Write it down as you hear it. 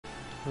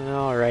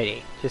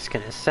Alrighty, just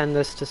gonna send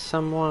this to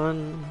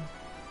someone.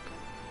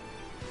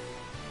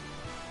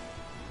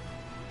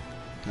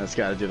 That's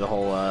got to do the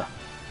whole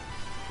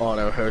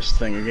auto host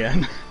thing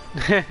again.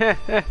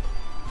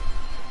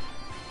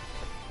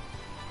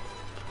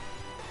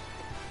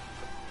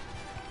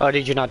 Oh,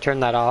 did you not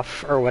turn that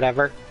off or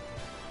whatever?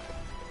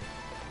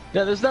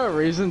 Yeah, there's no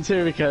reason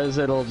to because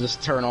it'll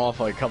just turn off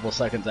like a couple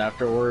seconds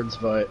afterwards.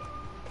 But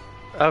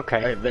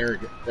okay, there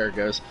it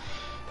goes.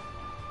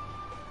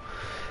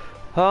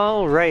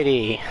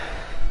 Alrighty.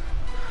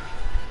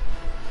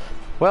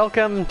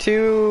 Welcome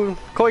to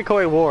Koi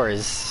Koi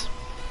Wars.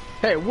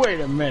 Hey, wait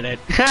a minute.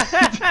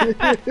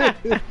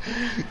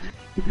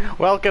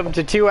 Welcome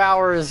to 2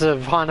 hours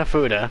of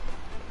Hanafuda.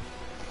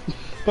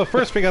 But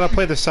first we gotta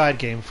play the side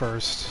game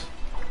first.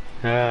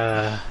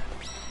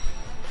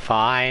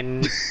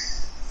 Fine.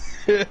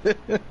 We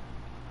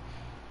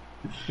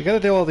gotta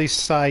do all these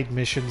side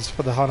missions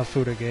for the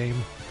Hanafuda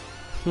game.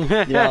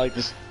 Yeah, like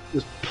just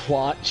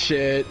plot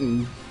shit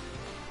and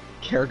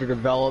character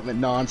development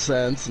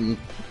nonsense and...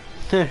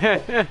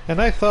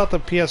 And I thought the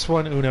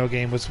PS1 Uno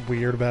game was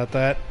weird about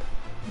that.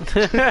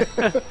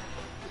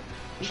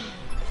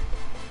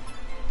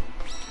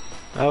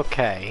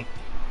 Okay.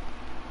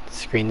 The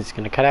screen is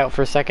gonna cut out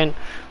for a second.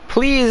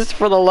 Please,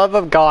 for the love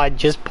of God,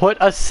 just put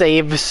a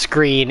save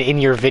screen in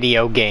your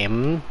video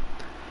game.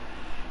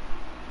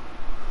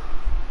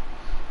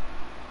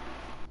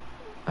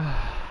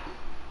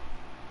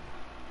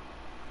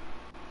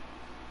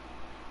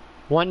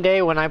 One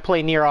day when I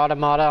play Nier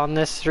Automata on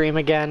this stream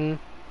again,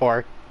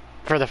 or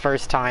for the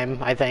first time,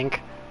 I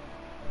think.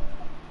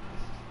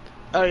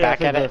 Oh yeah,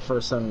 Back at it. the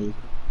first time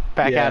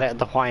Back at it,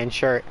 the Hawaiian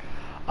shirt.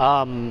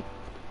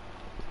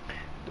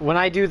 When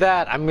I do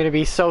that, I'm gonna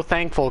be so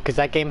thankful because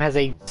that game has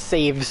a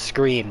save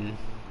screen.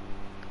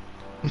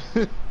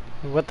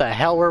 What the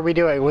hell were we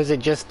doing? Was it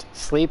just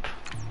sleep?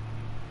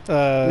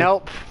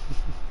 Nope.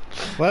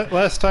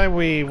 Last time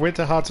we went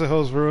to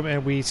Hatsuho's room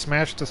and we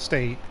smashed the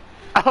state.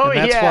 Oh and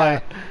that's yeah.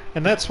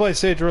 And that's why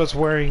Seijiro's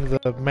wearing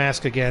the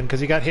mask again, because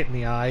he got hit in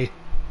the eye.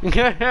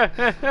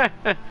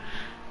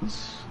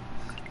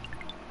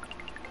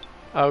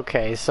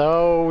 Okay,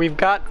 so we've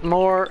got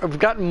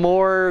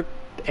more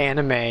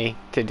anime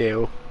to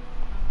do.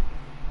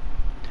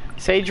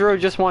 Seijiro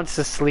just wants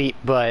to sleep,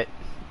 but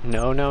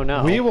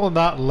no. We will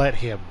not let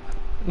him.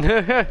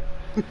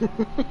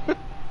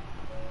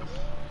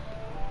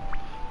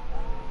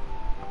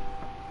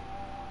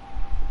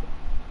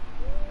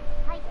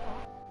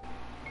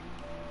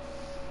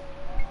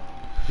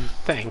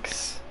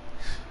 Thanks.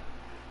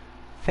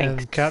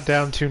 And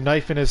countdown to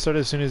knife in his throat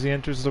as soon as he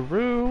enters the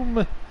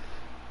room.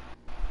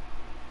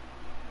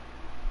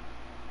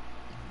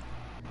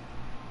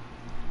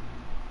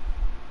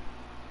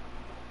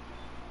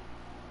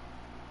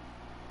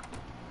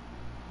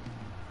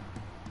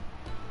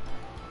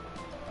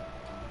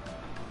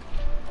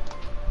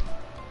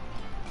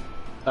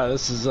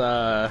 this is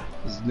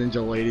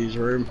Ninja Lady's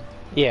room.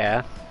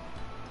 Yeah.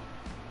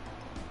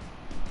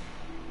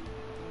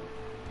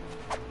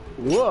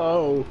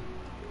 Whoa!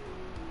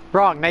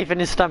 Wrong, knife in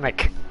his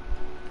stomach.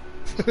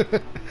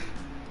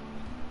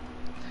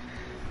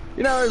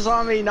 You know,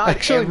 Zombie, not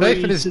actually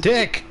knife in his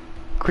dick.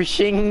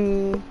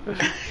 Quishing.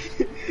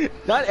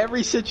 Not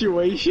every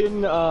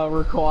situation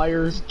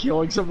requires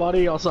killing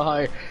somebody. Also,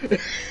 hi.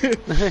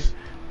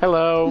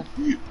 Hello.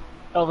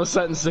 Of a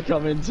sentence to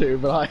come into,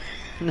 but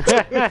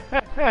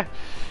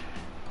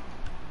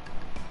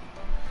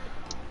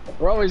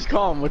we're always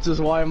calm, which is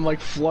why I'm like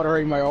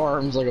fluttering my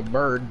arms like a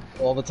bird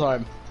all the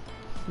time.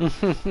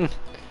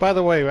 By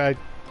the way,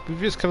 we've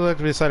just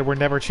collectively decided we're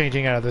never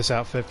changing out of this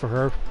outfit for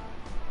her.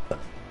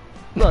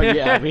 Oh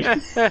yeah, I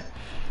mean,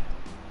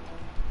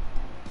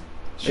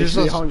 she's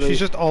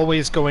just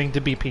always going to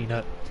be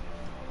Peanut.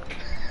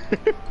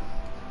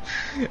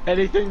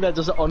 Anything that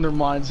just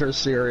undermines her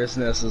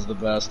seriousness is the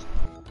best.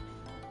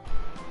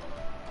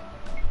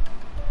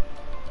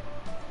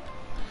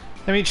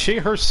 I mean, she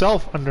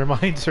herself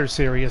undermines her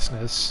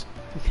seriousness.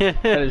 That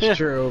is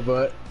true,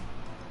 but...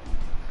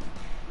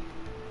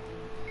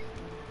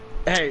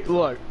 Hey,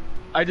 look,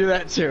 I do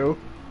that too.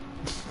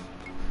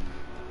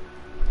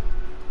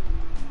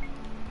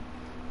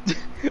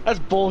 That's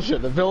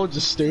bullshit, the village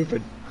is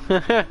stupid.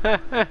 You're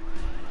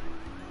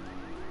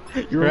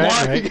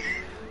lying! Right.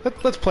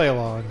 Let's play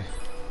along.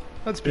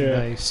 Let's be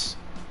nice.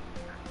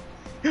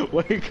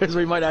 Wait, because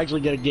we might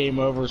actually get a game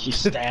over if she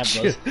stabs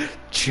us.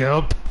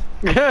 Jump!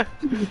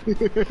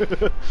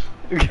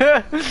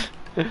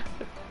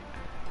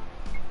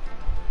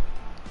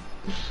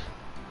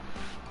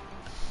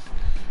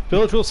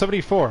 Village Rule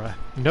 74,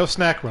 no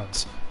snack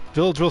runs.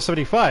 Village Rule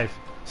 75,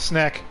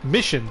 snack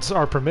missions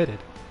are permitted.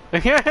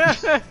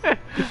 Just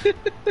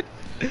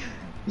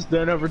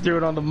don't overdo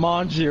it on the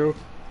manju.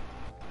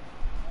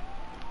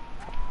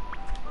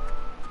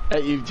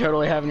 That you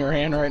totally have in your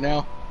hand right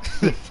now.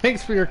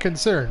 Thanks for your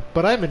concern,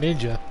 but I'm a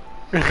ninja.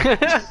 We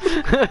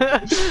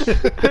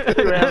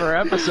have our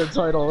episode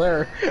title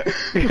there.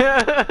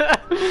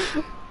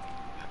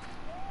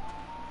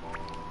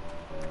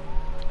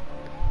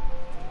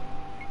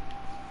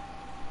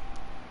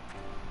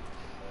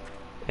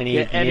 Any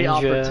Yeah, any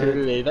ninja?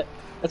 opportunity.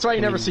 That's why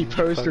you never Any see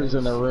posters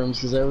in their rooms,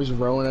 because they always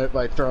ruin it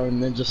by throwing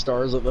ninja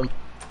stars at them.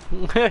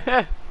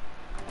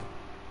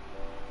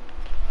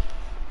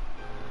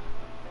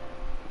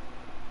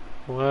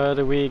 What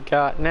do we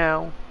got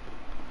now?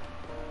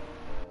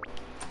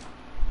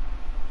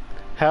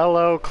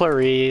 Hello,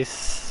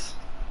 Clarice.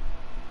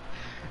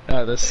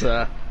 I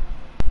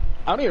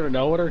don't even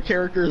know what her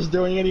character is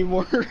doing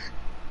anymore.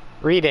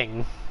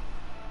 Reading.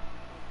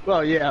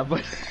 Well, yeah,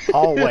 but...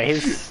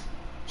 Always.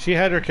 She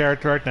had her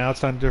character arc, now it's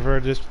time for her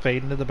to just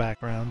fade into the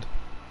background.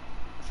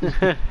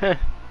 That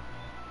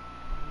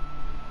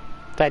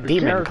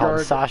demon character called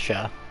arc-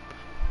 Sasha.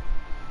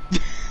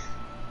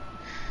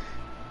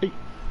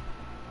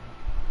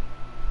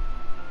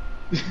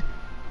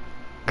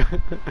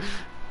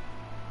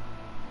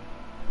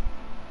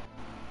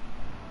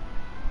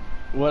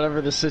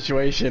 Whatever the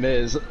situation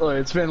is.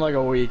 It's been like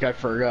a week, I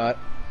forgot.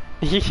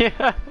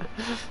 Yeah.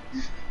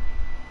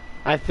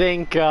 I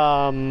think, we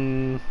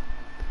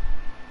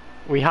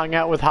hung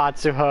out with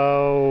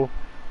Hatsuho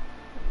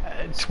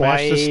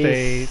Smashed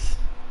the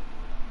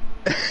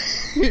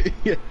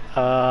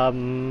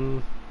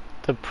twice.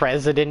 The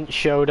president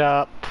showed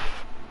up.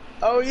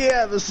 Oh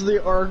yeah, this is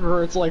the arc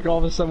where it's like all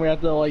of a sudden we have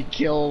to like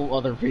kill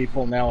other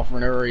people now for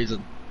no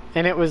reason.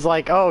 And it was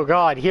like, oh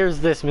god,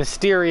 here's this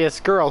mysterious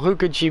girl, who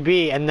could she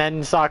be? And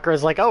then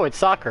Sakura's like, oh, it's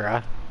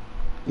Sakura.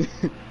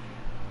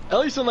 At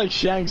least when like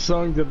Shang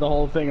Tsung did the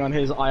whole thing on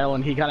his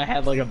island, he kind of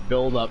had like a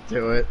build up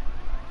to it.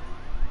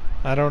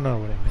 I don't know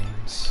what it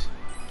means.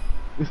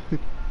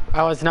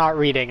 I was not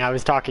reading, I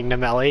was talking to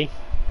Melly.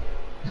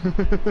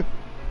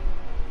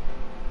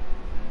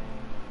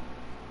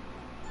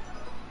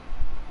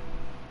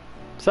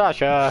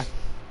 Sasha,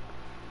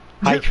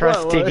 I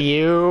trusted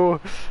you.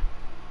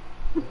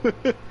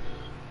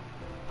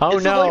 Oh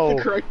It's no, like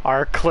the correct-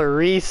 our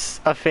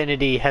Clarice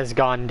affinity has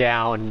gone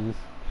down.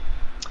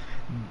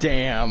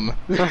 Damn.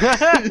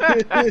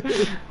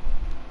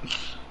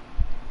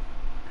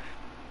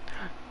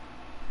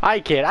 I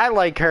kid, I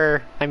like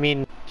her. I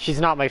mean, she's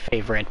not my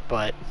favorite,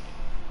 but...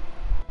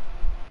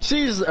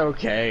 She's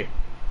okay.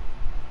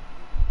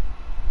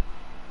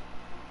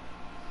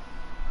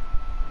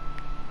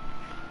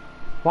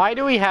 Why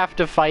do we have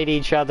to fight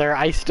each other?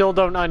 I still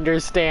don't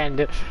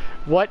understand.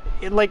 What,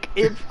 like,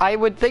 if I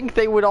would think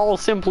they would all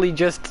simply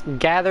just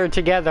gather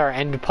together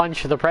and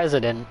punch the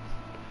president.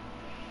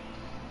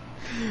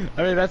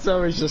 I mean, that's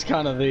always just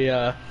kind of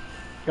the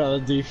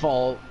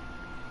default,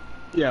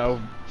 you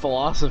know,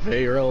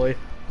 philosophy, really.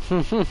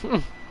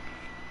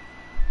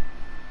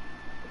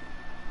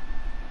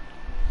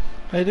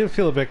 I do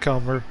feel a bit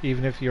calmer,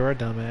 even if you're a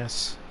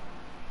dumbass.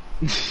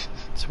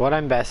 It's what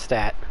I'm best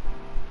at.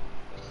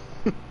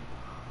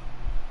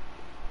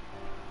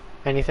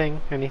 Anything?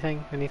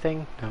 Anything?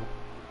 Anything? No.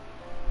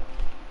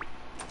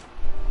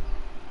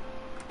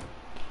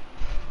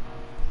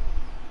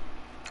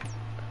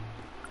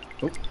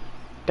 Oh.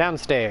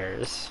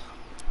 Downstairs.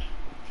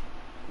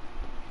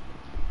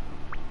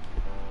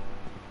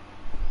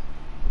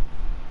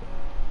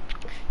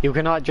 You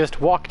cannot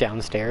just walk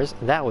downstairs.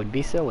 That would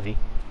be silly.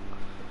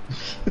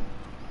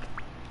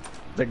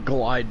 The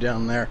glide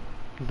down there.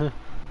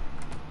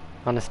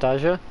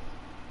 Anastasia?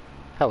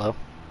 Hello.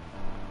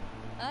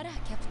 あら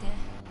キャプテン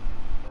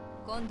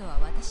今度は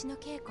私の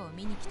稽古を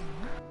見に来たの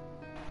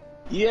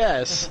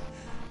Yes.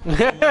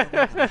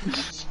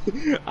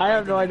 I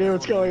have no idea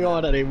what's going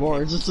on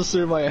anymore. Just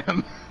assume I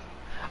am.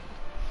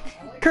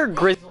 Kirk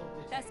Gris 助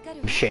か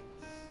る shit.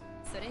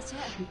 それじゃ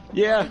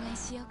Yeah. あお願い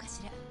しようか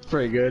しら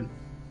Pretty good.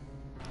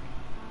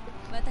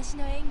 私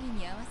の演技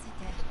に合わせて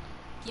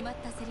決まっ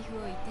たセリフ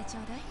を言ってちょ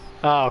うだい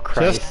Oh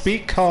Christ. Just be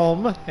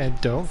calm and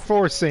don't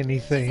force 正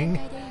anything.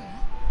 解で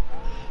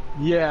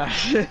いいわ Yeah.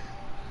 さ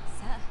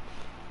あ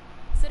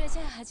それじ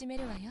ゃあ始め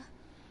るわよ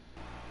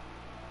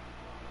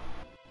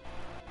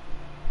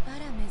あら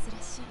珍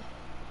しい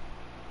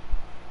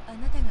あ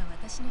なたが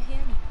私の部屋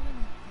に来る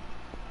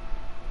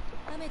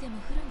なんて雨でも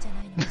降るんじゃ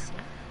ないのかし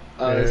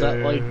ら Is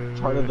that like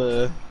part of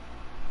the?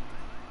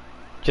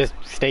 Just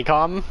stay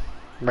calm.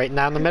 Right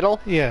down the middle.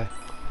 Yeah.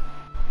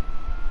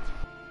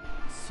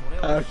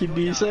 How can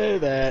you say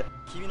that?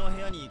 君の部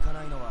屋に行か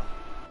ないのは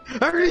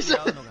I already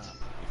said. 会うのが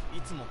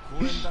いつも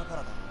公園だか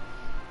らだろ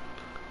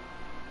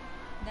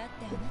だっ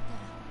てあなた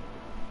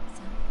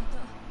散歩と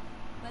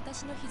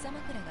私の膝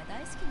枕が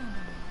大好きなんだ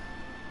も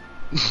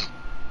ん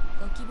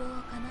ご希望を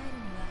叶える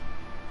には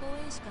公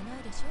園しかな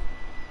いでしょ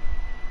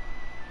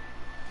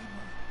でも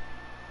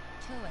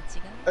今日は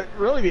違う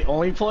Really, the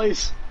only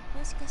place?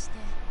 もしかして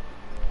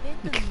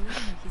ベッドの上での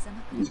膝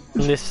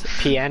枕 This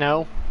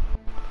piano.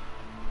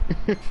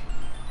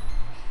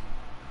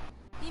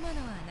 今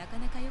のはなか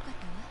なか良かっ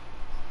たわ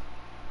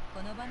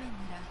この場面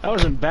なら That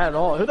wasn't bad at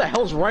all. Who the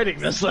hell's writing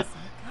this?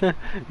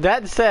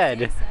 That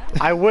said,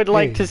 I would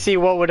like to see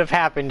what would have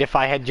happened if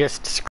I had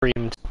just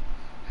screamed.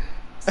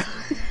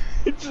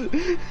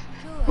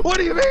 What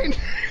do you mean? いい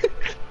こ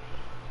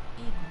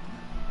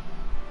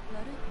と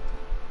悪いこ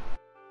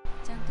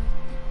とちゃんと言っ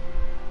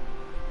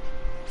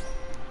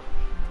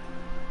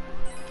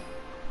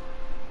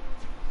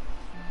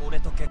て俺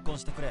と結婚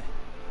してくれ。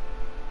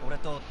俺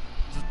と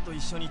ずっと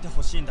一緒にいて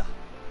ほしいんだ。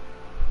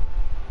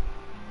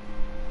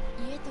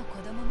家と子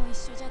供も一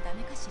緒じゃダ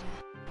メかしら。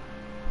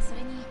そ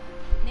れに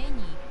年に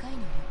1回の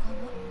旅行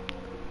も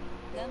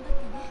頑張ってね、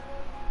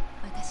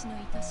私の愛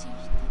しい人。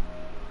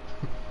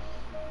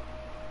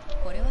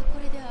これはこ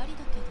れでありだ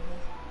けど、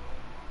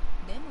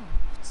でも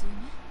普通ね。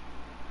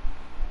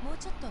もう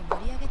ちょっと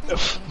盛り上げたいところだ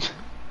な。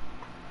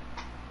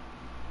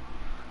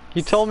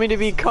You told me to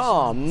be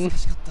calm. 難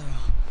しかったよ。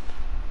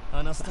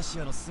アナスタシ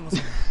アの凄さ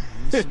が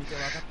身に染みて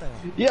分かったよ。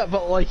Yeah,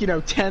 but like, you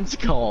know, tense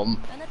calm.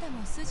 あなた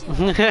も筋を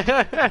練習すれ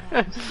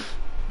ばも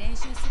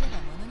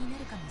のにな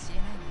るかもしれ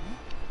ない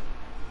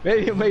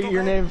わね。 Maybe make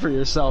your name for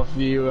yourself.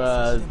 You, でも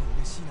嬉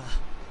しいな。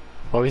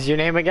 What was your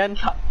name again?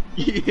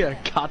 yeah,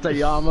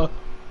 Katayama.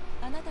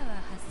 あなたは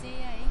発声や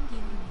演技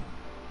を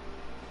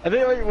I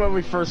think like when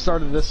we first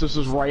started this was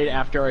right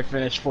after I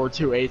finished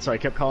 428, so I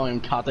kept calling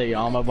him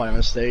Katayama by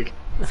mistake.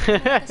 私が付き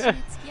合ってあげ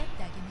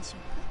ましょう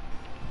か。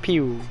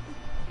 Pew.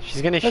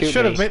 She's gonna That shoot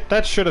should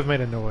me. have made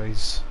a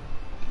noise.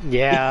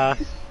 Yeah.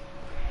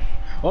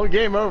 Well,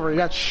 game over. He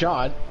got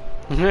shot.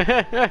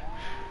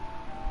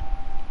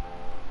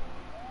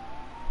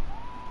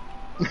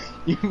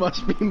 You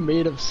must be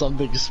made of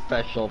something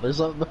special. There's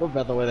something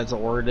about the way that's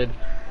worded.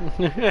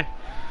 You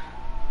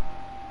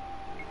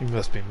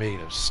must be made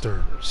of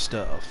sterner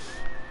stuff.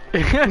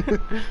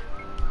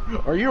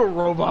 Are you a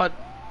robot?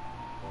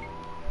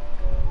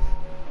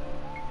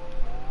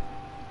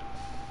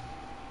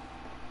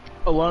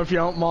 Alone if you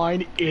don't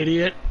mind,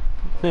 idiot.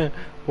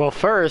 Well,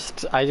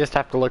 first, I just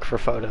have to look for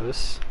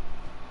photos.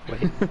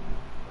 Wait.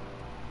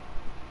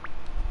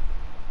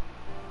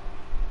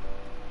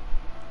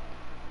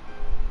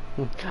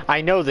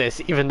 I know this,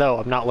 even though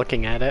I'm not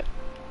looking at it.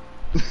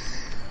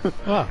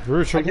 Ah,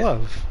 Rouge of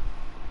Love.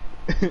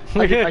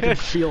 I can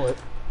feel it.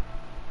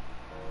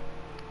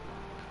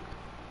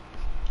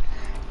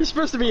 You're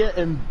supposed to be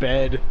in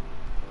bed.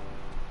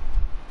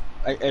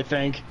 I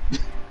think.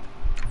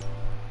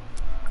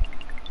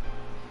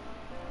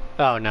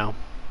 Oh no.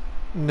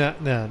 No.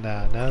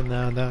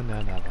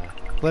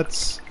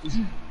 Let's.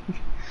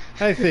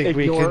 I think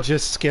we Ignore- can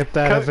just skip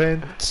that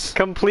event.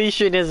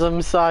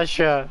 Completionism,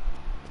 Sasha.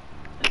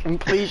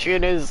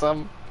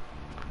 Completionism.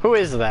 Who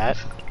is that?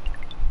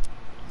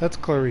 That's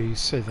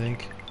Clarice, I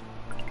think.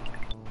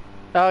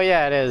 Oh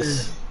yeah, it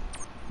is.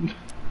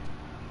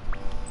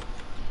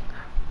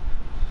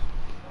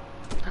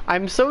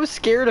 I'm so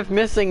scared of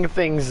missing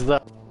things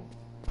though.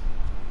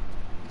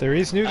 There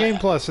is New Game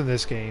Plus in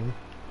this game.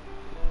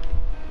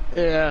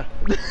 Yeah.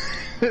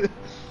 I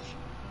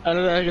don't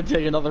know if I can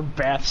take another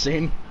bath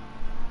scene.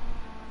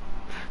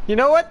 You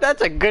know what?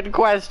 That's a good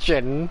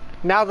question.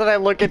 Now that I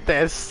look at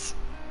this.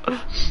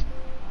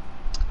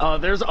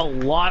 There's a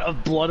lot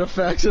of blood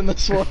effects in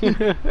this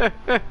one.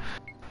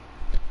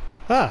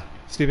 Ah,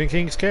 Stephen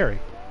King's Carrie.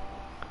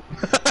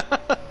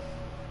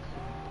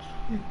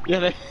 Yeah,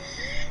 they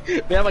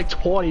have like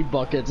 20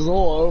 buckets. It's a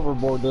little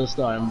overboard this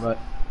time, but...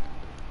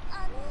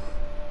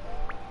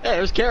 Hey,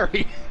 there's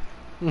Carrie.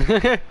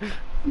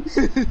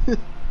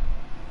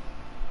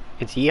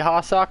 It's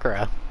Yeehaw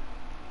Sakura.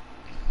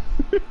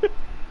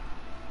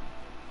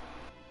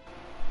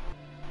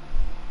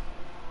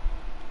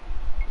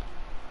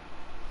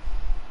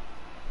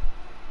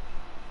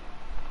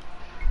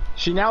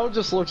 She now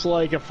just looks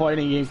like a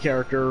fighting game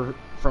character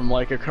from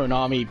like a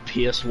Konami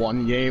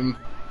PS1 game.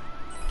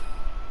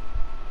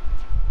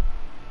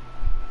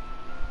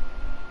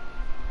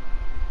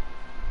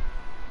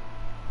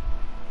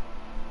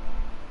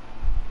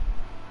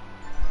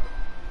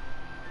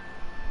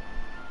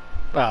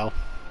 Oh.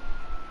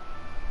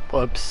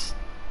 Whoops.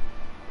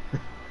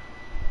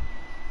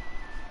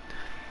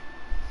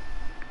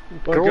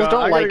 Look, Girls I don't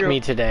gotta like go- me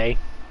today.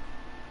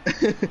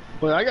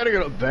 Well, I gotta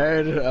go to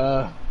bed.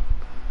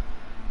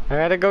 I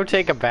gotta go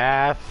take a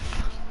bath.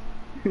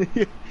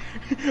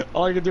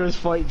 All I can do is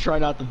fight and try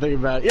not to think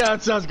about it. Yeah,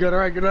 that sounds good.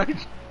 Alright, good night.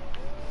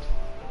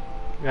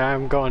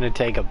 I'm going to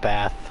take a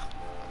bath.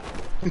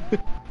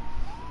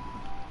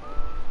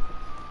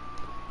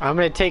 I'm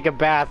gonna take a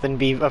bath and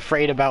be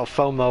afraid about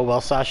FOMO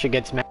while Sasha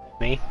gets mad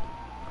at me.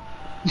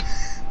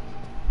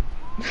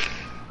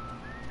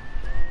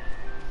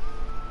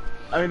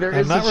 I mean, there I'm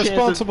is not a chance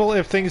responsible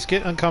if things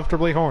get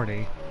uncomfortably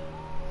horny.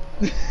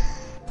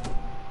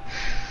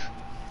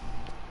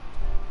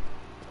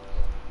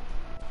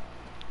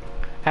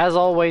 As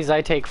always,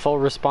 I take full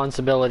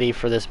responsibility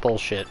for this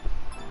bullshit.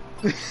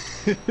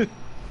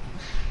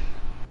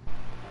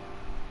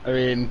 I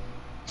mean...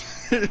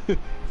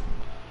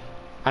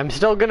 I'm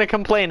still gonna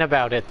complain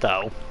about it,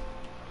 though.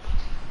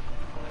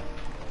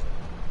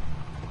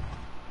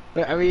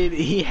 I mean,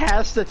 he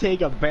has to take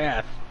a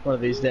bath one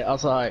of these days.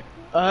 Outside.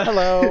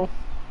 Hello.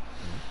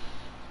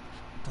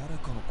 誰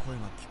かの声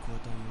が聞こえ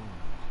たよ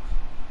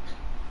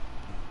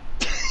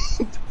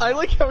I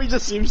like how he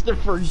just seems to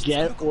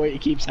forget what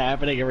keeps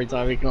happening every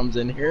time he comes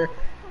in here. こ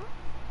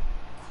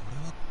れ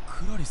は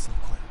クラリスの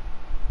声。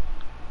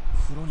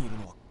風呂にいる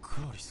のはク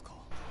ラリスか。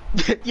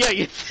 Yeah,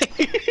 you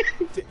think...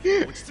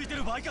 落ち着いて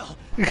る場合か。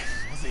ま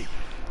ずい。疲れ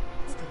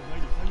な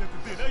いに早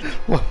く出ない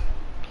と。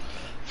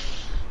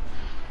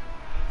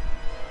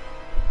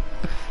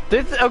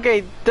This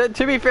okay.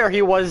 To be fair,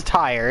 he was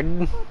tired.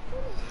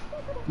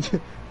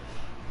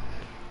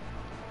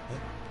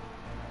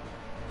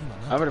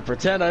 I'm gonna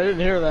pretend I didn't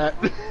hear that.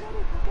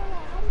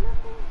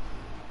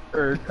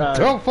 Or,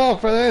 Don't fall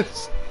for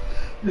this!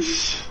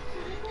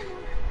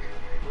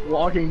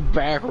 walking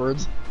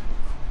backwards.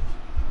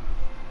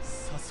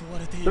 誘わ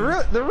れてい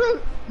る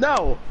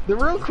The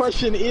real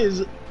question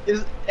is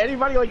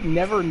anybody like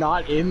never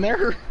not in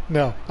there?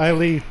 No, I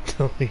leave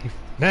to leave.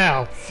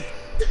 Now!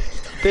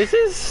 This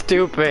is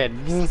stupid.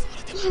 This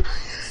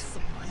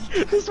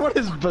one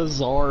is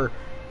bizarre.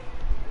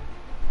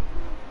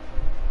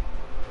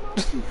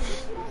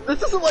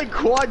 This isn't like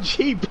Quan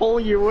Chi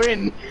pulling you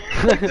in.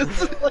 Like,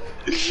 this is like...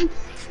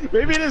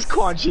 Maybe it is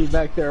Quan Chi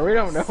back there, we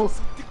don't know.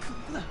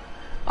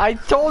 I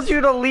told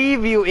you to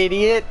leave, you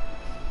idiot.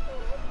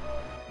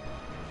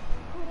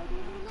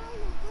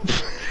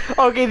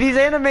 Okay, these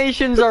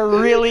animations are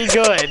really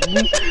good.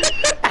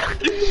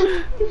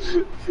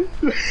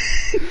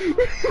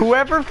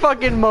 Whoever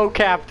fucking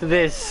mocapped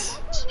this.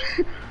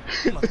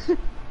 命果て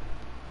て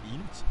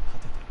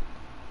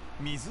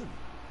湖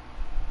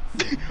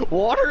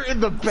Water in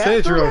the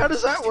bathroom? Seijiro. How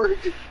does that work? 演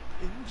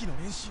技の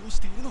練習をし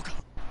ているのか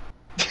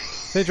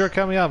Seijiro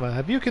Kamiyama,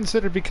 have you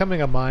considered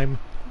becoming a mime?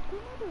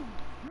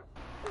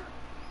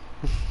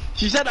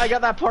 She said I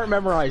got that part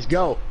memorized.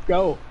 Go. こ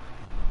の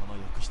まま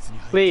浴室に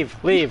入って Leave,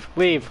 leave,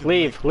 leave,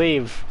 leave,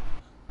 leave.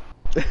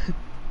 助か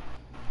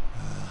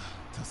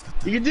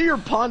った You can do your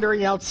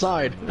pondering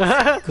outside.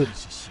 感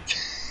謝し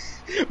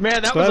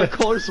Man, that was a What?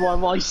 close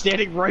one while he's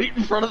standing right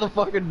in front of the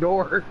fucking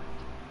door.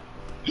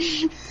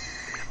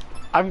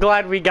 I'm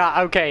glad we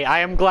got. Okay, I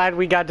am glad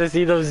we got to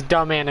see those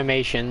dumb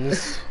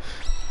animations.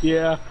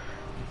 Yeah.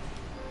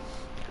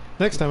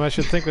 Next time I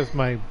should think with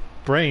my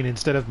brain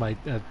instead of my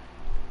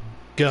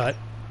gut.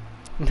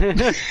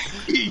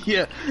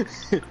 Yeah.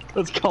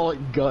 Let's call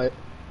it gut.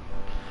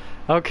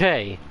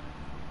 Okay,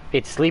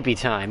 it's sleepy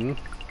time.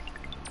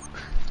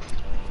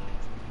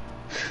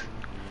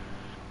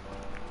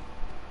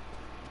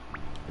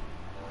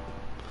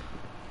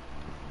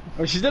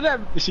 Oh, she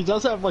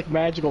does have like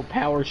magical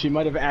powers. She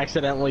might have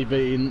accidentally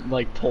been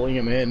like pulling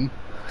him in.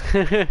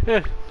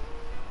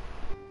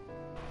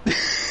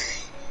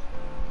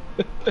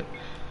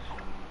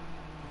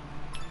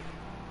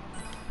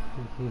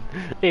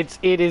 It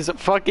is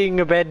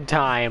fucking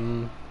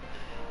bedtime.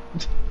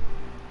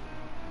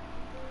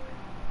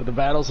 But the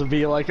battles would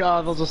be like,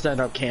 oh, they'll just end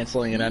up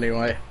canceling it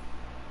anyway.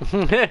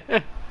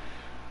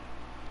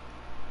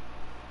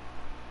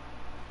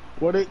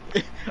 What it?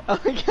 I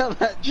like how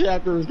that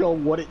chapter was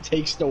called "What It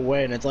Takes to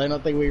Win." It's like, I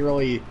don't think we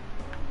really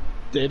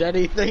did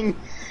anything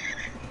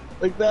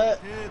like that.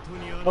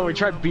 Oh, we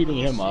tried beating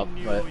him up,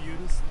 but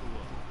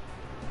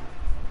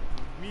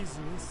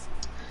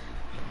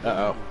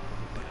uh oh.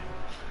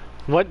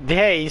 What?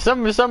 Hey,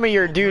 some of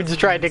your dudes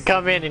tried to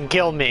come in and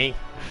kill me.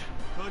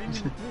 仮にも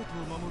帝都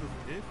を守る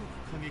帝国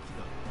歌劇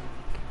団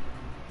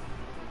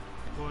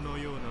この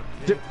ような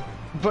帝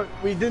But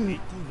we didn't. 一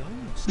体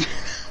何をしている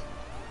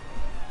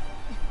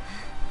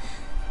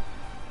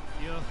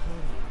やは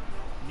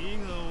り荷が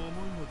重い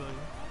のだよ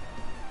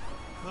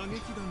歌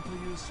劇団と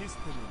いうシス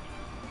テムに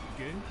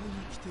限界が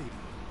来ている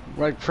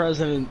の Like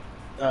President,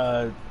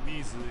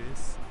 ミズエ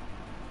ス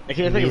I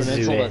can't think of an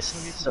insult that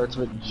Mizues. starts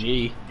with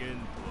G. ゲント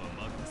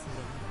は任せら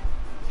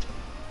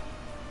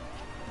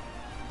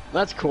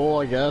れる That's cool,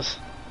 I guess.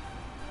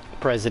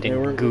 President They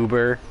were-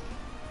 Goober,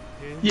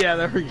 Yeah,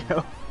 there we go.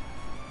 どこ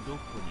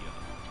に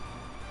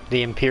ある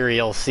the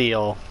Imperial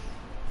Seal.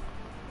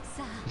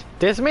 さあ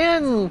This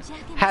man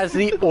has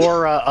the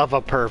aura of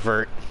a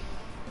pervert.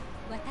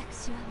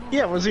 私はもう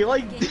Yeah, was he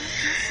like? 現実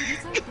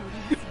を退いておりま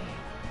すね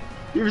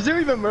He was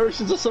doing the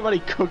motions of somebody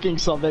cooking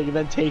something and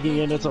then taking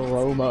in its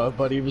aroma,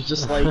 but he was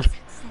just like 作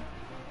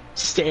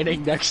戦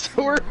standing next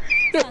to her.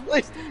 参加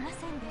Like, していま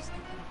せんでしたか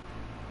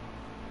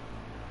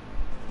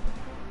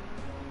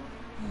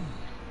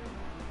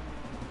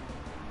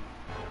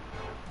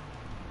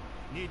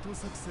ら ニト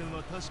作戦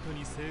は確か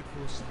に成功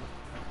し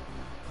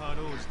たか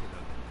ろうじてだ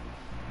が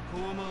高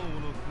魔王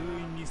の封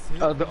印に成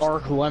功 the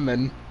Arc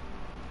Lemon.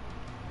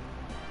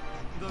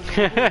 だが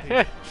覚えている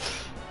犠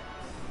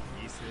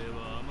牲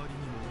はあまりに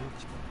も大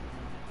きか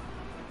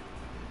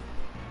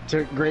It's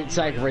a great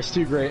sacrifice,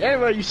 too great.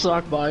 Anyway, you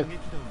suck, bye. 歌劇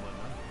団は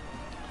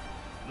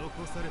ない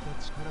残された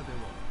力では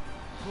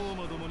高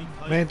魔どもに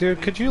対 Man, dude,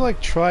 could you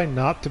like try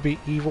not to be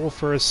evil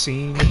for a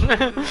scene?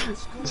 力を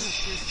結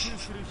集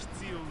する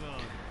必要があ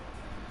る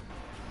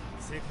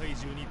世界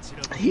中に散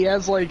らばる He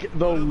has like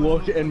the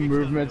look and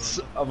movements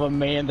of a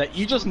man that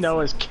you just know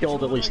has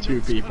killed at least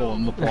 2 people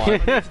in the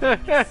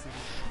plot.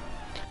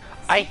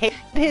 I hate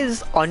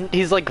his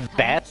like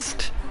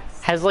vest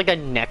has like a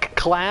neck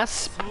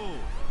clasp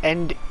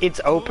and it's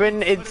open.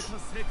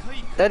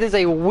 That is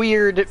a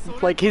weird,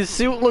 like his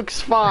suit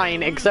looks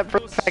fine except for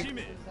the fact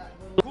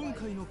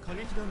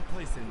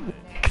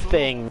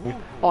thing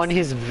on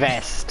his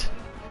vest.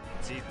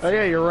 Oh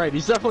yeah, you're right.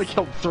 He's definitely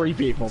killed 3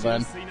 people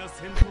then. 純粋な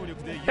戦闘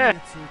力で唯一を決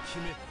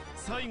め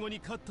最後に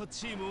勝った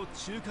チームを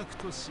中核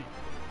とし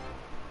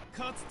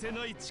かつて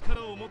ない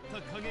力を持った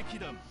歌劇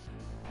団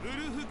ウル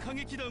フ歌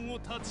劇団を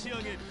立ち上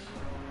げる。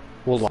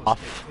 Wolf. 帝権は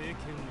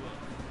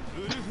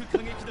ウルフ歌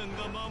劇団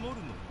が守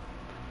るの。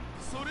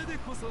それで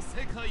こそ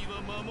世界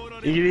は守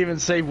られ You る。 can even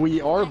say we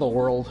are the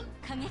world.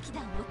 歌劇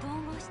団を統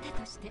合した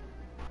として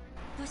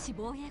都市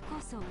防衛構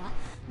想は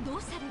ど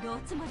うされるお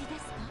つもりで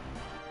すか？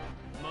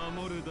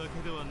守るだ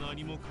けでは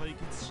何も解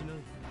決しない。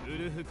ウ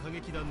ルフ歌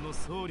劇団の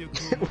総力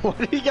を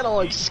Why did he get all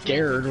like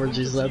scared when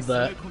she said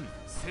that?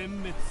 殲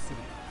滅する。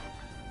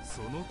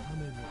そのた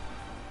めの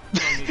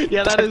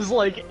Yeah, that is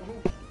like.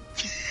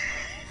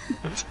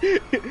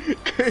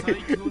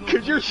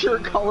 Could your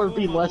shirt color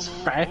be less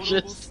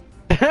fascist?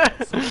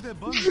 それで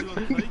万事は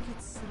解決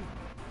す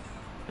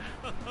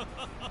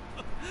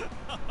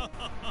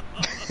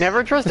る。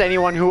 Never trust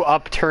anyone who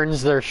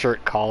upturns their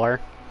shirt collar.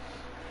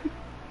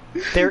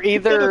 They're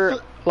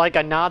either like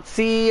a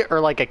Nazi or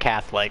like a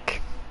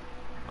Catholic.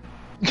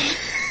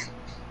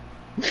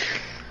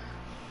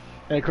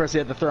 And of course, he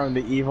had to throw in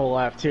the evil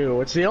laugh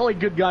too. It's the only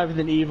good guy with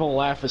an evil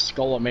laugh is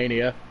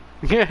Skullomania.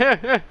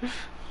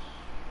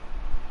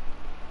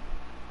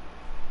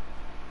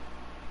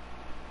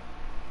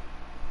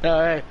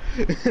 Hey.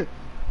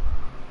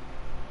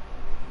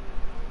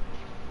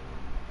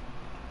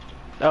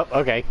 Oh,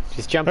 okay.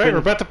 Just jump Alright, in.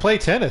 we're about to play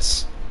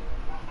tennis.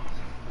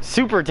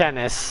 Super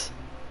tennis.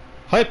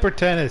 Hyper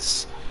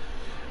tennis.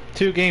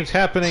 2 games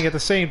happening at the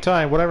same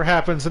time. Whatever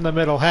happens in the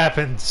middle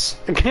happens.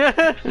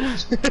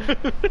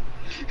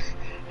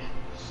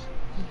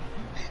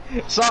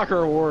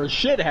 Soccer wars.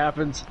 Shit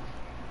happens.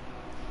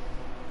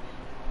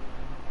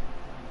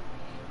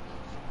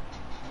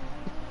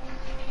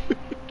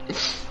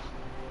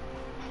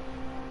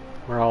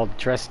 We're all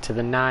dressed to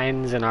the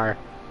nines in our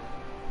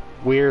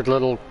weird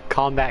little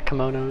combat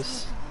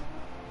kimonos.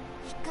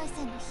 1回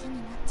戦の日に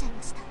なっちゃい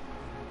ました。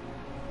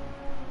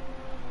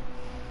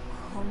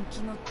本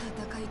気の戦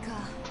いか。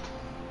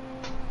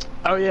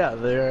 Oh yeah,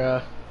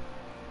 they're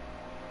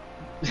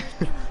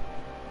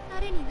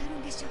誰になる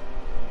んでしょ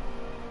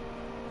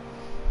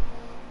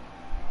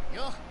う。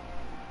よ。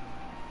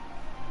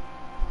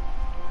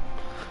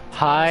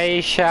 Hi,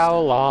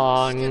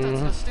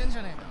 Xiaolong. してんじ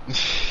ゃねえか。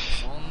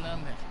そんな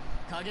んで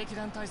歌劇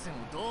団対戦を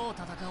どう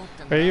戦おうっ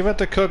てんだ。 Are you about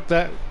to cook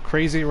that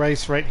crazy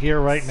rice right here,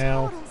 right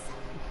now?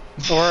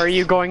 Or are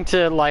you going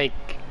to, like,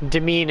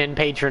 demean and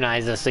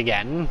patronize us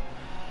again?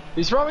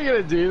 he's probably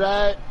gonna do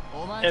that,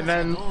 and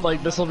then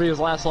like this will be his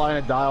last line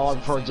of dialogue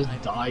before it just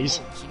dies.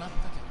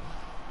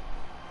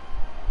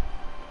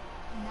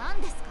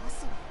 何ですか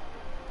それ。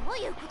どう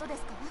いうことで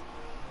すか。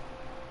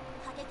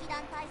歌劇団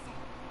対戦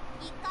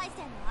1回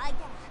戦の相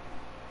手は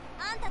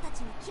あんたた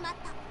ちに決まった。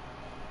な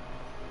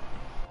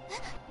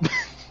ん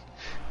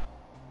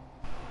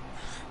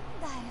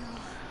だよ。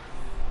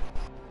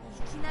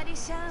いきなり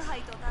上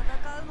海と戦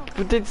うのか。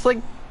 But it's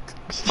like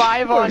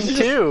 5 on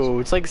 2.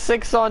 It's like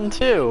 6 on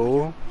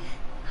 2.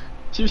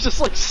 She was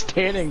just like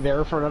standing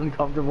there for an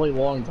uncomfortably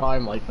long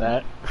time like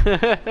that. そうか。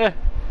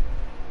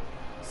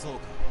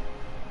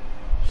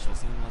初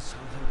戦は上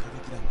海歌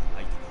劇団が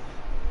相手か。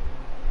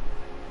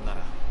な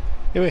ら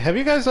Hey, wait, have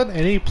you guys done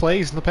any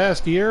plays in the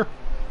past year?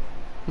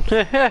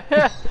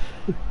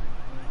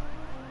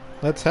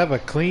 Let's have a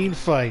clean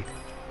fight.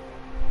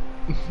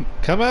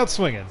 Come out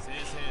swinging. 正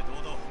々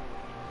堂々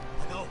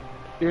戦おう。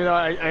 Even though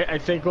I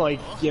think like,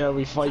 you know,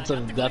 we fight to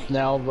the death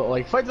now, but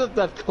like fight to the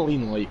death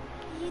cleanly.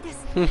 いいで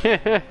すね。男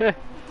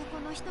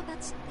の人た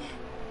ちって。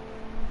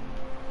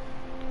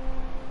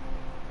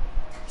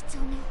隊長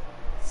の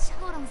シ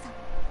ャオロンさん、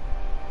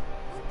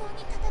本当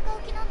に戦う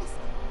気なんです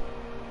か。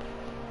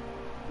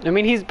 I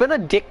mean, he's been a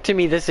dick to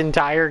me this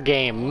entire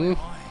game.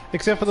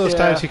 Except for those Yeah.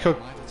 times he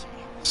cooked.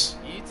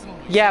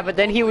 Yeah, but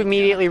then he would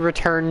immediately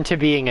return to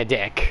being a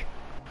dick.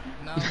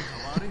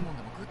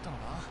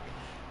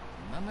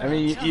 I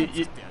mean, you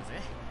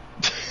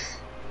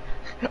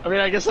I mean,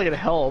 I guess I can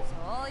help. そ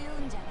うい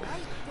うんじゃない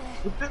っ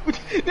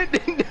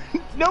て。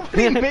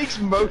 Nobody makes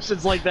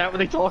motions like that when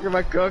they talk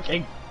about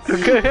cooking.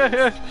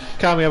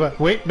 Kami,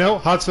 wait, no,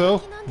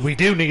 Hatsuo, we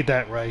do need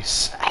that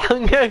rice.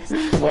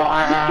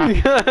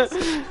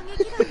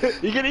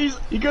 He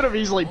could have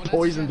easily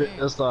poisoned it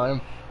this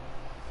time.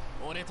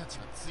 俺たち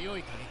は強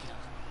い歌劇団。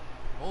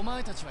お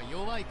前たちは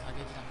弱い歌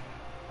劇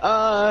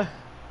団。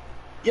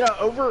 You know,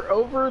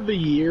 over the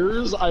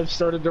years, I've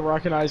started to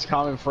recognize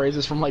common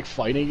phrases from like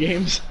fighting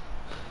games.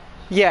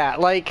 Yeah,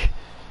 like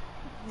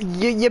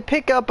you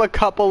pick up a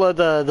couple of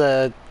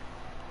the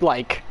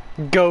like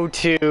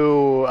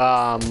go-to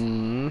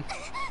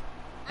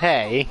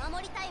hey.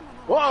 守りたいも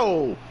の。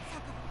 Whoa!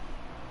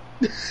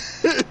 守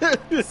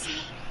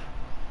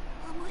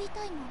り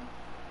たいもの。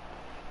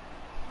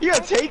 You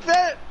gonna take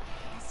that?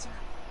 私は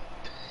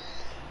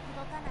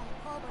動かない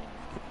酵母の中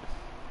で、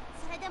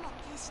それでも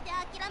決して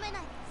諦めな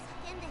いと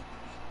叫んでいたね。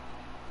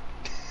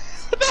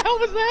 What the hell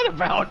was that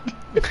about?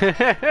 それ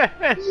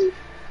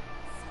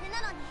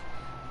なのに、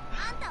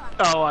あんたは。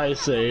 Oh, I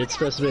see. It's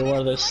supposed to be one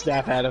of those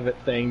snap out of it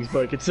things,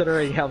 but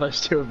considering how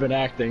those two have been acting.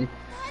 だってさ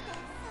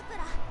く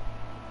ら、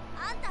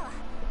あんたは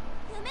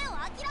夢を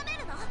諦め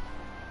るの？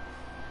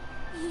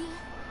いい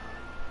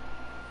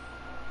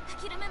え、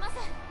諦めませ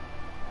ん。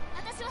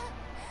私は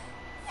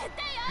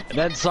And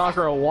then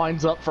Sakura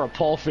winds up for a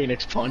Paul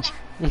Phoenix punch.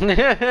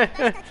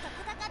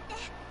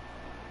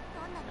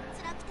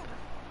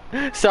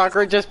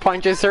 Sakura just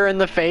punches her in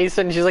the face,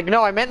 and she's like,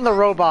 "No, I meant in the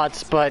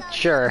robots, but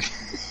sure."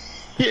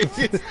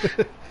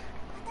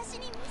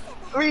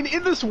 I mean,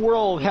 in this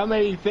world, how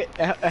many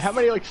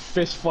like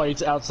fist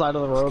fights outside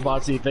of the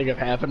robots do you think have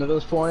happened at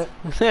this point?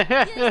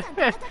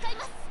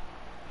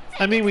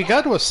 I mean, we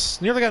got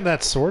to nearly got in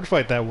that sword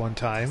fight that one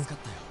time.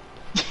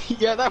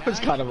 Yeah, that was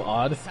kind of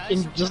odd.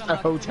 In just a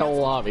hotel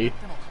lobby.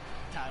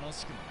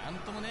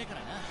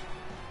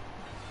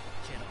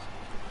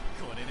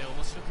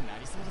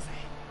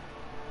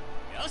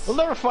 We'll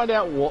never find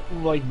out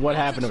what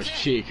happened to his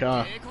cheek,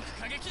 huh?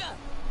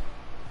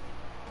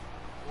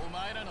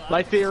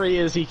 My theory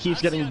is he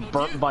keeps getting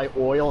burnt by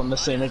oil in the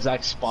same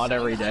exact spot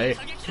every day.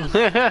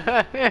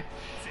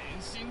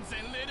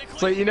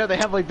 So, you know, they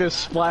have like those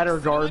splatter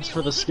guards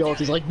for the skills.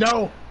 He's like,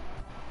 no!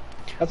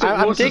 That's what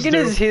I'm digging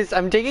do.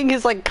 I'm digging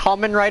his like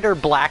Kamen Rider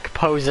Black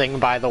posing,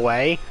 by the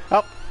way.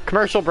 Oh,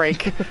 commercial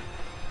break.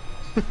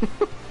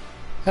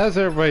 How's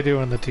everybody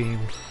doing the team?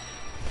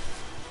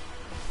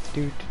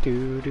 Do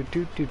do do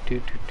do do do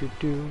do do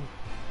do.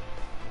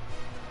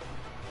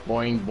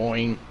 Boing,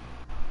 boing.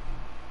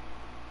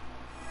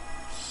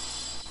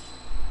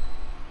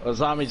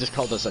 Ozami just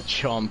called us a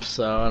chump,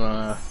 so I don't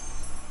know.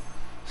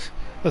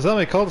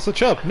 Ozami called us a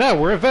chump. Now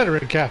we're a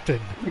veteran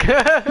captain.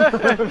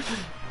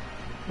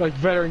 Like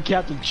veteran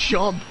captain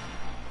chump.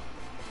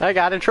 I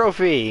got a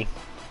trophy.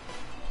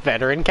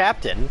 Veteran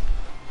captain.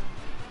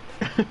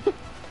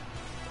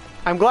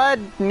 I'm glad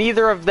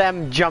neither of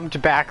them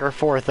jumped back or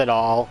forth at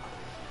all.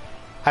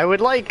 I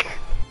would like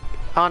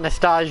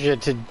Anastasia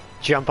to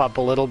jump up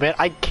a little bit.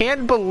 I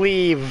can't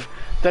believe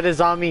that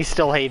Azami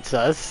still hates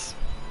us.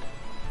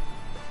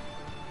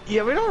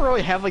 Yeah, we don't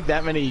really have like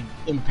that many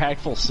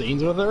impactful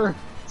scenes with her,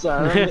 so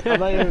I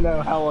don't even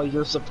know how like,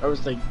 you're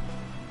supposed to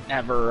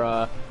have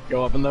her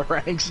go up in the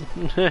ranks.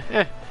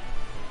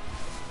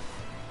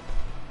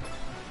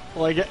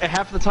 Like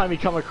half the time you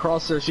come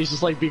across her, she's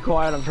just like, "Be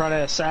quiet, I'm trying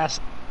to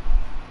assassinate."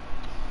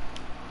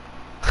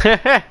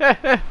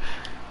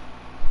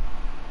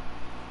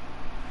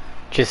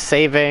 Just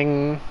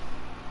saving.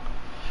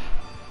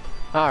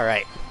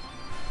 Alright.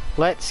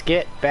 Let's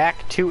get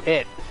back to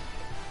it.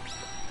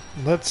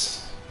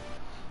 Let's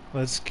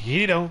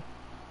get on.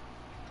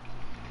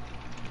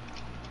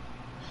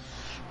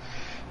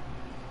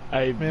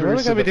 I Man,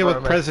 we're gonna be dealing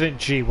with President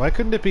G. Why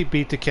couldn't it be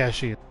beat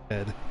Takashi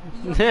instead?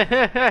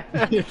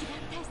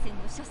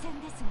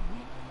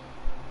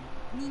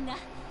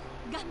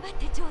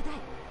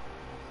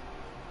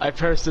 I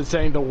posted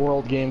saying the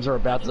World Games are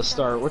about to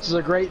start, which is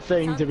a great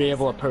thing to be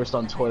able to post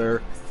on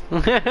Twitter. No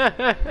 3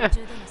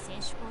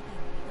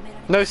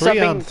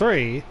 subbing. on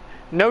 3.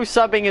 No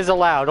subbing is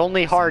allowed.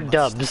 Only hard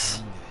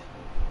dubs.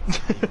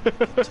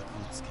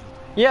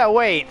 Yeah,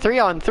 wait. 3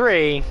 on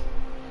 3.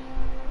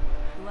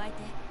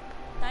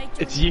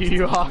 It's Yu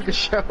Yu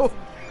Hakusho.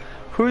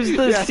 Who's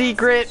the Yes.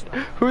 secret?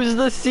 Who's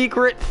the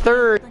secret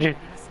third?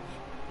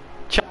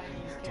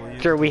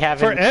 Sure, we For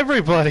haven't.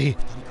 everybody!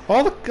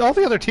 All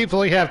the other teams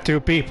only have 2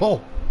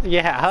 people.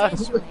 Yeah.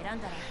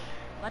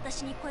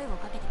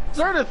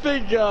 Starting to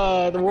think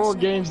the World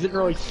Games didn't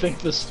really think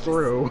this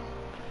through.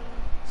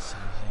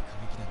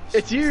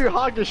 It's Yu Yu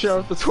Hakusho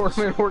if the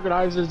tournament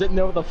organizers didn't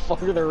know what the fuck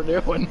they were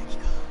doing.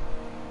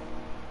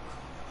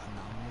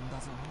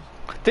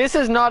 This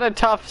is not a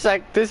tough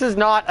This is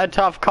not a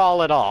tough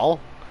call at all.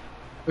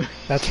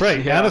 That's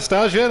right, Yeah.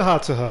 Anastasia and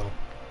Hatsuho.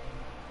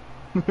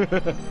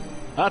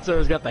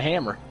 Hatsuho's got the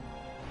hammer.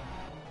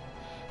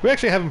 We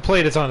actually haven't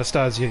played as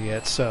Anastasia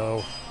yet,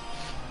 so...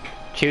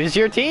 Choose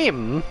your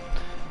team.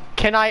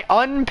 Can I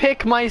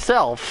unpick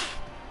myself?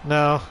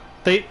 No.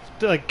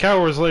 Like,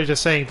 Kao was literally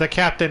just saying the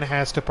captain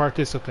has to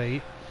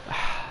participate,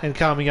 and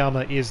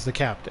Kamiyama is the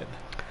captain.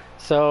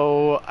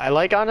 So, I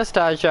like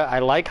Anastasia, I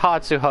like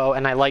Hatsuho,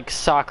 and I like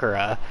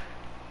Sakura.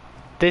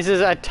 This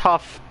is a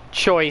tough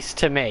choice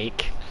to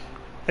make.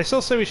 I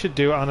still say we should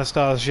do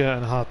Anastasia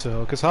and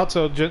Hatsuho, because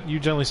Hatsuho, you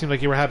generally seem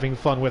like you were having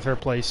fun with her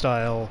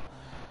playstyle.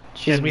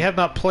 And we have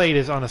not played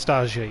as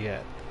Anastasia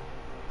yet.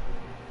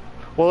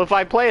 Well, if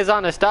I play as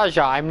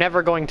Anastasia, I'm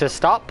never going to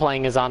stop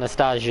playing as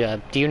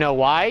Anastasia. Do you know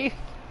why?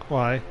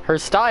 Why? Her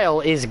style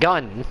is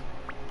gun.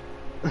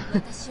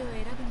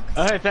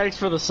 Hey, thanks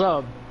for the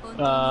sub.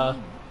 Oh,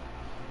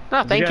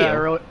 thank yeah,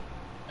 you.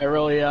 I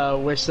really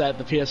wish that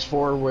the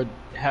PS4 would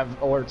have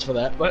alerts for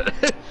that, but...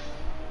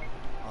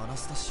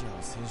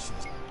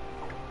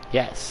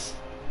 Yes.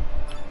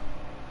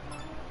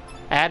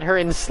 Add her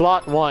in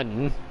slot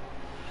 1.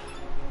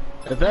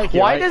 Thank you.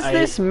 Why does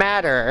this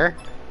matter?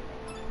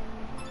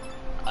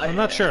 I'm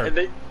not sure. Are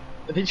they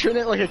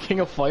treating it like a King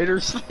of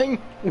Fighters thing?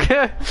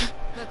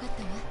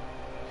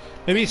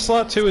 Maybe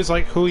slot 2 is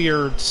like who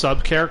your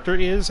sub character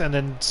is, and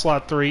then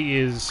slot 3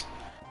 is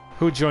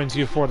who joins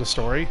you for the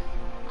story.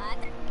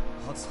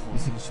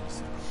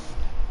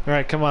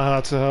 Alright, come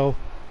on, Hatsuho.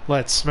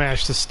 Let's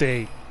smash the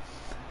state.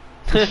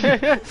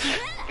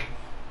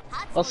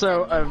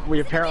 Also,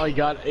 we apparently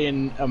got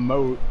an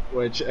emote,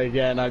 which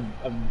again,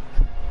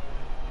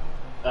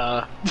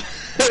 Oh,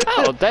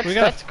 that's We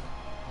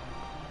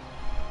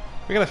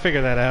gotta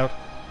figure that out.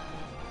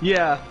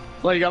 yeah.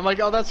 Like, I'm like,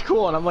 oh, that's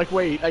cool, and I'm like,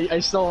 wait, I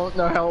still don't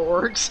know how it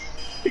works,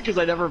 because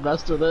I never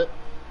messed with it.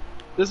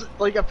 There's,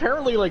 like,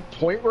 apparently, like,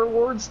 point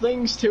rewards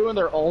things, too, and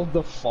they're all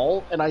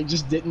default, and I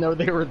just didn't know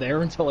they were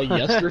there until, like,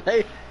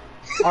 yesterday.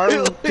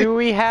 do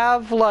we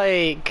have,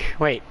 like...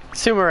 Wait,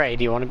 Sumire,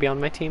 do you want to be on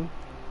my team?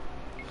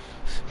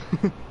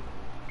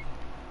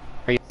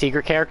 Are you a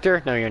secret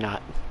character? No, you're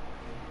not.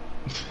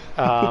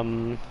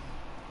 Are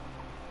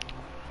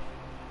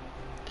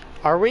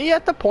we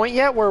at the point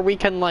yet where we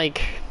can,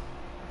 like,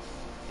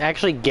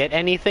 actually get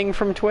anything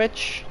from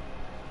Twitch?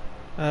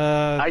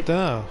 No. I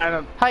don't.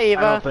 Hi,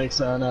 Eva. I don't think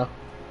so. No.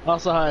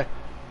 Also, hi.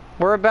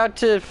 We're about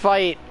to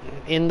fight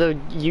in the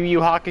Yu Yu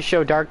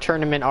Hakusho Dark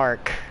Tournament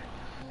arc.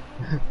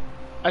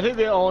 I think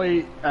the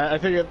only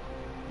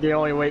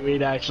way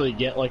we'd actually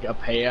get like a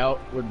payout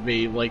would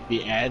be like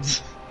the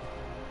ads.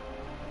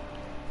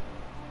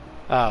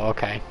 Oh,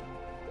 okay.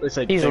 At least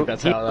I think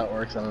that's how that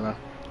works. I don't know.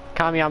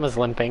 Kamiyama's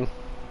limping.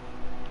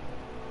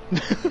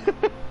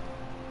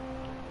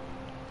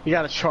 You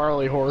got a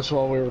Charlie horse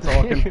while we were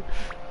talking.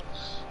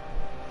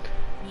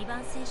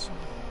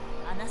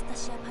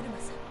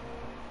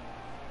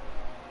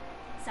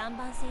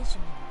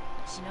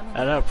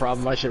 I know,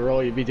 problem. I should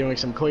really be doing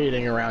some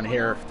cleaning around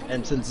here,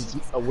 and since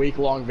it's a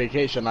week-long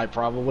vacation, I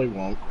probably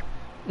won't.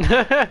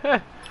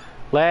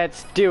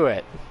 Let's do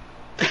it.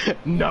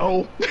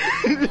 No.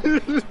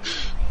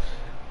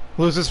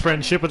 Loses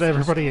friendship with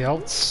everybody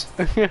else.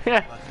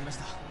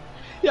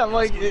 Yeah,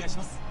 like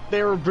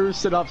they were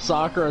boosting up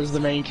Sakura as the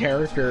main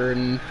character,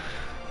 and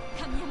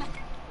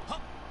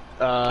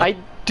I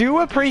do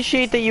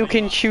appreciate that you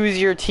can choose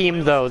your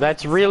team, though.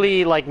 That's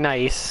really, like,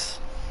 nice.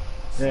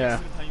 Yeah.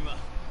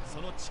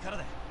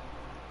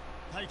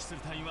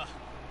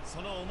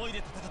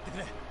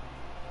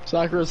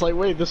 Sakura's like,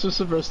 wait, this was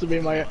supposed to be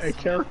my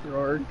character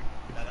arc.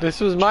 This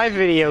was my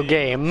video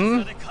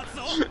game.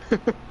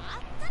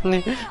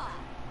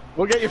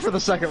 We'll get you for the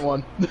second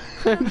one.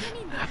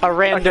 A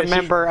random Okay,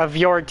 member of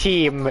your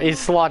team is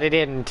slotted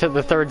into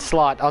the third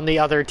slot on the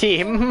other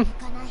team.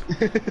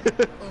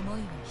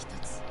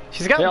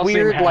 She's They got all seem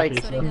weird, happy,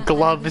 like, so.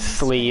 glove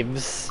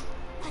sleeves.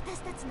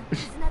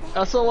 I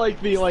also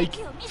like the, like,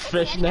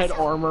 fishnet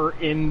armor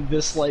in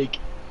this, like,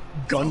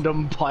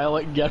 Gundam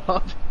pilot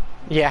getup.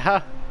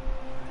 Yeah.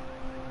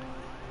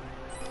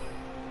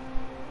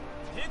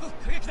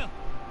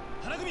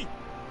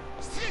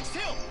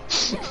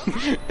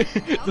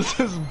 This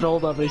is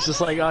build up. He's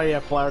just like, oh yeah,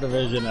 Flower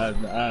Division. I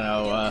don't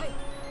know.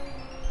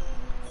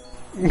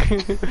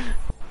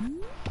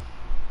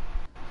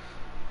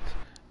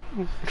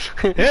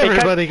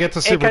 Everybody gets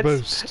a super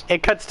boost.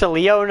 It cuts to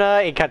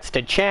Leona. It cuts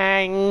to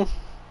Chang.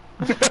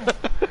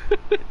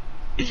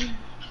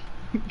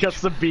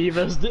 Gets the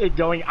Beavis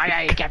going,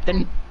 aye aye,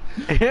 Captain.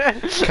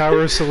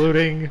 Kaoru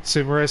saluting,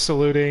 Sumire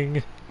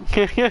saluting,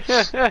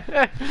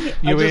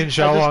 Yui and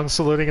Xiaolong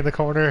saluting in the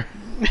corner.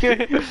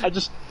 I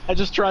just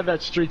tried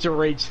that Streets of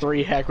Rage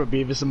 3 hack with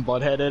Beavis and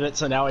Butthead in it,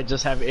 so now I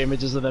just have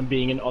images of them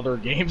being in other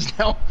games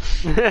now.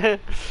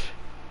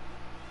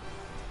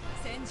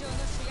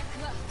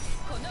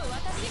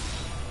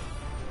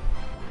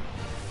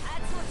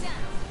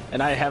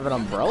 And I have an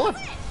umbrella?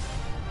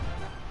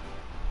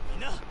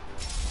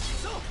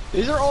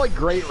 These are all like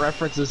great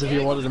references if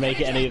you wanted to make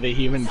any of the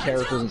human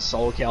characters in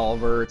Soul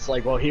Calibur. It's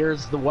like, well,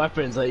 here's the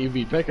weapons that you'd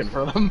be picking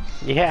for them.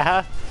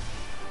 Yeah.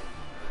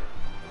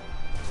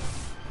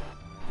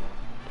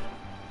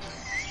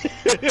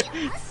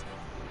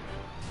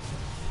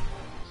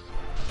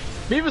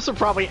 Beavis would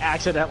probably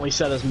accidentally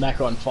set his mech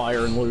on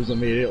fire and lose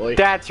immediately.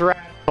 That's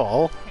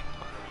radical.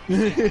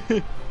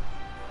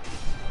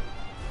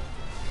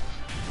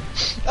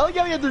 I like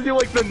how he had to do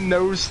like the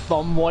nose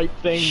thumb wipe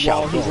thing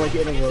while he's like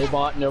in a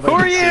robot. Nobody Who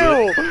are can see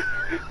you?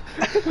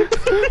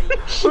 it.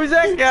 Who's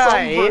that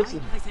guy? Some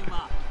person.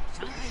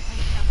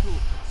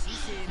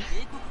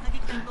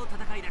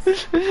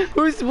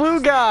 Who's Blue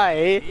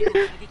Guy?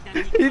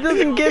 He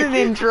doesn't get an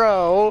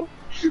intro.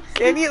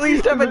 Can he at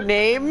least have a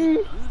name?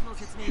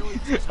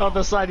 On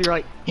the side, you're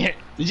like, yeah,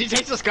 did you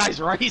taste this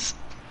guy's rice?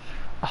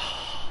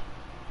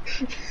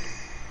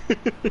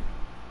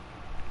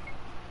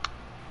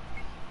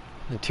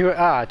 Two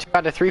out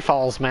of 3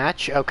 falls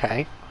match.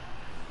 Okay.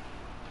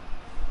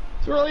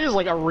 It really is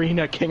like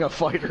Arena King of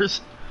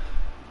Fighters.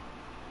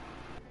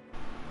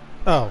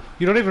 Oh,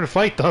 you don't even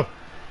fight though.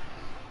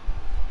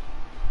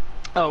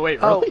 Oh wait,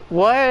 Oh, really?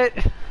 what?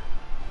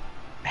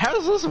 How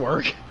does this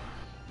work?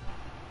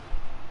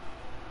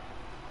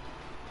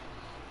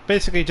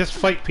 Basically, just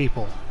fight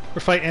people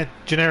or fight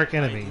generic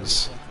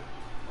enemies.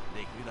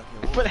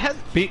 But has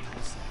Be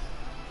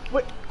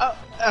what?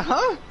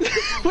 Huh?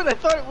 But I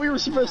thought we were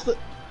supposed to.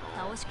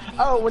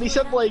 Oh, when he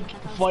said like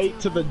fight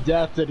to the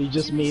death, did he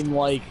just mean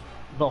like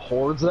the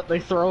hordes that they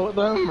throw at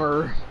them,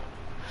 or?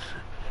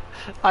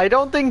 I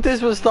don't think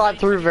this was thought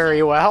through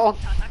very well.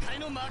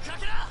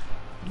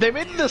 They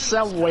made this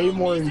sound way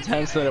more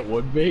intense than it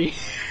would be.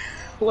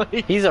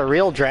 Like, He's a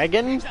real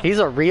dragon? He's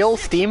a real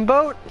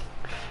steamboat?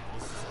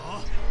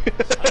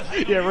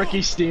 Yeah,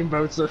 Ricky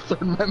Steamboat's their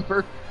third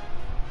member.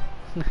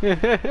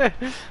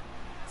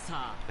 さ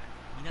あ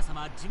皆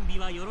様準備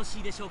はよろし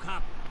いでしょう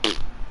か。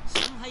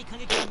上海歌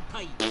劇団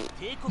対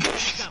帝国歌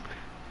劇団。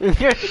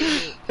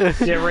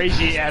 Yeah,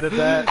 Reiji added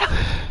that.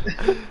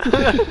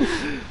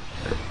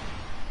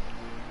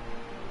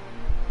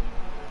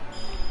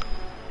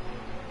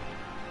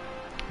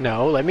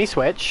 No, let me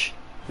switch.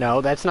 No,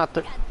 that's not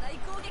the...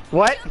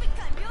 What?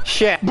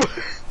 Shit. Did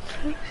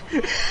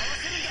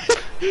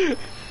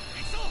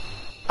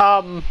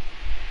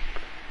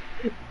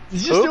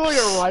you do like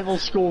a rival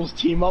school's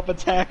team up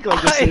attack?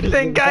 Like I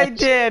think I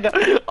did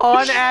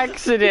on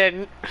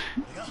accident.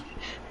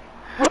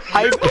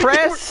 I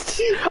pressed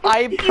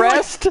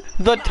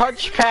the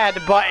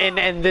touchpad button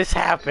and this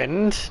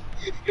happened.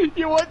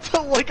 You went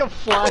to like a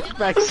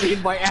flashback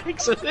scene by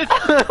accident.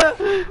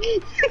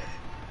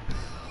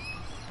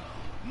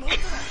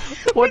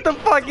 What the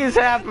fuck is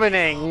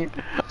happening?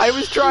 I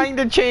was trying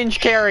to change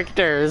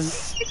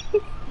characters.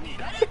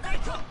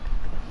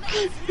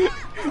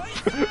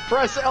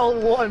 Press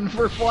L1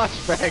 for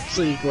flashback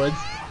sequence.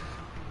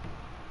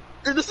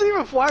 This isn't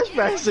even a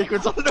flashback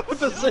sequence. I don't know what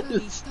this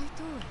is.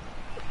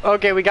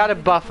 Okay, we got a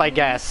buff, I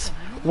guess.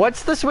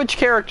 What's the switch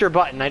character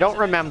button? I don't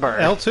remember.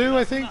 L2,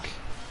 I think?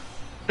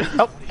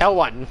 Oh,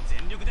 L1.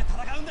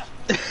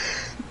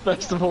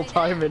 Festival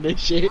time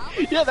initiate.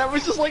 Yeah, that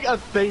was just like a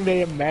thing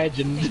they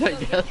imagined, I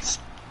guess.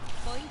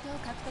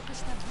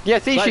 Yeah,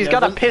 see, she's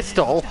got a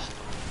pistol.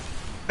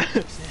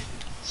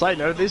 Side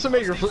note, these will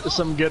make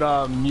some good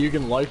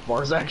Mugen life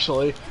bars,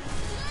 actually.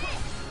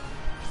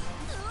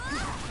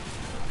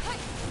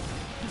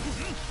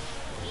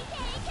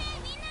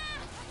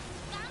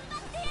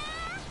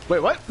 Wait,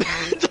 what?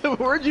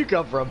 Where'd you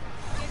come from?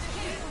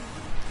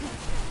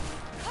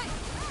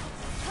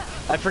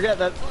 I forgot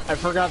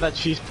that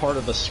she's part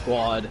of the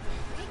squad.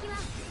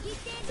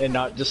 And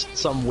not just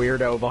some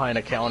weirdo behind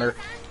a counter.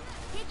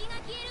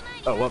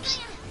 Oh, whoops.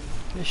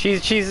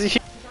 She's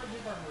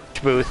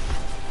booth.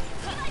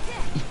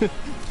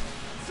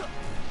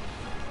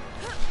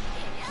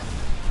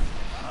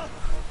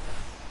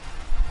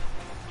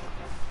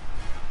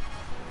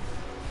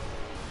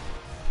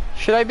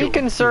 Should I be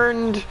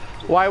concerned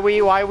why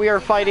we are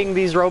fighting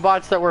these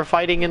robots that we're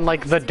fighting in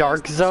like the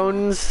dark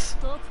zones?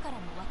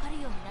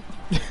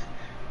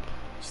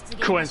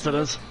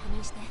 Coincidence.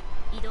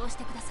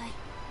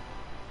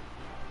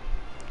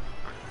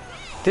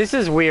 This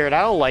is weird.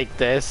 I don't like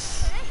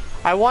this.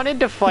 I wanted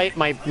to fight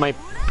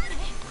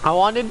I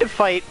wanted to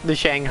fight the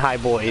Shanghai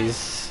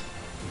boys.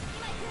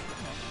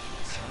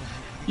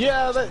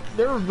 Yeah,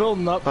 they were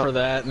building up for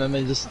that, and then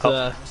they just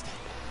time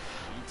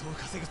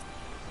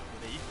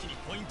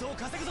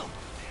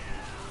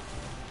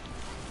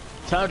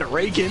to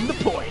rake in the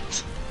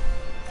point.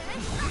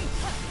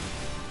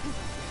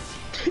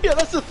 Yeah,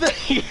 that's the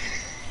thing.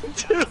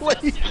 Too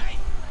late.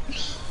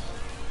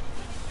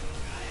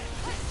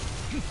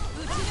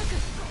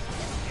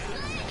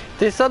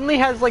 This suddenly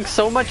has like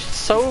so much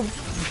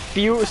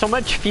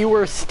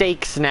fewer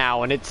stakes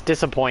now, and it's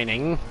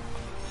disappointing.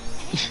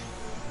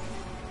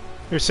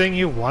 You're saying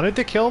you wanted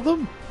to kill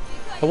them?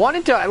 I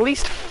wanted to at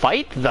least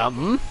fight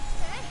them.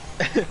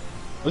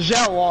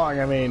 Zhao Long,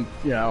 I mean,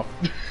 you know,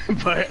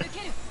 but...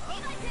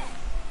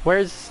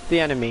 Where's the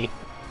enemy?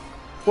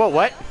 Whoa,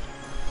 what?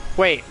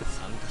 Wait,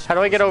 how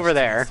do I get over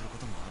there?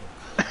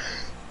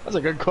 That's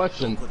a good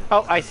question.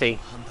 Oh, I see.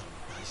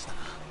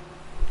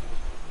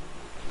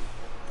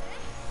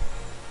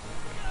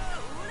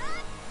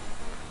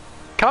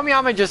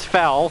 Kamiyama just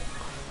fell.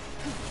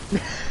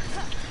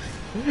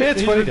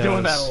 It's what he does.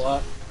 Doing that a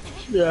lot.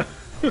 Yeah.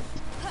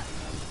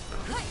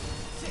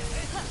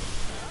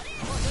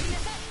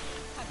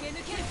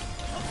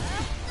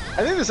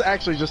 I think this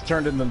actually just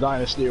turned into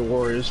Dynasty of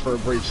Warriors for a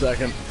brief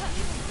second.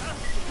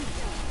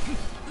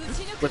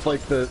 With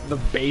like the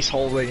base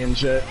holding and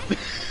shit.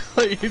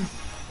 Like,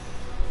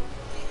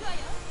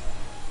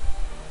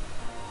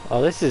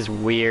 Oh, this is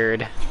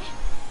weird.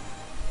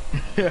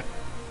 yeah.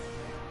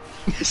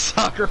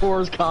 Soccer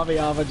Wars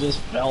Kamiyama just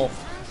fell.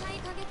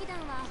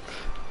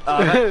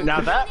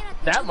 Now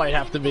that might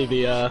have to be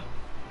the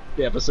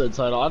episode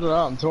title. I don't know,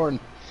 I'm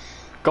torn.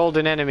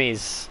 Golden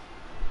enemies.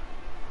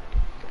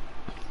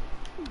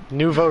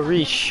 Nouveau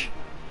riche.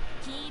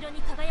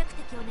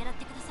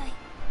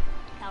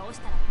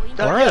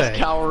 Yes,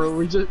 Kaoru,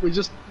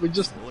 we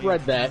just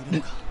read that.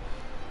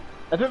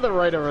 I think they're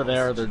right over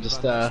there. They're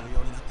just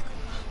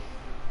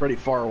pretty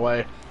far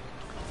away.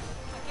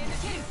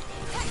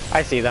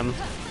 I see them.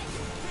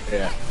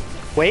 Yeah.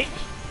 Wait.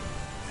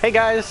 Hey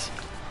guys.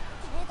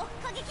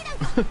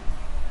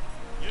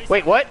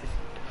 Wait, what?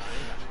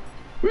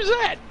 Who's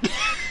that?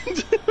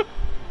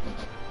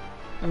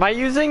 Am I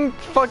using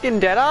fucking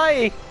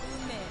Deadeye?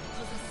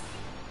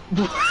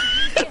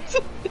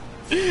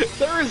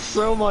 There is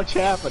so much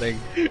happening.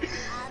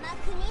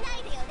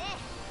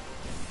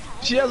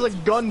 She has a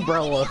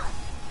gunbrella.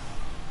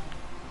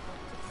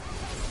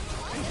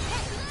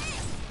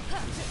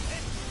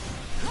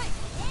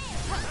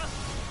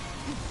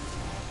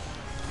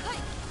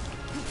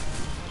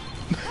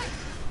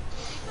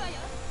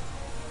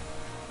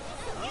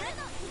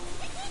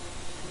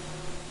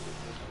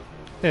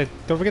 Yeah,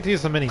 don't forget to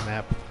use the mini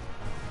map.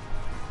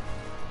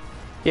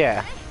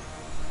 Yeah.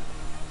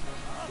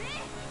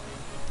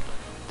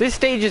 This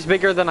stage is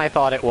bigger than I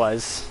thought it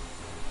was.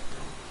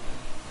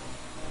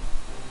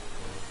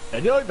 I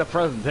do like the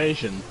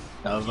presentation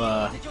of,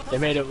 they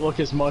made it look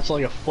as much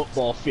like a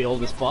football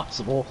field as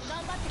possible.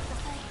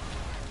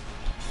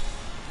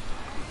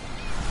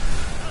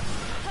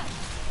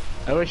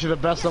 I wish you the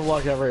best of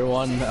luck,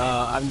 everyone.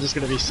 I'm just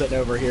gonna be sitting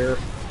over here,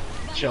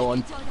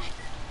 chilling.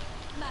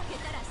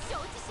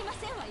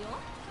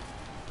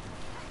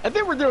 I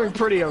think we're doing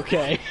pretty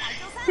okay.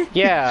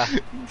 Yeah.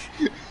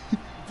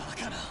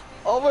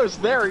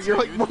 Almost there, you're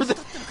like more than...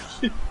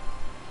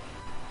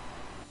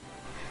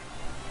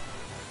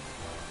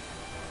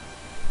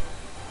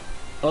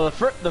 Well,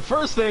 the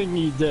first thing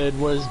you did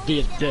was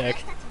be a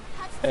dick.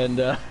 And,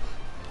 yeah,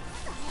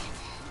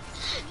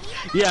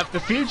 if the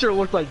future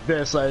looked like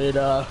this, I'd,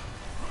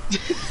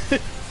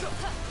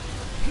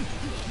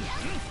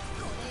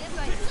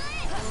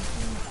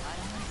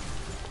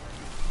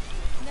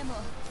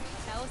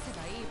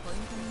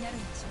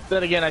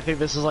 Then again, I think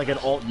this is like an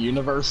alt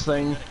universe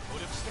thing.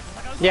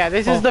 Yeah,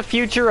 this is the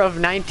future of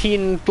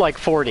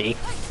 1940.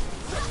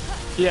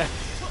 Yeah.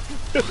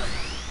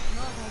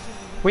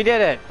 We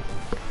did it.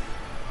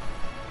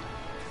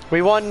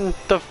 We won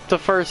the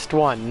first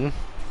one.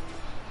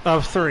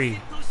 Of 3.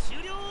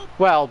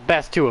 Well,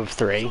 best 2 of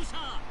 3.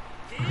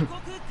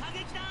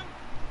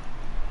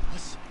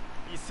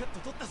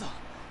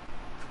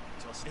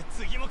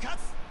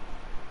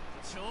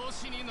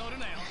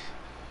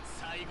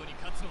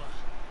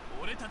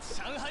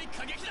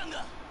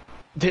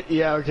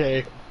 Yeah,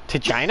 okay. To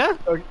China?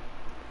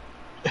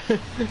 Okay,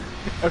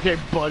 okay,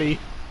 buddy.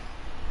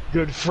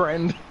 Good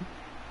friend.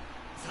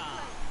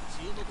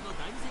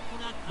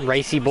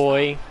 Racy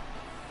boy.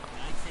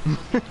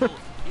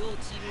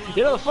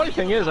 You know, the funny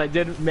thing is, I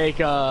did make,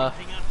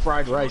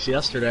 fried rice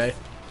yesterday.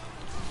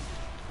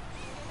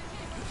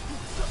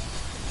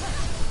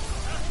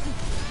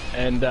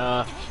 And,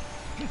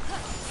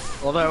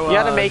 although, You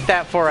gotta make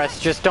that for us,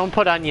 just don't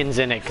put onions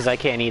in it, because I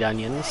can't eat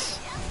onions.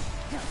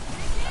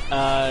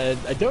 I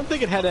don't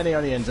think it had any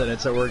onions in it,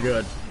 so we're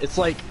good. It's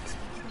like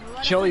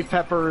chili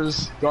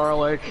peppers,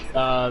 garlic,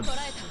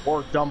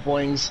 pork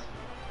dumplings,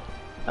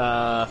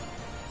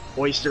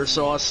 oyster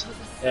sauce,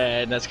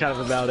 and that's kind of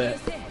about it.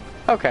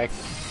 Okay.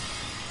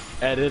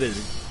 And it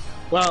is...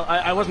 Well,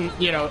 I wasn't,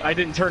 you know, I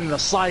didn't turn into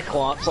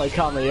Cyclops like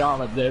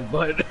Kameyama did,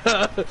 but...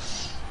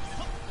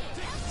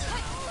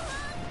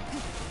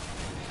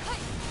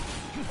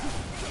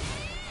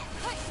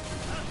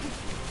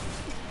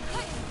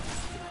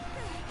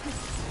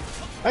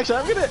 Actually,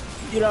 I'm gonna,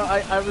 you know,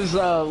 I was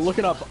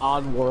looking up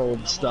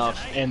Oddworld stuff,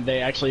 and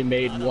they actually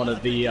made one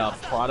of the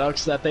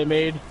products that they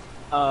made,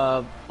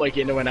 like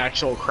into an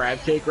actual crab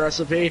cake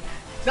recipe.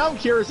 Now I'm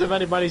curious if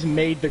anybody's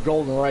made the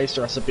golden rice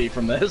recipe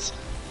from this.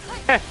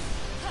 I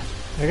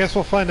guess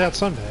we'll find out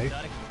someday.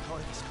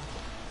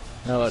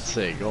 Now let's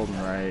see,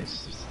 golden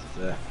rice.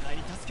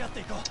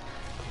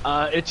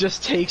 It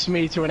just takes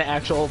me to an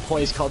actual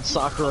place called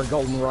Sakura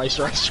Golden Rice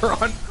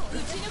Restaurant.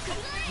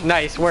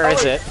 Nice, where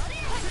is it?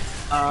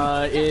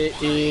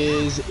 It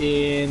is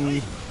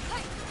in...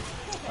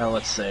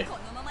 let's see.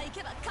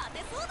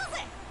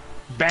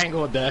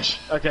 Bangladesh.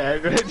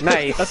 Okay.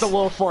 Nice. That's a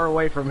little far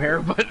away from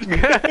here, but...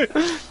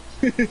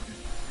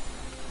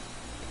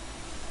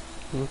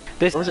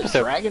 This Or was it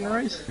episode Dragon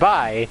Rice?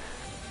 by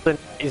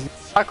is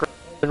Sakura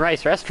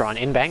Rice Restaurant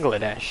in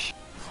Bangladesh.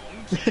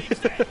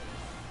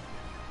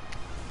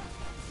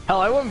 Hell,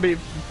 I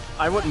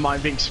wouldn't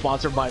mind being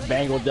sponsored by a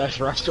Bangladesh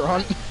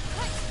restaurant.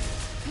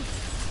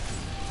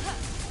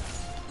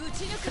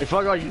 If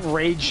I like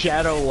Raid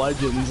Shadow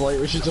Legends, like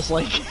we should just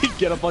like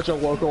get a bunch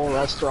of local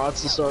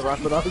restaurants to start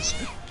repping us.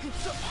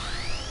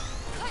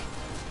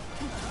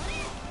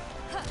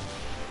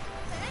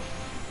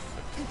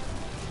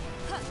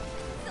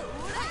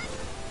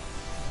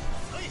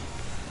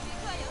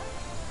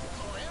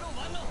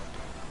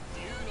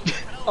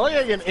 I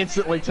think I can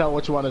instantly tell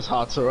which one is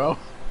Hatsuro.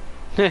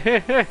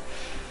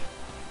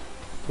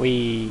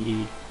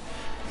 We...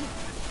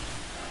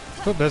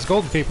 Oh, there's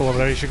golden people over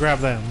there, you should grab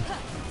them.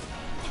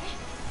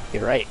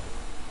 You're right.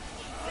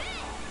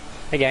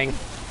 Hey, gang.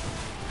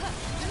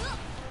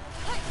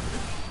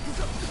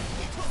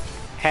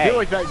 I Hey. feel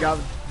like that got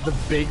the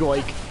big,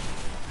 like,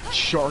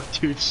 shark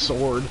tooth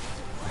sword.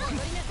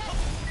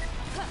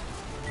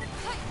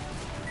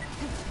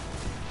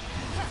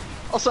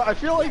 Also, I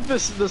feel like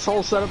this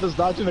whole setup is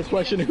dodging the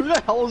question, who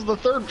the hell is the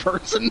third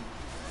person?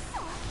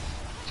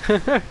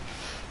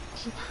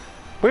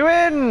 We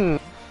win!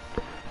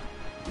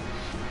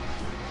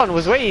 One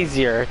was way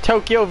easier.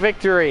 Tokyo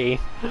victory.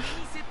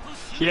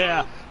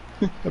 Yeah.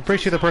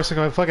 Appreciate the person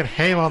going fucking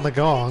ham on the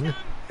gong.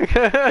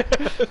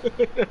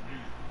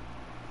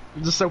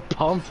 I'm just so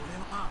pumped.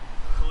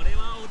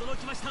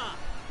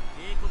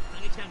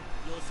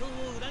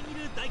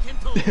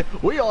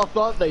 We all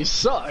thought they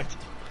sucked.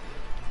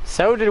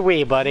 So did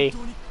we, buddy.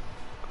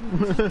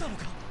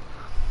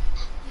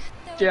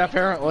 Yeah,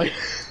 apparently.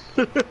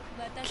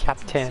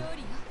 Captain.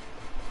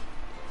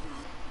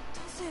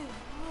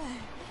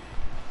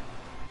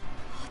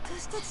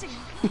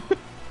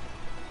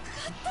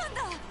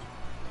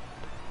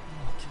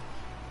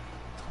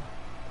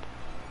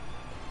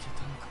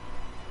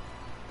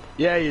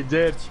 Yeah, you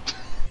did.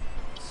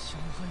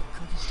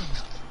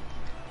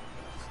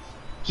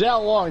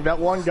 Xiao Long, that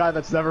one guy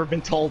that's never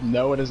been told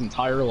no in his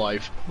entire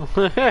life.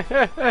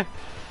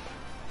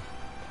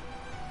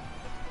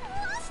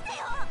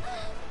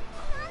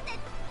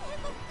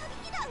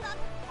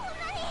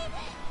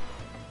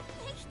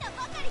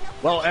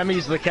 Well,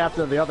 Emmy's the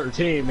captain of the other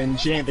team, and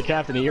she ain't the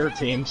captain of your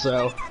team,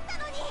 so...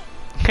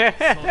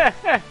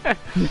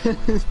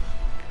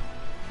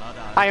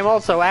 I am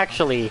also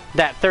actually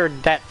that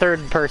third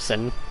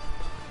person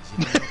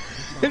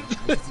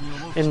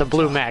in the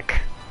blue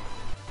mech.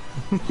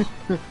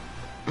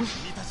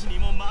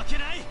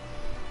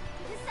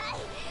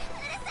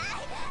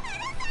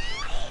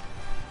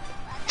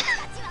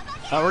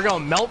 We're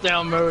going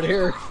meltdown mode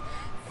here.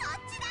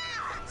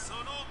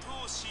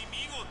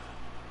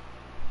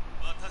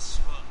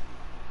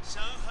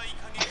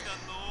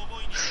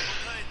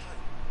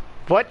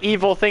 What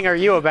evil thing are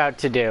you about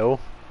to do?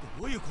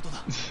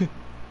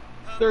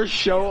 Their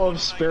show of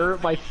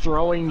spirit by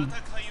throwing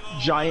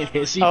giant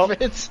hissy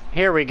fits.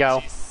 Here we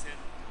go.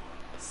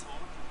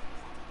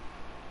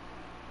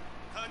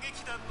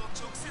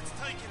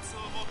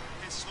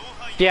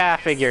 Yeah,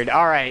 I figured.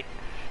 Alright.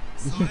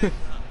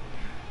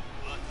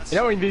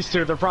 Knowing these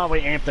two, they're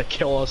probably amped to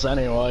kill us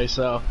anyway,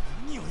 so...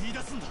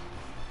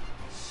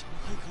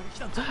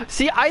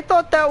 See, I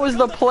thought that was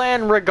the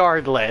plan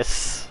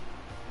regardless.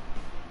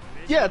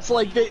 Yeah, it's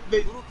like they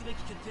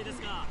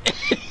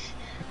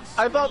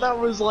I thought that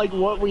was like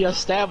what we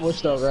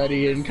established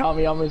already, and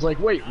Kamiyama's like,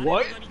 wait,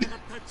 what?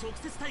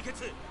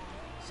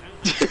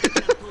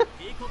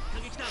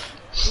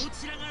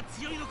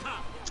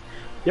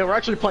 Yeah, we're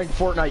actually playing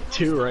Fortnite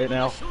 2 right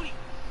now.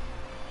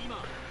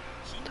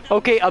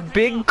 Okay, a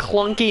big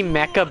clunky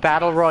mecha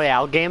battle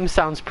royale game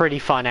sounds pretty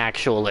fun,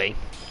 actually.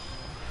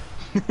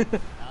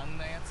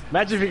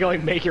 Imagine if you could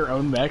like make your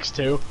own mechs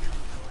too.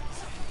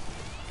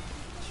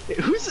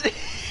 Who's...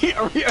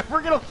 Are we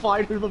ever gonna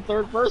find who the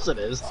third person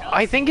is?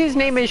 I think his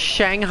name is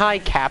Shanghai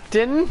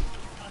Captain.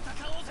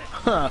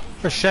 Huh.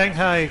 Or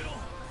Shanghai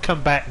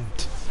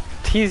Combatant.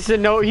 He's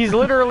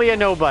literally a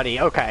nobody.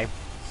 Okay.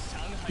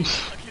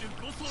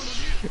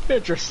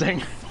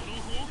 Interesting.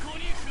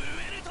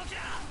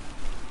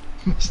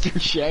 Mr.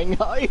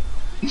 Shanghai?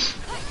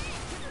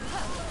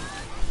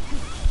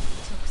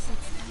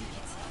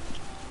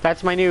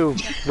 That's my new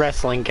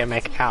wrestling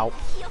gimmick. Ow.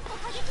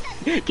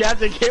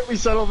 Captain, can't we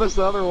settle this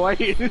the other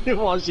way?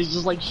 While she's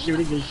just like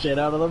shooting the shit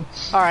out of them.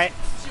 Alright.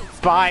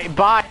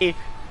 Bye,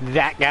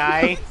 that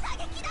guy.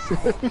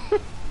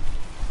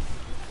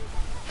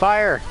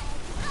 Fire.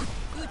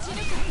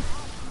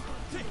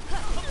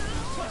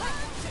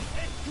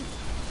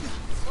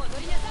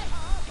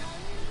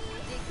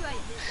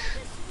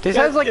 This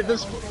has like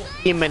this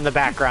theme in the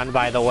background,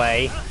 by the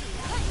way.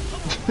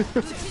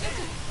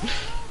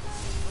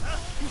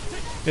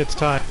 It's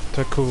time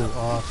to cool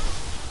off.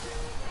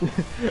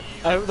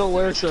 I have the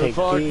lyrics are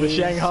fuck the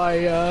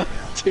Shanghai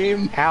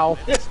team. Ow.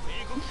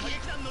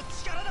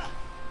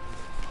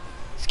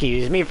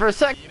 Excuse me for a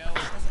sec.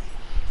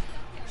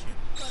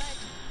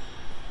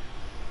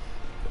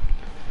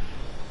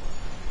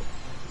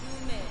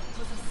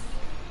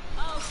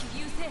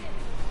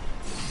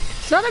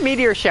 It's not a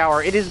meteor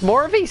shower, it is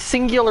more of a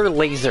singular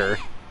laser.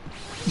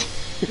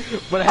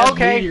 But it has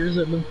Okay. meteors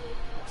in them.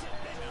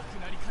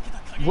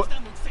 What?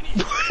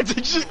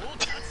 Just...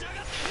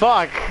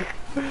 Fuck.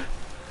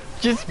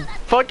 Just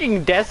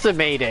fucking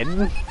decimated.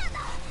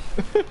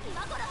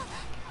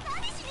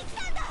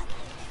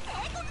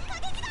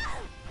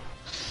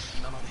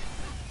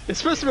 It's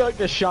supposed to be like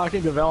this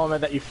shocking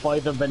development that you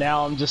fight them, but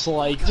now I'm just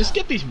like, just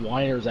get these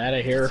whiners out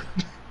of here.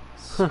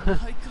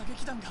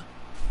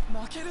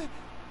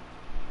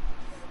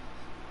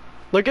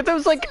 Look at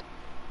those, like,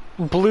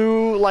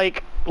 blue,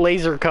 like,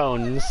 laser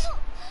cones.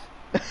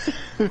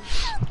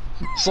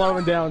 Slow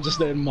them down just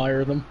to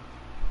admire them.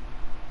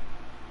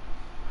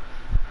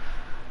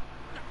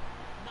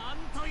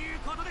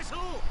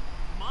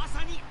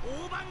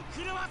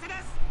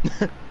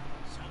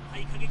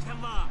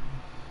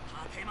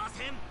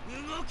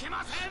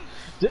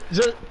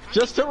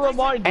 Just to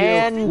remind you,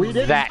 And we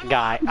didn't... that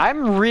guy.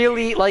 I'm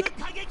really, like...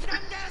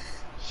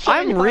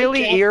 I'm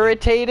really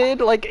irritated.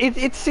 Like,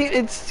 it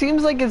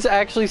seems like it's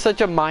actually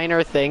such a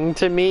minor thing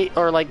to me,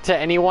 or, like, to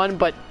anyone,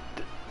 but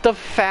the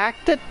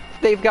fact that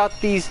they've got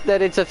these...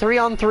 that it's a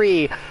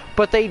 3-on-3,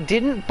 but they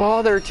didn't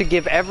bother to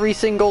give every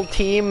single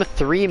team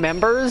 3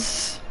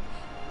 members...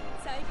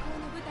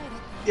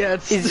 Yeah,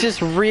 it's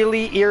just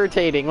really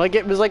irritating. Like,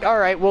 it was like,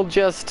 alright, we'll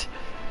just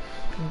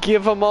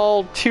give them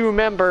all 2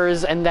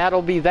 members, and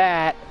that'll be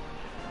that.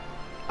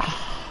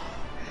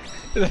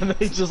 And then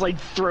they just like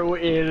throw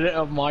in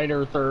a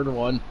minor third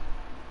one.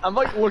 I'm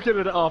like looking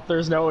it up,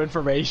 there's no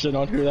information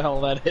on who the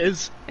hell that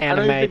is.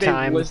 Anime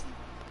time.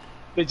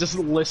 They just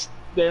list...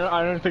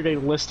 I don't think they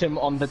list him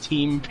on the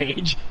team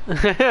page.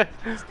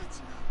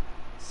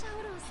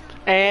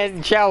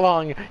 And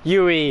Xiaolong,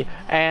 Yui,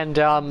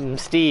 and,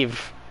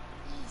 Steve.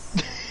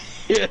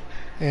 Yeah.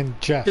 And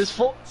Jeff. His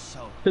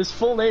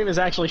full name is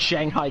actually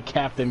Shanghai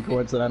Captain,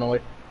 coincidentally.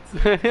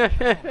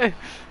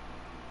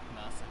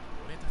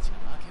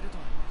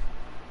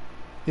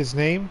 His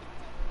name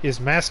is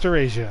Master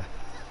Asia.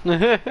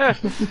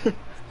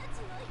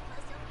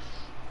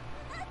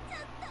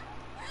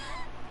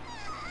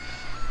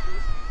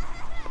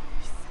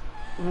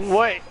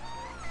 What?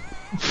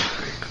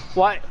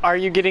 What? Are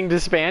you getting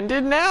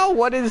disbanded now?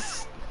 What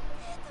is...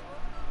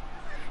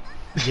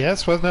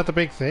 Yes, wasn't that the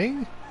big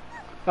thing?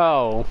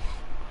 Oh.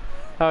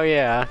 Oh,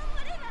 yeah.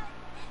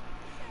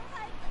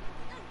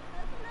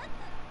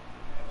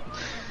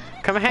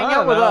 Come hang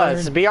out with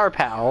us. Be our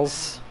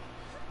pals.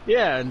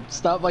 Yeah, and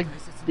stop, like,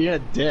 being a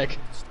dick.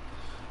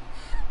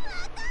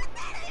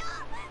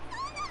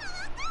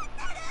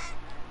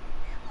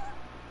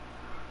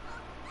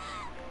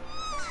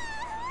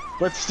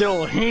 But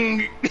still,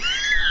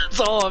 that's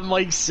all I'm,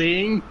 like,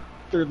 seeing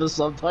through the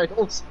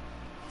subtitles.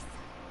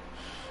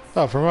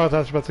 Oh, for a moment I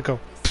was about to go.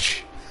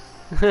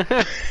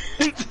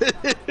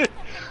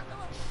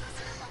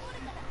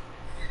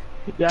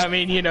 Yeah, I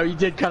mean, you know, you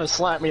did kind of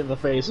slap me in the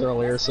face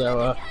earlier,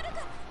 so,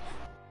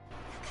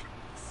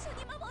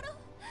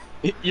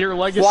 your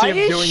legacy Why of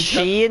is doing...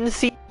 she in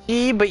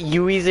CG but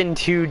Yui's in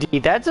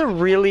 2D? That's a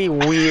really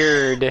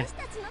weird...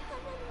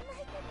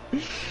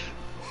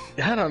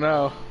 I don't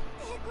know.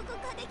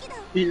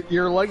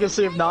 Your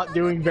legacy of not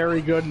doing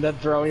very good and then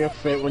throwing a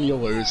fit when you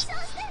lose.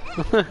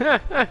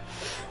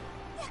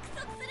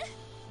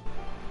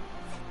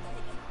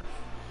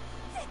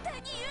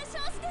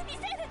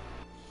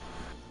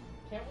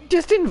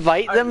 Just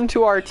invite them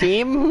to our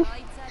team?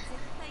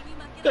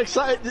 Like,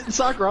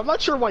 Sakura, I'm not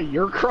sure why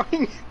you're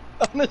crying,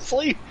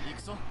 honestly.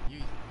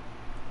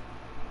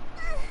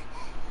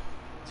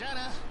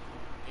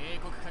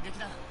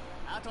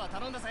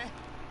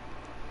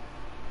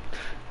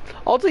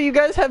 Also, you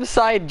guys have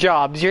side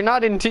jobs. You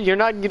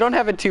don't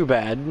have it too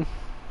bad.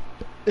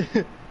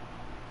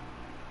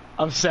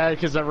 I'm sad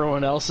because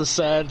everyone else is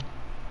sad.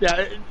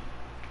 Yeah,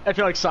 I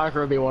feel like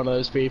Sakura would be one of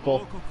those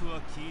people.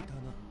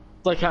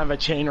 It's like kind of a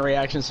chain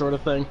reaction sort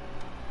of thing.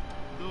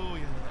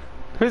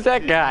 Who's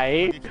that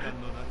guy?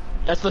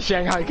 That's the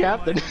Shanghai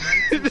Captain.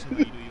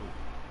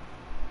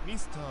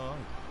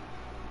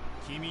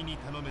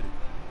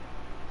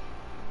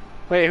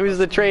 Wait, who's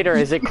the traitor?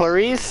 Is it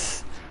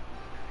Clarice?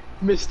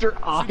 Mr.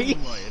 I?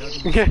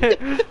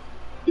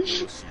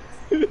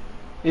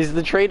 Is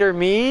the traitor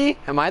me?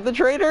 Am I the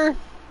traitor?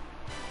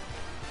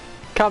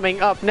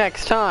 Coming up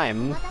next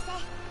time.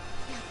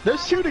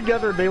 Those two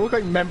together, they look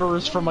like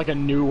members from like a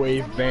new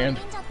wave band.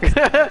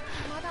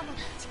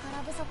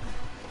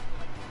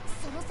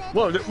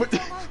 Whoa,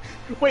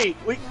 wait,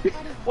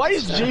 why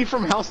is G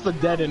from House of the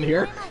Dead in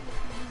here?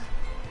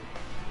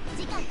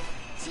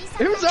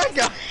 Who's that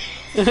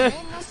guy?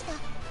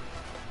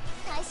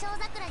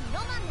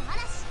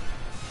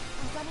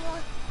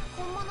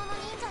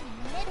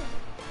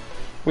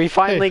 We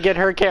finally get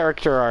her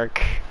character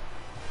arc.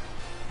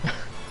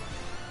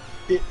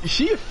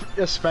 She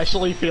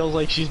especially feels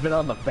like she's been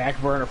on the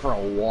back burner for a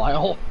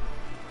while.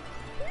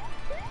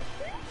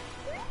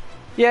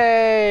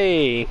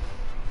 Yay!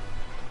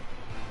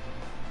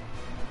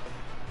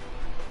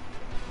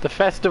 The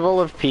Festival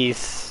of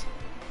Peace.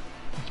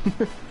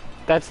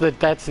 That's the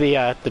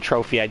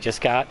trophy I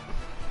just got.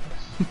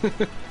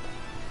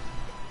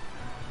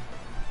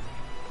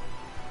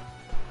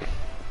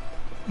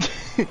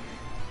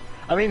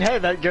 I mean, hey,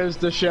 that goes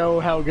to show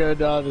how good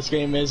this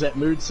game is at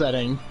mood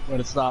setting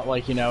when it's not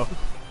like, you know,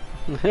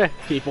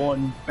 people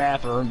in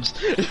bathrooms.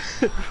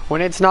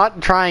 When it's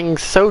not trying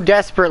so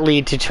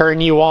desperately to turn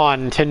you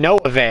on to no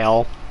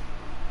avail.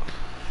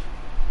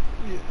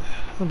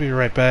 I'll be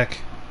right back.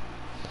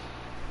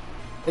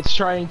 It's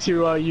trying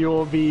to, you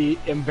will be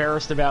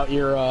embarrassed about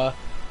your,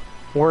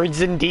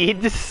 words and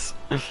deeds.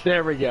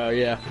 There we go,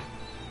 yeah.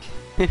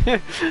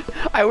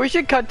 I wish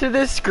it cut to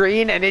this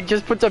screen and it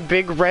just puts a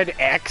big red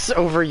X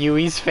over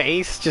Yui's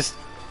face. Just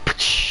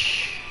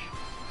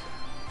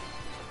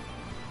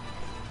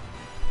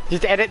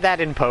edit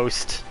that in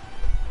post.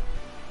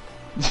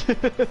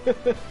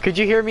 Could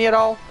you hear me at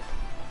all?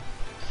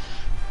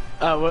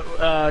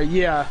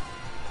 Yeah.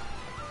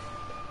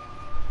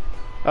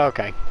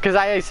 Okay. Because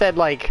I said,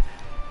 like,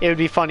 it would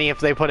be funny if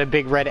they put a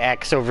big red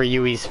X over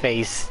Yui's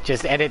face.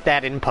 Just edit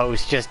that in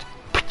post. Just...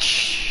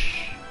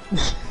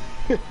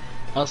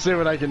 I'll see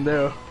what I can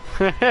do.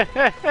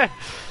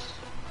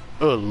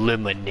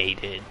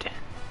 Eliminated.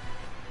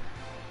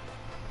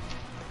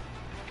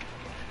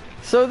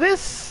 So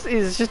this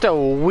is just a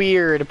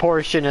weird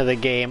portion of the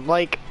game.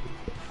 Like,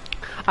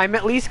 I'm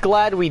at least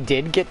glad we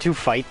did get to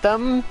fight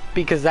them,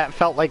 because that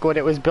felt like what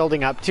it was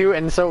building up to,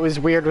 and so it was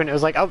weird when it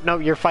was like, oh no,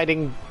 you're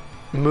fighting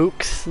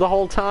mooks the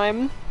whole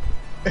time.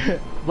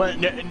 But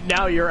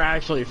now you're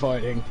actually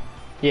fighting.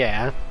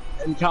 Yeah.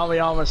 And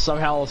Kamiyama's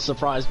somehow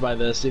surprised by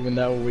this, even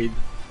though we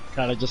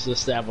kind of just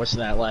established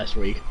that last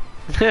week.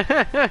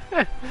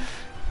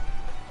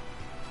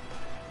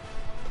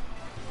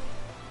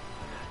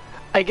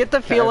 I get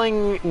the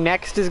feeling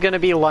next is going to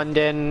be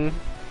London.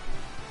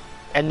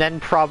 and then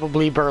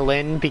probably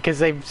Berlin, because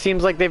they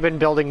seems like they've been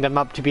building them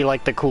up to be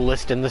like the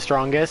coolest and the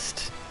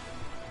strongest.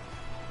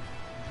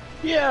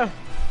 Yeah.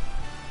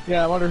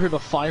 Yeah, I wonder who the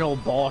final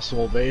boss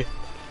will be.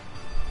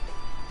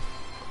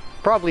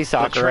 Probably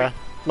Sakura,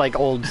 like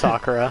old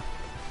Sakura.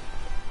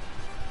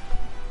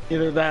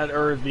 Either that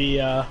or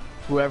the,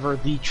 whoever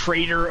the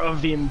traitor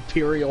of the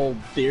Imperial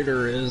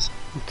Theater is.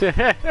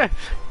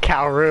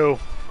 Kaoru.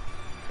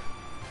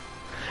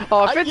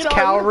 Oh, if it's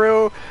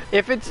Kaoru,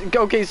 if it's...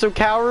 Okay, so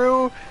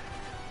Kaoru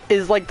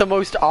is like the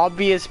most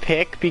obvious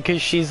pick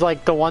because she's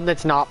like the one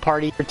that's not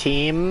part of your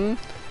team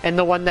and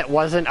the one that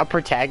wasn't a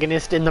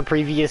protagonist in the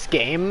previous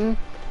game.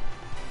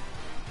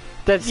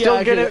 That's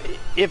still gonna...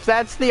 If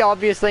that's the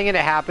obvious thing and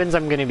it happens,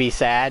 I'm gonna be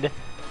sad.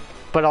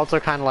 But also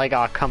kind of like,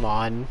 oh, come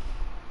on.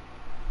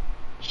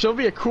 She'll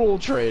be a cool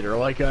traitor,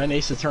 like an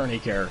Ace Attorney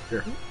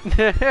character.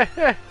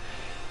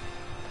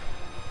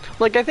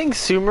 Like, I think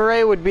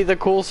Sumire would be the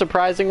cool,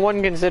 surprising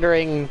one,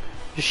 considering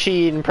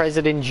she and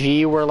President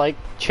G were, like,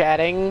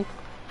 chatting.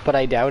 But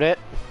I doubt it.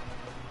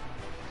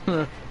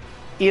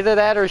 Either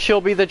that or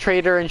she'll be the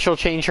traitor and she'll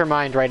change her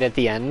mind right at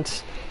the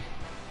end.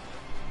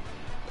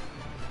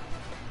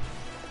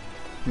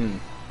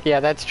 Yeah,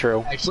 that's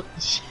true. Actually,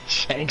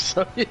 Shanks,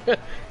 yeah.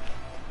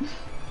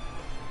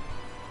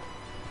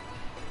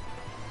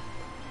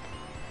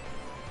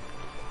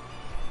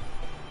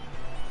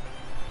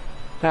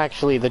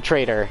 Actually, the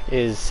traitor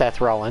is Seth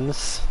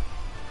Rollins.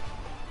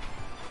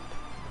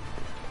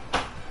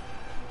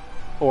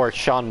 Or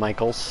Shawn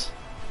Michaels.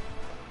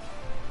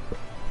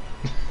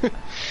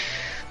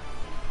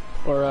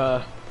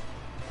 Or,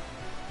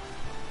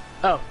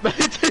 oh.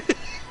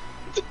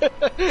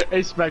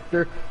 Hey,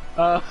 Spectre.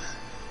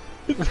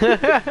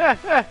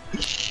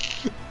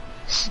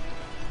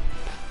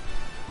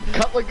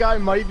 Cutlet guy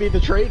might be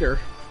the traitor.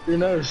 Who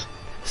knows?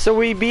 So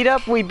we beat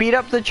up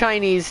the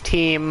Chinese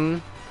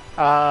team.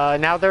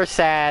 Now they're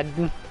sad.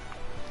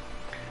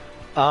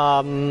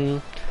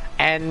 And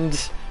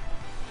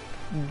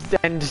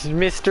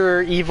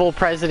Mr. Evil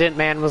President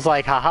Man was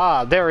like,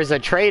 haha, there is a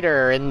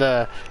traitor in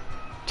the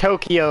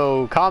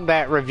Tokyo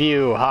Combat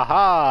Review,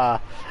 haha.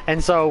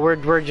 And so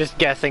we're just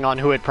guessing on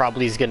who it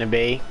probably is gonna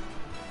be.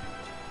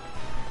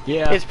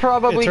 Yeah. It's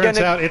probably It turns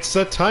out it's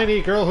the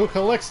tiny girl who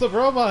collects the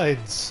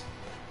bromides.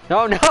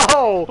 Oh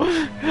no!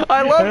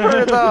 I love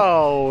her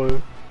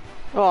though!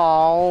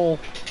 Oh,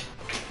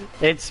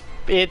 it's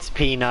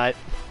Peanut.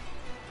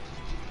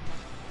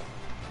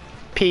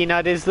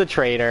 Peanut is the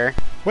traitor.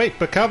 Wait,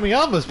 but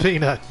Kamiyama's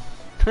Peanut.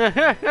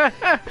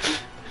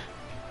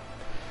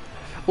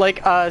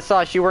 Like,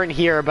 Sash, you weren't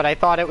here, but I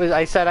thought it was.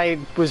 I said I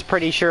was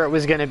pretty sure it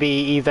was gonna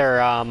be either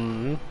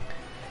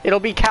it'll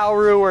be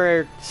Kaoru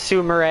or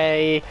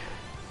Sumire.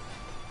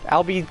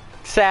 I'll be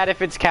sad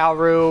if it's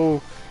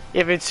Kaoru.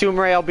 If it's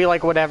Sumire, I'll be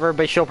like, whatever,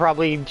 but she'll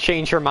probably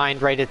change her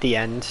mind right at the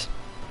end.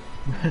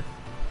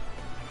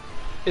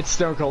 It's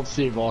Stone Cold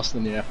Steve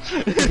Austin, yeah.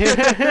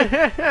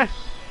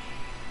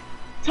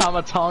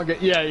 Tamatonga,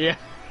 yeah.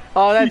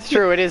 Oh, that's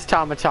true, it is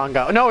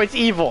Tamatonga. No, it's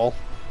Evil.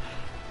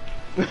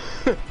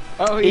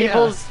 Oh,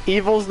 yeah.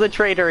 Evil's the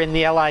traitor in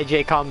the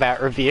LIJ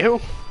Combat Review.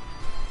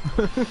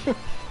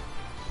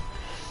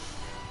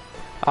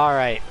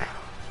 Alright.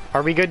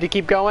 Are we good to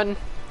keep going?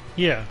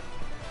 Yeah.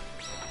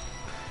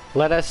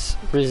 Let us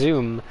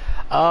resume.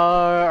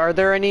 Are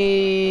there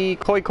any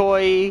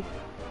Koi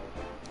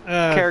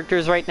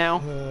characters right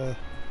now?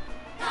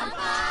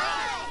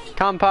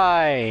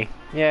 Kanpai!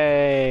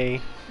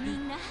 Yay!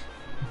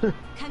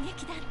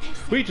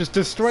 We just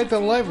destroyed the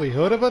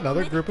livelihood of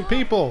another group of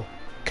people.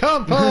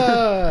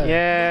 Kanpai!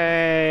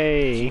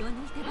 Yay!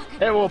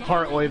 Yeah, well,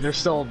 partly, they're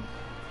still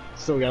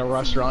got a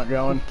restaurant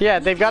going. Yeah,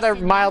 they've got a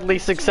mildly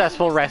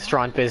successful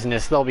restaurant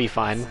business. They'll be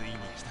fine.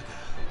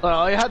 Well,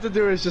 all you have to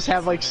do is just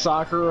have, like,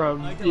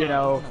 Sakura, you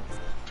know,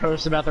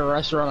 post about the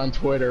restaurant on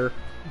Twitter.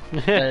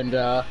 And,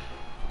 the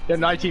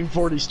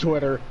 1940s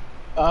Twitter.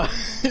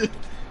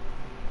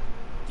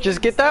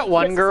 Just get that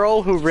one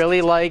girl who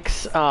really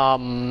likes,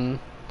 that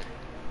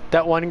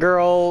one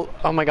girl,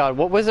 oh my god,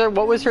 what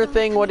was her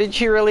thing? What did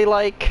she really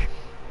like?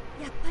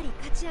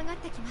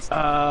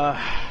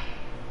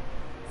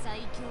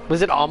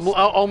 Was it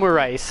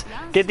omurice?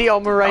 Get the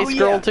omurice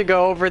girl to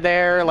go over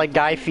there, like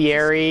Guy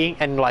Fieri,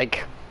 and,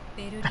 like,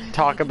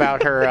 talk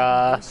about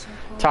her,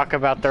 talk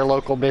about their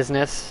local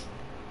business.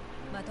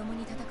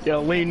 Yeah,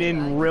 lean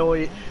in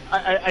really.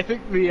 I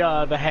think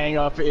the hang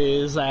up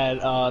is that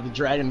the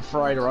dragon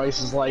fried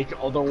rice is like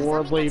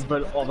otherworldly,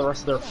 but all the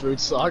rest of their food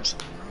sucks.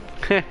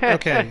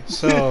 Okay,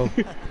 so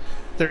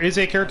there is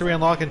a character we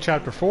unlock in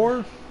Chapter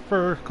 4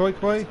 for Koi.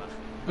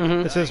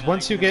 Mm-hmm. It says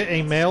once you get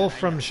a mail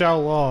from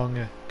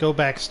Xiaolong, go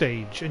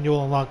backstage and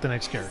you'll unlock the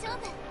next character.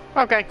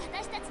 Okay.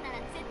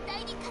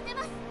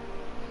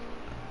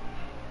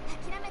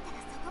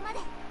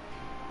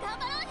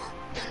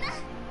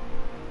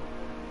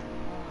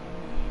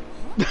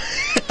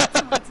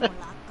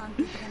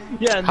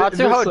 Yeah, and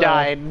Hatsuho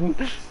died.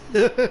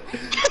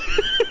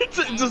 It's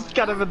just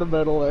kind of in the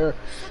middle there.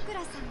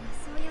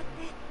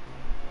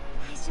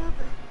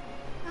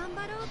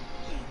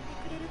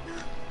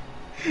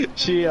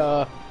 She,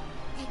 God,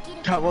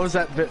 what was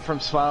that bit from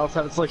Smile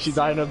Time? It's like she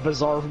died in a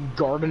bizarre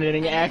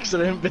gardening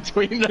accident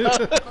between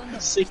the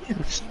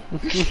scenes.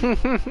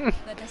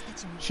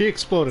 She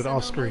exploded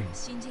off screen.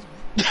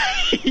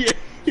 Yeah.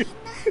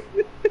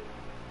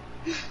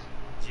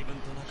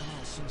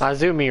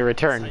 Azumi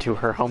returned to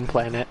her home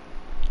planet.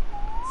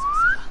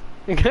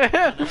 道が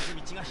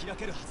開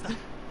けるはずだ。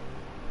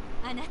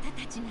あなた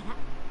たちなら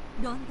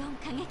ロンドン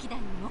歌劇団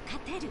にも勝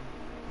てる。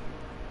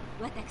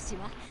私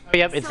は Oh,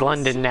 yep, it's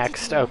London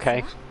next.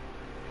 Okay.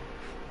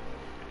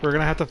 We're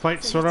gonna have to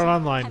fight Sword Art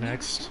Online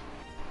next.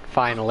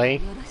 Finally.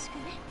 よろしく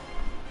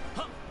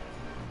ね。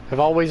 I've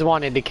always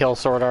wanted to kill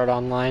Sword Art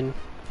Online.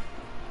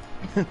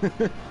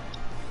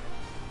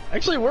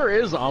 Actually, where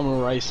is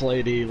Alma Rice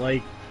Lady?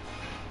 Like,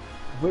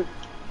 what?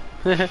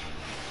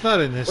 Not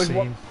in this Like,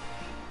 scene.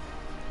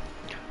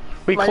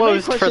 We My main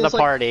closed for question the is, like-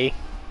 party.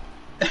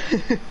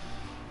 I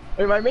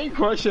mean, my main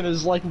question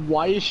is like,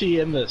 why is she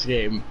in this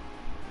game?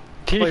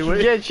 Wait,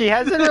 what? Yeah, she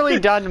hasn't really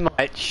done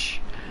much.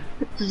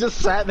 She just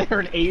sat there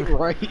and ate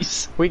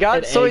rice. We got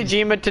and eggs.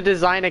 Soejima to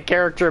design a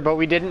character, but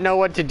we didn't know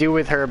what to do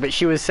with her, but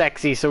she was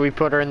sexy, so we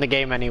put her in the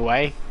game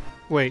anyway.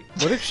 Wait,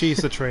 what if she's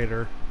the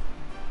traitor?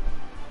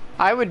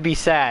 I would be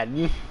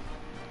sad.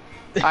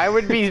 I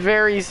would be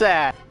very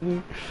sad.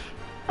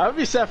 I would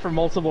be sad for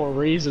multiple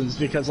reasons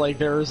because like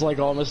there's like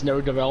almost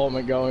no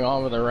development going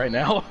on with her right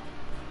now.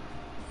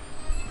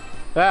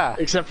 Ah.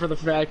 Except for the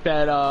fact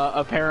that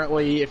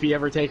apparently if you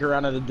ever take her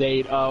out on a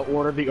date,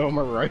 order the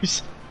Oma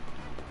rice.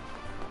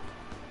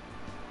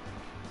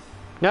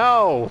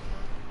 No!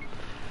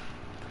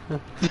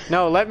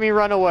 No, let me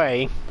run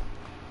away.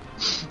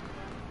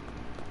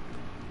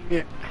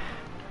 Yeah.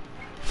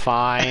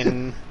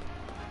 Fine.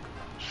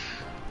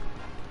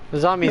 The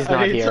zombie's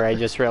not here, I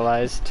just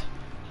realized.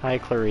 Hi,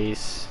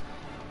 Clarice.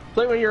 It's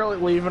like when you're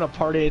like, leaving a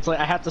party, it's like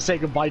I have to say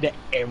goodbye to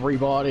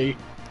everybody.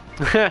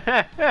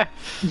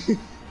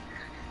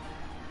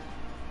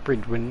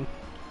 Bridwin.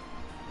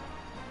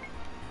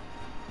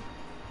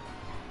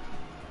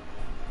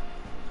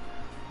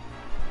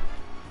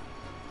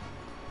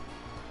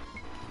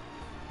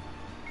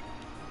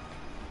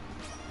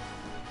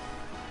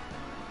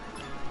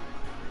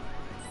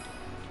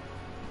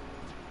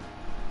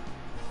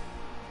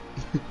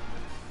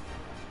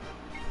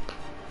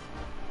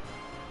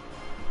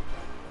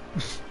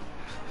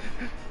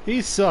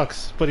 He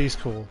sucks, but he's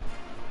cool.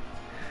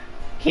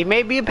 He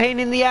may be a pain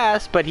in the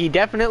ass, but he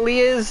definitely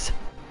is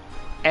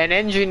an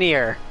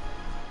engineer.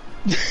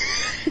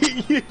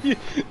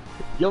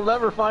 You'll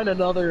never find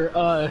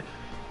another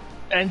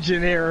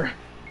engineer.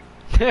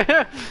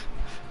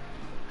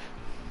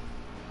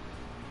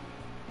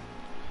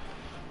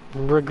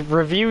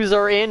 Reviews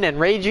are in, and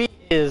Reiji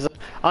is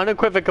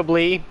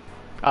unequivocally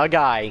a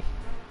guy.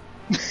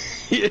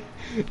 It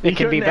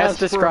can be best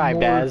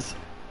described as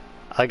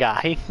a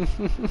guy.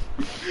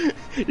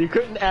 You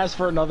couldn't ask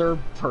for another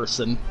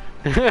person.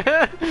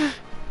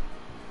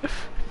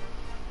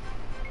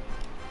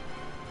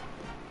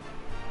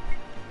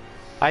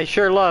 I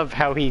sure love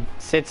how he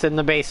sits in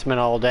the basement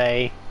all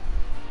day.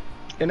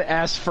 And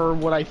ask for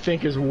what I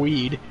think is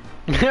weed.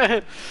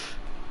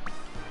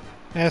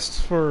 Asks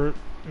for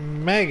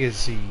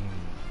magazines.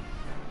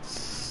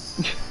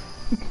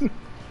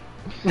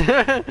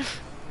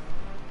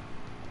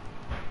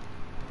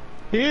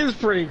 He is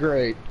pretty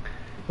great.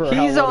 for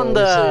He's how on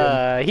little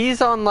I see him.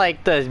 he's on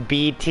like the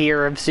B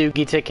tier of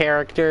Sugita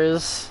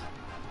characters.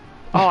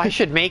 Oh, I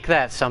should make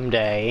that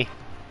someday.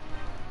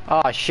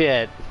 Oh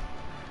shit.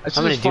 I should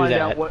I'm gonna just do find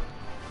that. out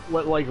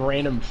what like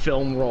random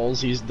film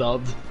roles he's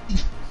dubbed.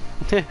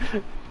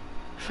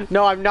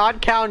 No, I'm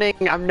not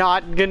counting. I'm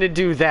not gonna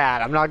do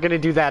that. I'm not gonna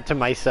do that to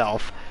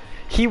myself.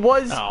 He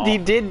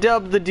did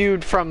dub the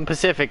dude from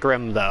Pacific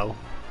Rim though.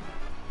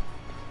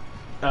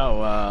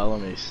 Oh,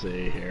 let me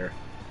see here.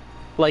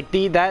 Like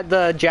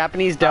the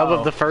Japanese dub Oh.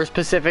 of the first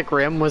Pacific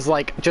Rim was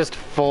like just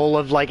full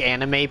of like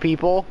anime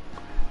people.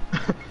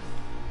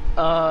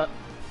 The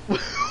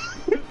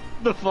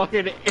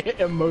fucking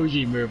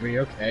emoji movie,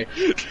 okay.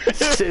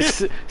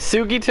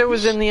 Sugita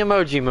was in the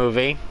Emoji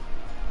Movie.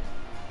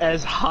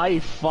 As High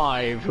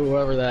Five,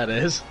 whoever that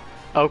is.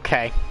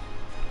 Okay.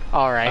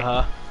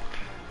 Alright.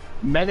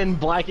 Men in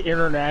Black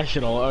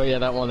International. Oh yeah,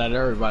 that one that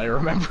everybody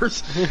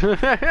remembers.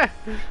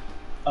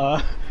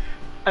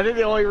 I think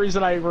the only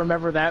reason I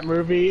remember that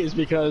movie is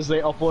because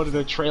they uploaded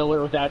a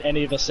trailer without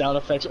any of the sound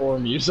effects or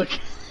music.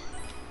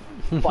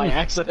 By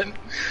accident.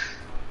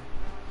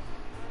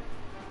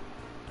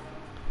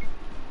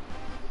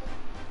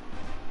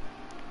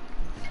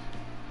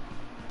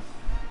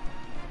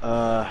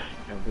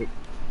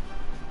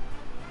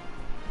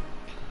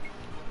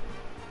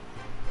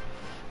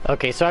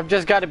 Okay, so I've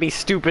just got to be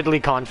stupidly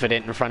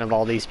confident in front of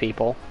all these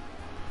people.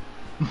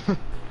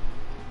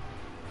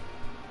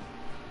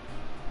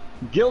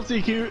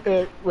 Guilty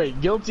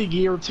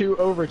Gear 2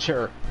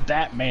 Overture.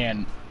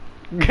 Batman.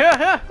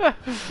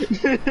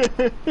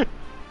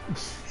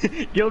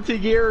 Guilty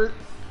Gear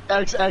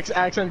XX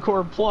Accent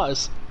Core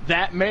Plus.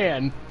 That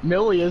man.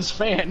 Milia's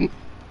fan.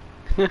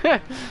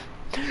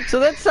 So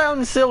that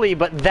sounds silly,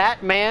 but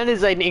that man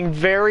is a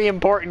very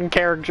important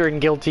character in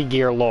Guilty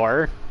Gear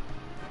lore.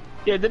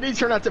 Yeah, didn't he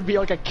turn out to be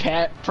like a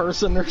cat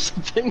person or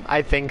something?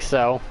 I think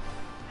so.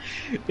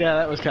 Yeah,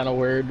 that was kind of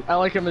weird. I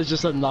like him as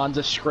just a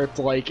nondescript,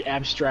 like,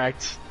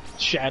 abstract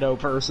shadow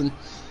person.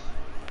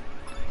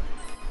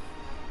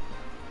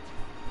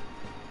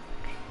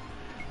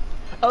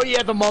 Oh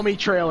yeah, the Mummy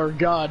trailer,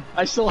 god.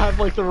 I still have,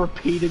 like, the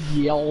repeated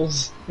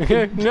yells.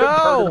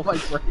 No! My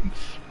brain.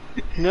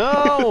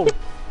 No!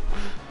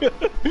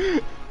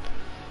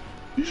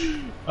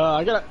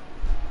 I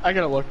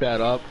gotta look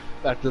that up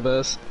after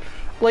this.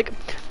 Like,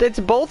 it's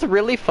both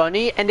really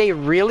funny and a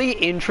really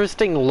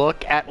interesting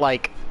look at,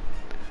 like,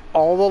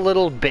 all the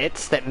little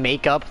bits that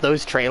make up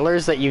those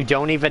trailers that you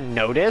don't even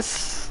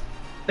notice.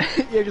 Yeah,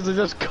 because they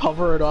just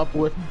cover it up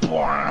with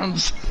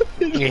bombs.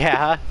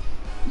 Yeah.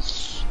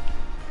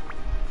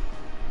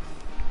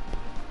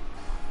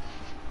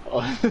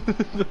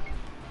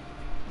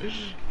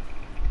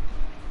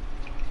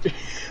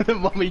 The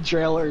Mummy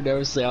trailer,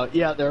 no sound.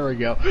 Yeah, there we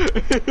go.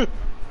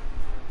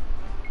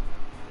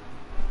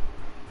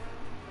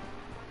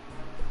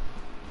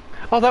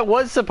 Oh, that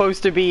was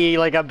supposed to be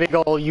like a big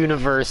old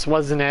universe,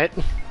 wasn't it?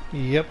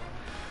 Yep.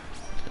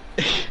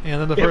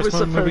 And then the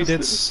first movie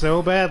did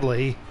so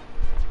badly.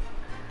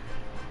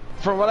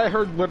 From what I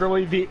heard,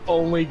 literally the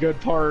only good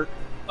part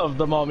of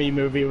the Mummy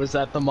movie was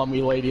that the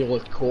Mummy lady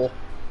looked cool.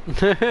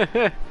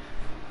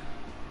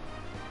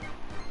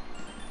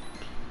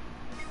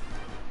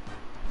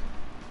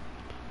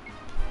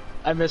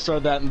 I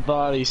misread that and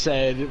thought he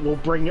said, we'll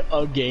bring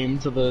a game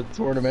to the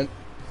tournament.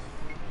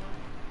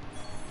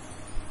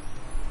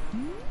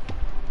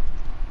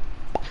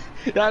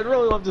 Yeah, I'd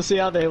really love to see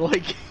how they,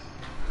 like...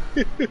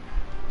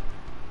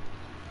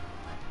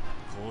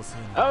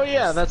 Oh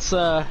yeah, that's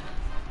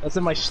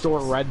in my store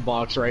red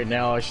box right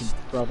now. I should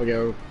probably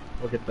go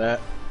look at that.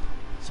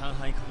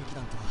 Shanghai 歌劇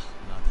団とは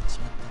また違っ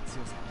た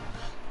強さだ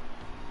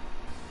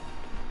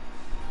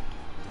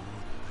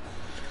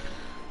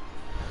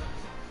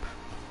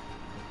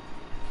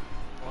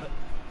な。あれ、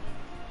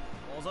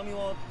あざみ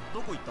は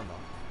どこ行ったんだ?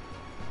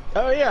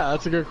 Oh yeah,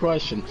 that's a good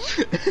question.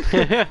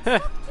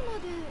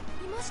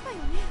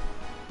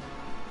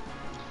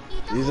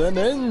 He's a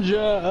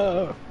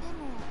ninja!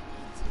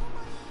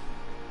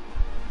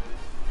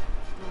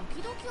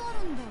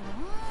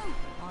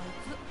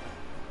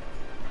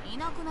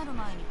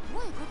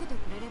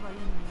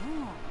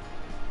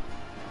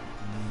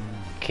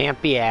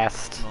 Can't be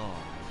asked.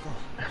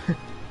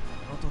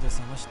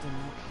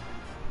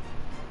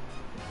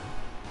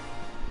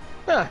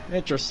 Huh,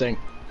 interesting.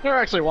 Never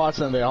actually watched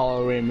any of the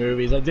Halloween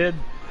movies. I did...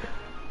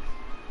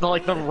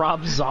 the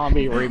Rob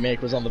Zombie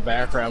remake was on the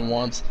background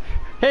once.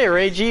 Hey,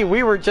 Reiji,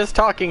 we were just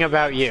talking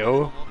about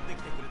you.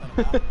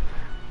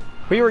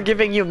 We were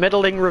giving you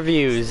middling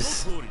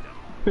reviews.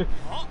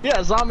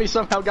 Yeah, Zombie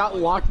somehow got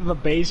locked in the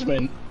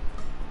basement.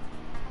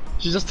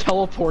 She just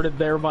teleported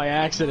there by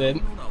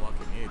accident.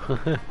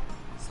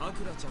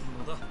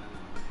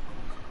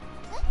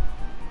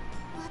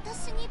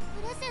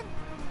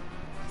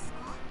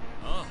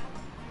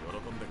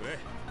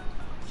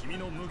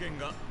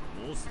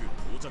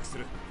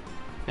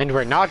 And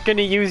we're not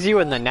gonna use you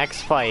in the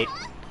next fight.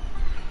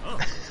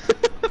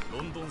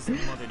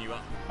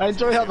 I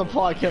enjoy how the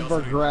plot can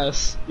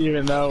progress,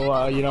 even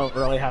though you don't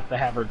really have to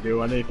have her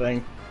do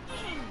anything.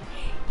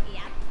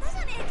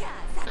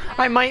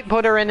 I might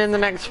put her in the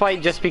next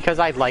fight just because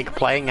I like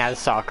playing as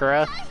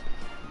Sakura.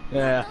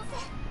 Yeah.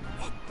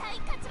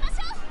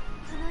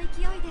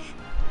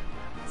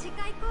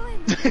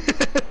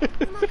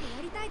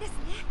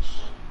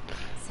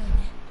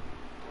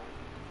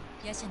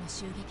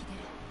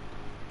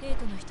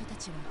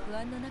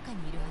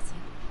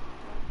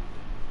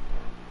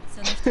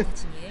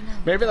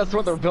 Maybe that's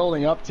what they're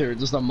building up to,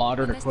 just a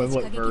modern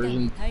equivalent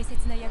version.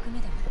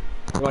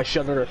 Well, I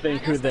shudder to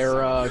think who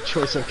their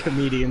choice of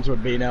comedians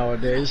would be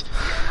nowadays.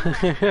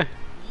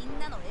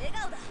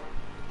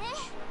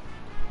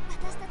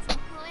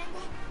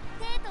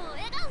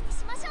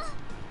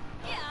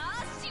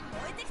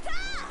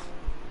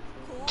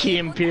 Key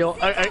and Peele.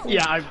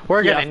 Yeah,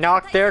 we're gonna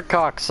knock their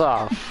cocks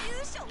off.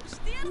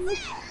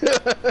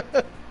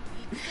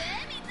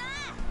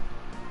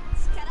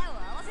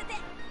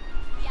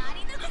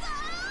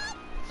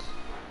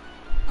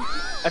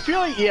 I feel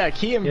like, yeah,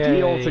 Key and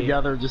Peele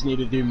together just need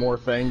to do more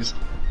things.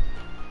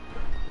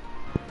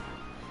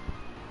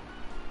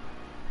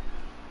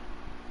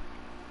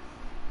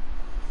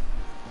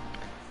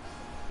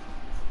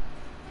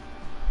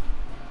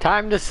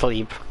 Time to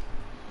sleep.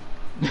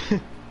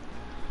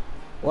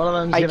 One of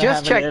them's I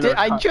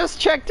just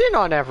checked in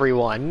on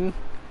everyone.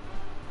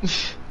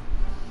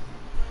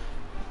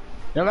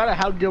 No matter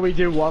how good we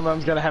do, one of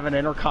them's gonna have an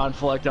inner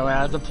conflict. I'm gonna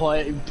have to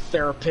play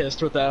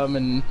therapist with them,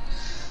 and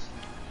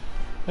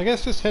I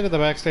guess just head to the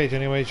backstage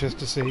anyway, just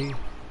to see.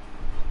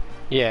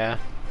 Yeah.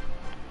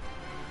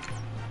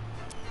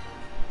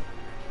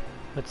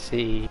 Let's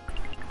see.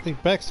 I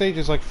think backstage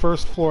is like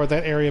first floor,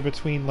 that area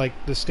between like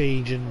the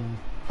stage and...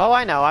 Oh,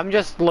 I know. I'm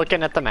just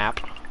looking at the map.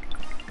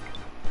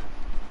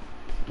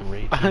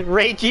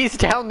 Reichi's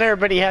down there,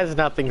 but he has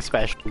nothing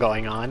special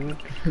going on.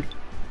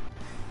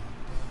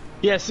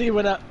 Yeah, see,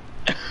 when oh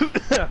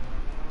yeah,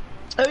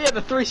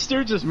 the Three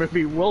Stooges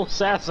movie, Will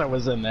Sasso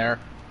was in there.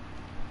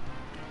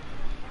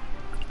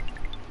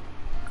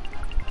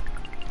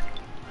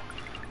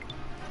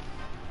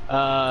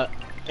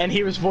 And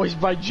he was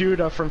voiced by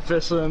Judah from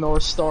Fist of the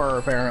North Star,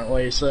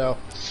 apparently, so...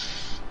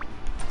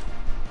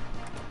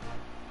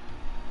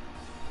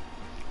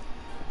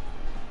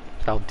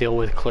 I'll deal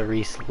with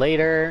Clarice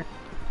later.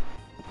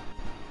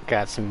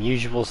 Got some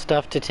usual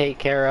stuff to take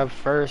care of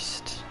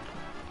first.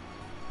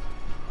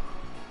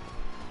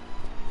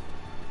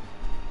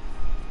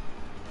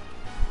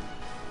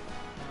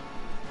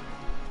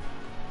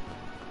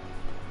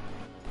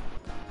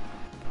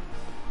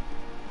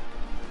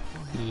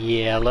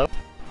 Yellow.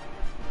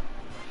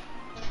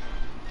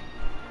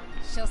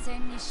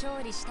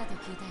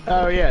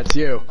 Oh yeah, it's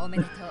you.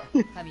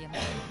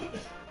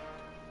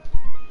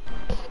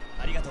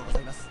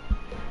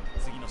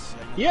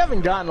 You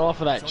haven't gotten off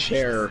of that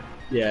chair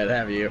yet,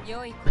 have you?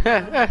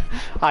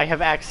 I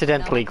have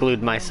accidentally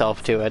glued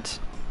myself to it.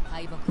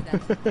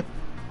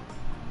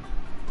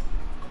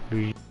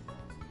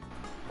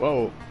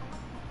 Whoa.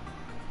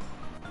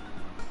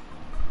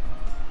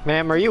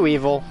 Ma'am, are you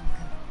evil?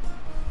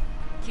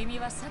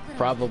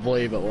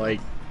 Probably, but like...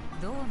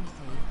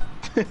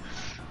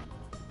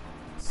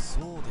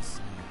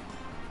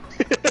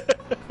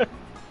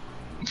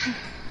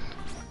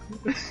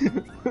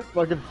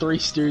 Fucking Three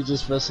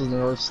Stooges, Fist of the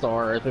North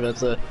Star. I think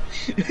that's a...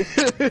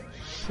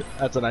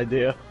 that's an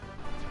idea.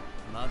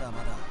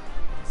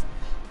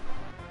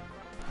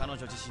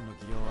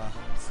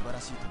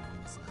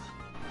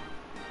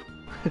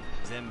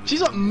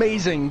 She's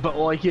amazing, but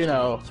like, you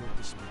know...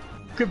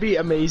 Could be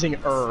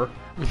amazing-er.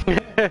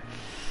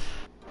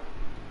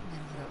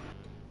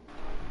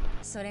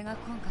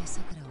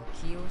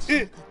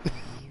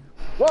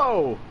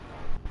 Whoa!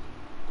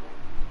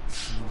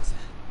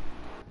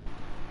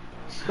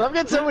 Stop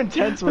getting so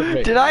intense with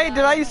me. Did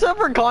I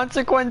suffer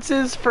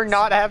consequences for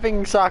not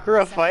having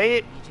Sakura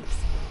fight?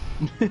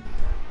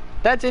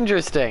 That's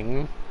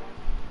interesting.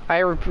 I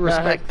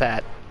respect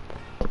that.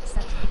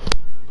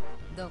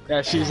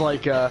 Yeah, she's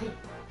like, yeah,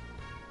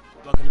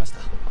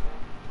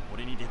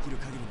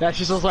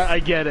 she's just like, I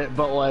get it,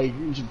 but like,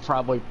 you should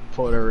probably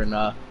put her in,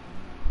 in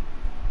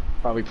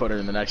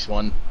the next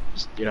one.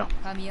 Just, you know.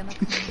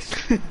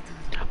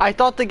 I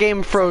thought the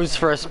game froze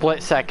for a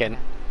split second.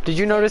 Did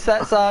you notice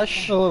that,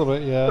 Sash? A little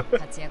bit, yeah.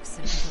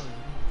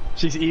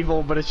 She's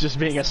evil, but it's just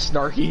being a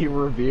snarky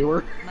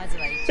reviewer.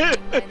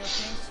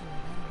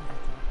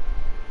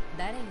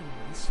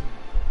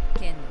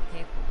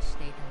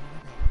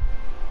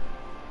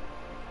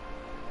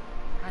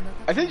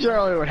 I think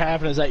generally what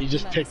happened is that you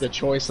just picked a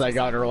choice that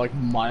got her like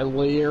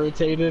mildly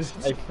irritated.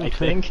 I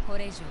think.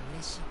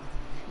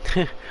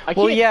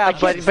 Well, yeah,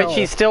 but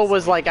she still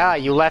was like, ah,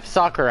 you left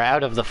Sakura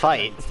out of the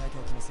fight.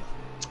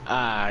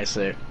 Ah, I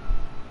see.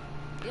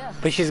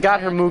 But she's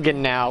got her Mugen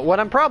now. What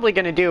I'm probably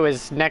gonna do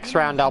is next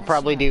round I'll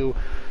probably do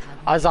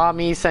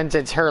Azami since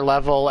it's her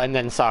level and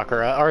then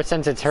Sakura, or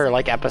since it's her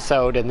like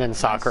episode and then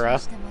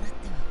Sakura.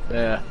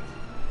 Yeah.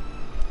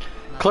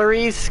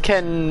 Clarice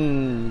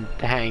can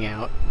hang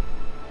out.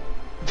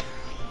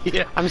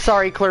 Yeah. I'm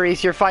sorry,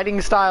 Clarice, your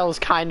fighting style is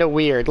kind of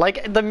weird.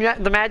 Like the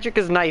magic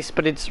is nice,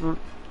 but it's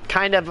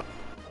kind of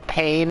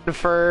pain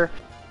for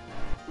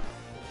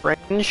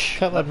range.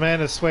 Can't let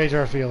man assuage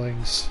our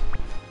feelings.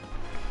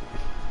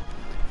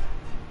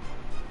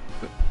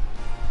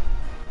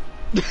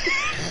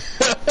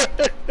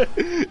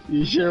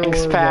 You sure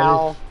Thanks, were,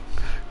 pal.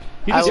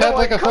 You just have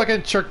like a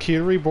fucking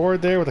charcuterie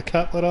board there with a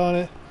cutlet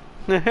on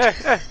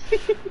it.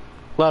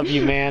 Love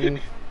you,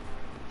 man.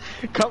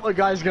 Cutlet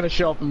guy's gonna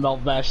show up in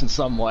Melt Bash in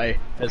some way,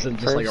 as in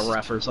just like a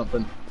ref or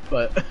something.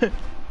 But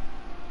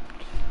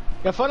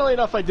yeah, funnily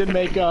enough, I did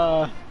make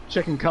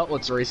chicken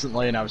cutlets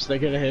recently, and I was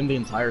thinking of him the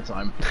entire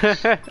time.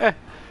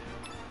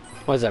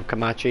 What's up,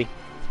 Kamachi?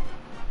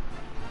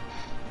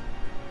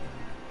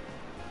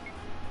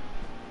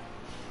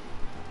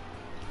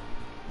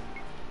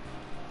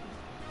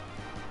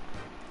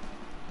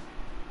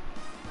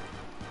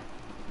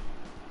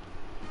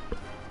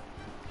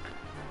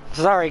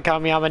 Sorry,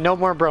 Kamiyama, no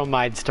more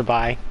bromides to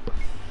buy.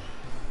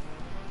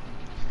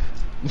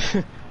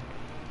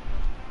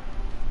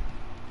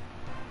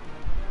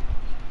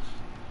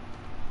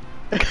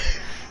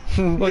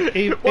 Look,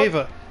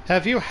 Ava,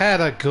 have you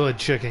had a good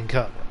chicken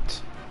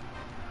cutlet?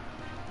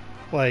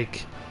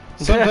 Like,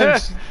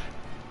 sometimes,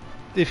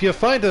 if you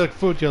find a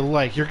food you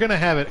like, you're gonna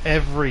have it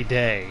every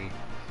day.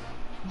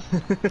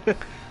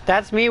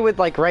 That's me with,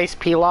 like, rice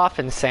pilaf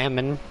and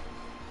salmon.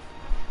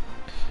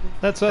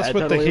 That's us That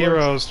with totally the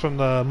heroes from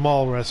the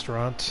mall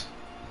restaurant.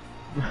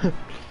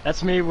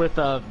 That's me with,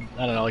 I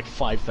don't know, like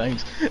 5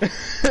 things.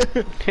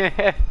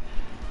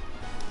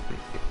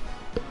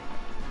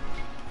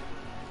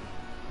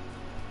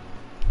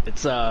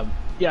 It's,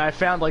 yeah, I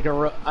found like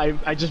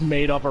I just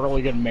made up a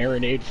really good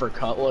marinade for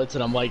cutlets,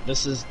 and I'm like,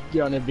 this is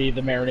gonna be the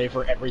marinade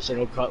for every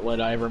single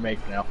cutlet I ever make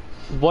now.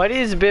 What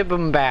is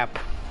bibimbap?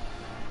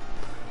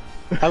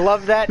 I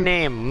love that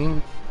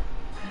name.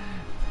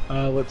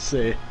 Let's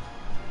see.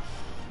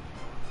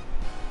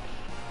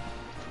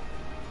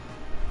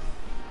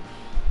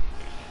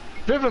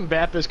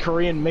 Bibimbap is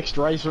Korean mixed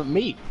rice with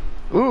meat.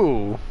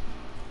 Ooh.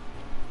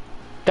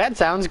 That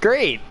sounds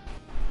great.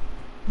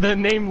 The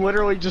name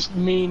literally just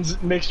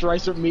means mixed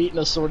rice with meat and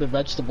assorted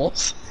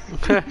vegetables.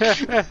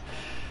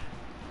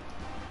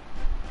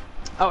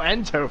 Oh,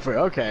 and tofu.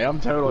 Okay, I'm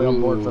totally on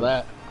board for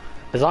that.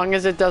 As long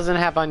as it doesn't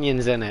have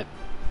onions in it.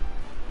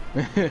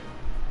 I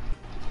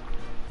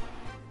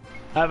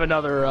have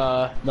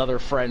another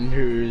friend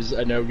who's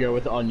a no-go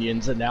with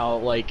onions, and now,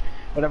 like,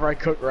 whenever I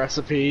cook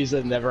recipes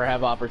and never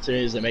have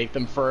opportunities to make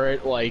them for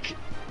it, like,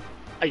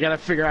 I gotta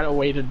figure out a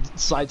way to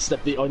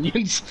sidestep the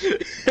onions.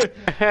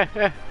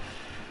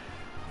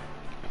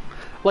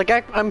 Like,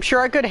 I'm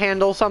sure I could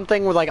handle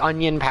something with, like,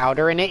 onion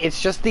powder in it.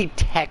 It's just the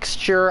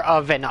texture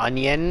of an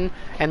onion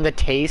and the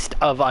taste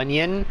of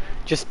onion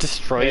just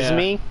destroys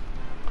me.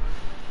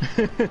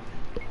 So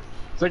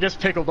I guess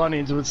pickled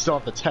onions would still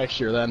have the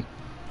texture, then.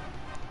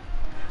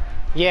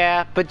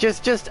 Yeah, but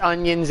just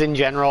onions in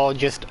general,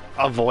 just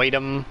avoid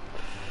them.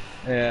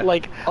 Yeah.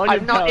 Like, Onion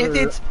I'm not.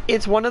 powder.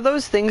 It's one of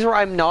those things where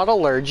I'm not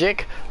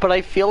allergic, but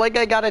I feel like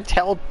I gotta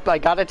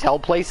tell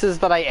places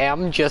that I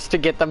am just to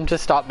get them to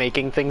stop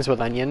making things with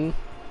onion.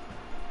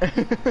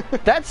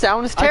 That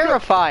sounds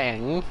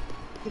terrifying.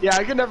 Yeah,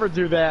 I could never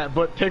do that,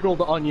 but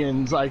pickled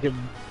onions, I could.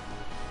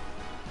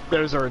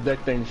 Those are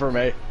addicting for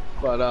me.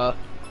 But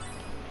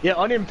yeah,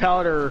 onion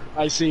powder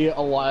I see a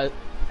lot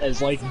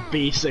as like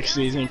basic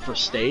seasoning for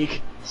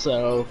steak.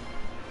 So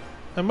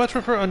I much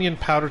prefer onion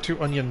powder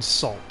to onion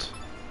salt.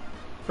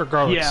 Or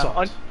garlic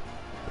salt.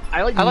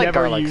 I like like never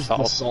garlic use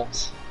salt. the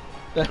salts.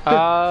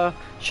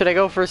 Should I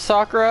go for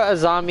Sakura,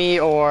 Azami,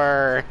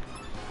 or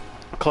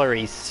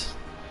Clarice?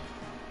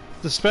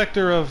 The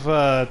specter of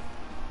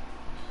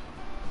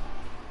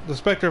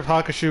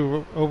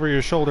Hakushu over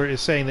your shoulder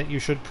is saying that you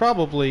should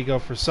probably go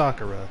for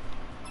Sakura.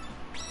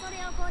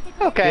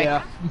 Okay.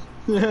 Yeah.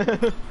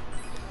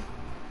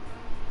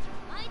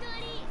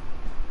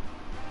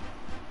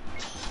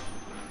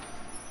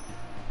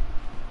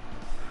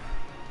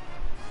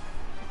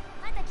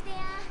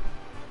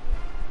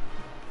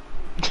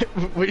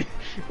 Wait,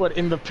 what,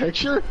 in the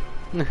picture?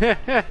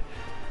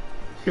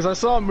 Because I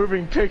saw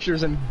moving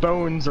pictures and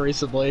Bones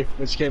recently,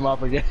 which came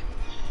up again.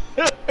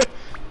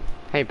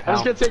 Hey, I pal.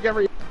 was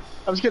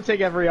gonna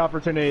take every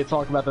opportunity to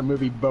talk about the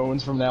movie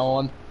Bones from now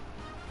on.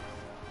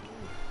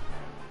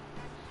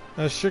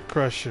 Usher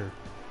Crusher.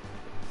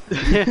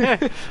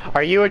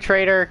 Are you a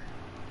traitor?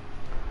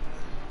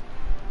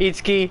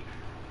 Itsuki,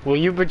 will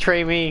you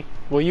betray me?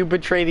 Will you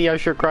betray the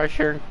Usher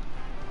Crusher?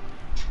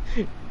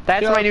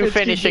 That's my new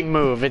finishing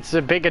move. It's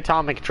a big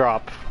atomic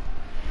drop.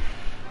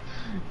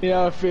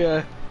 Yeah, if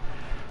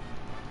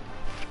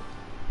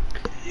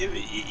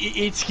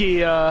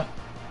Itsuki,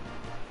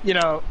 you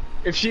know,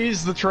 if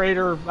she's the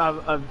traitor,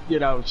 you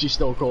know, she's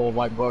still cool in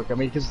my book. I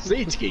mean, because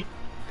it's Itsuki.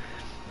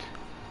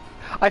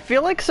 I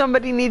feel like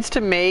somebody needs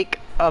to make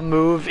a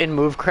move in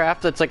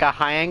Movecraft that's like a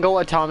high angle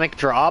atomic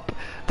drop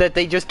that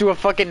they just do a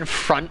fucking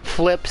front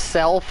flip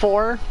cell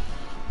for.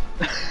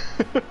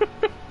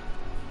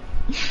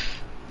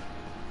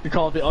 You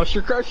call it the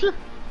Usher Crusher?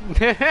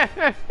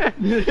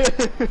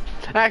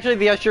 Actually,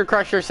 the Usher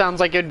Crusher sounds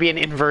like it would be an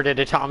inverted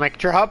atomic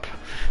drop.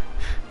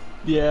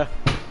 Yeah.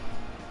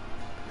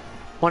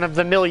 One of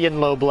the million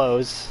low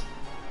blows.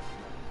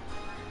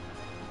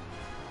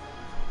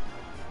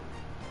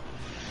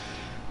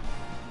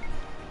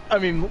 I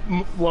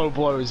mean, low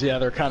blows, yeah,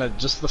 they're kind of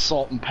just the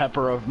salt and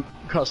pepper of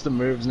custom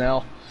moves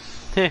now.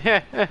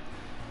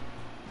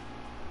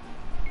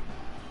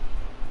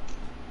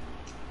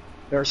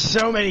 There are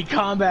so many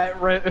combat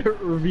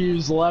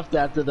reviews left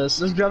after this.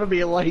 There's gonna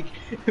be like,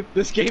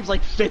 this game's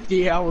like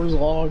 50 hours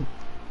long.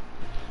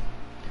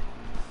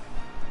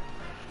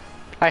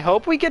 I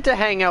hope we get to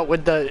hang out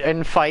with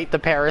and fight the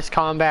Paris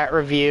combat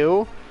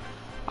review.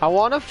 I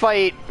want to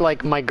fight,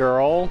 like, my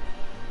girl.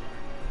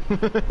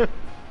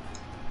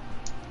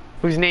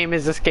 Whose name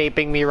is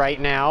escaping me right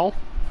now.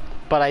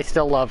 But I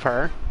still love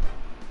her.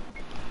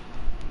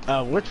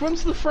 Which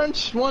one's the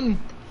French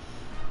one?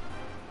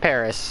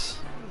 Paris.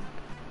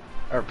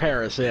 Or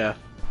Paris, yeah.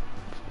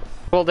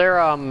 Well,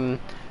 they're,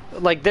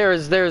 like,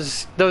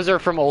 those are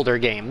from older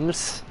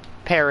games.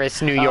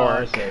 Paris, New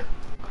York. Oh, I see.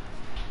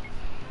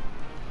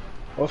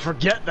 Well,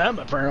 forget them,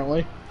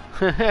 apparently.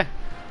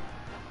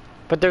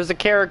 But there's a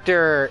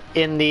character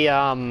in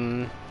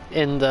the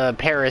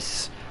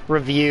Paris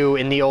review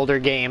in the older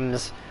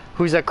games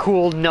who's a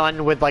cool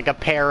nun with like a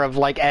pair of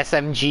like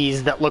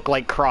SMGs that look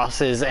like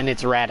crosses, and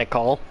it's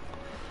radical.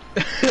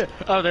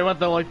 Oh, they went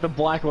the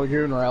Black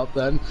Lagoon route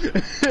then.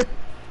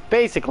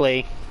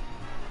 Basically.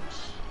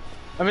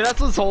 I mean, that's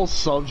this whole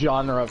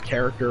subgenre of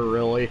character,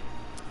 really.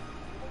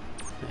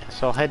 Yeah,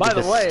 so I'll head to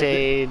the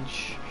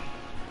stage.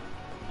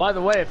 By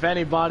the way, if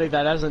anybody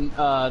that hasn't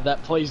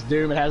that plays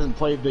Doom and hasn't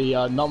played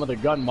the Numb with the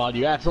Gun mod,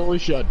 you absolutely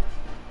should.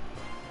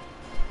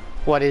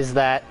 What is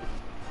that?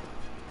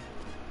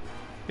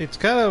 It's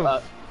kind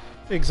of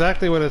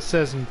exactly what it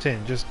says in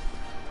tin. Just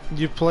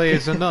You play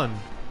as a nun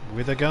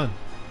with a gun.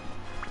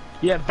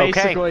 Yeah,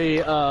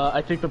 basically,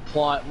 I think the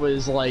plot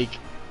was like,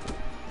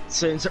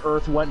 since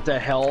Earth went to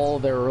hell,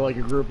 there were like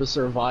a group of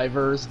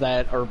survivors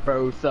that are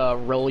both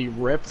really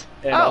ripped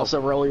and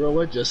also really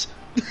religious.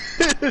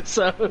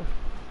 So,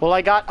 Well,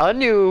 I got a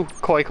new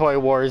Koi Koi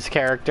Wars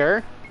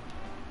character.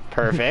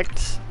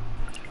 Perfect.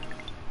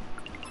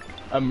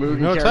 a You Mugen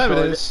know what character.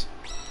 time it is?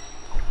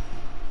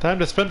 Time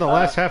to spend the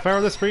last half hour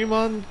of the stream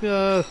on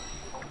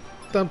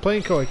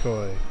playing Koi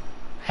Koi.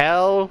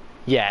 Hell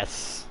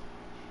yes.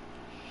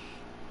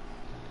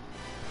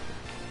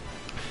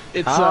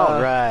 It's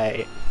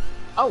Alright.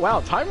 oh wow,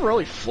 time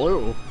really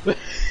flew.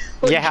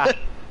 Yeah.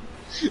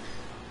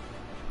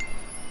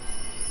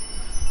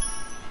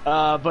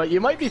 But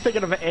you might be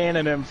thinking of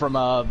Anonym from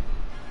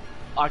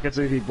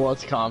Akatsuki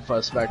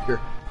Blitzkampf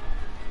Spectre.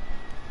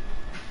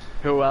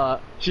 Who,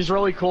 she's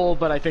really cool,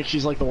 but I think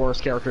she's like the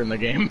worst character in the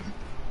game.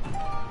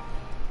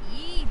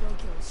 いい度胸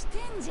して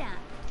んじゃん。よ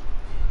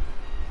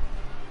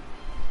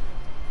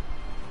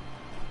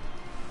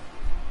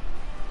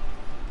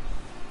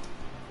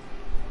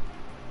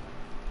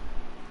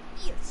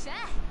っしゃ、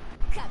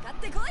かかっ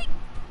てこい。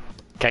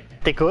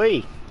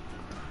 Kaktekoi.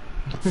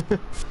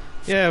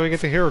 Yeah, we get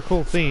to hear a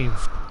cool theme. 負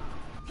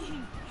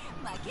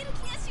ける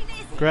気がしね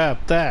えぜ。 Grab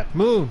that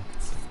moon.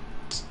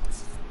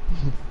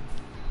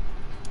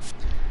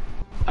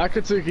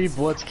 Akatsuki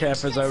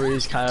Blitzkampf is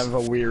always kind of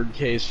a weird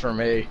case for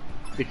me,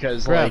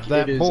 because Grab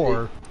like that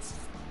boar.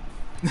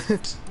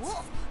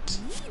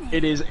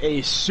 it is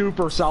a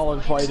super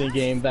solid fighting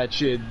game that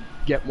should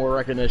get more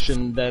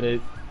recognition than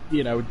it,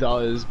 you know,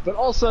 does. But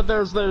also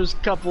there's those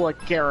couple of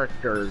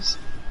characters.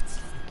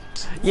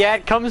 Yeah,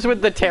 it comes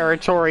with the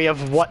territory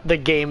of what the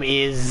game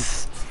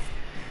is.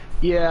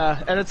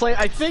 Yeah, and it's like,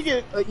 I think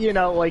it, you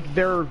know, like,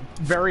 they're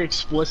very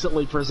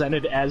explicitly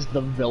presented as the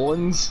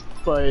villains,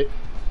 but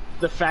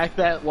the fact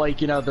that,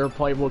 like, you know, they're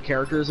playable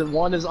characters in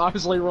one is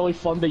obviously really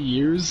fun to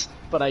use,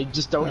 but I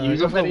just don't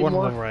use them anymore.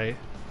 One of them right.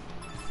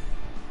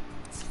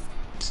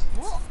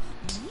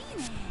 いい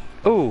ね。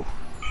 Ooh.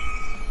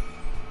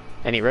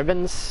 Any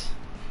ribbons?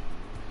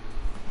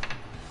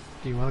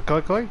 Do you want a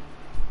Koi Koi?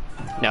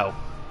 No.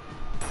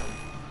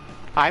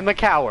 I'm a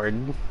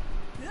coward.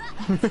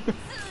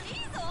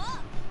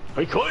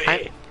 いいぞ。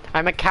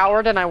 I'm a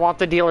coward and I want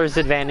the dealer's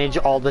advantage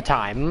all the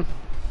time.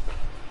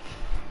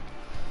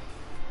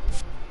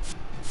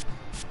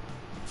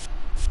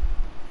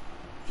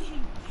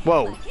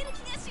 Whoa. 負ける気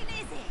がしね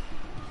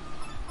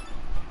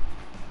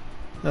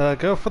えぜ。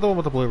 Go for the one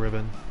with the blue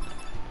ribbon. も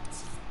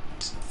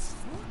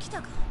う来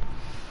たか。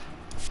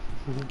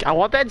 I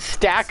want that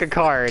stack of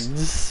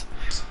cards.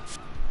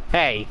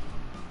 Hey.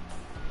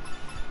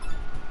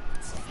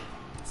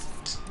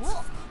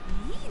 お、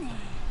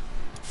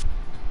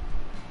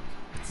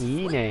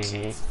いいね。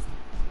 Ine.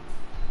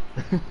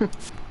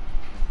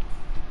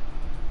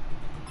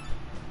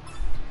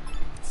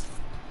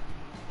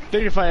 I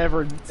think if I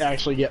ever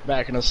actually get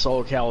back into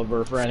Soul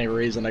Calibur for any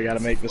reason, I gotta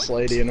make this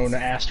lady an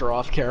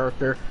Astaroth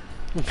character.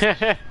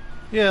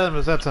 Yeah,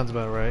 that sounds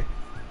about right.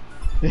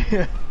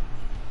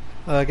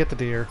 Get the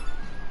deer.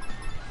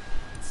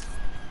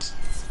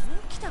 もう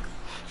来たか。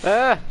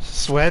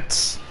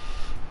 Sweats.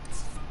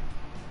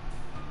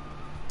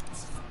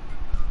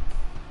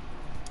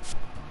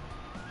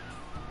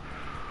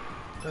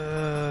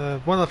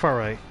 One on the far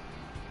right.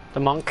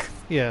 The monk.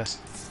 Yeah. も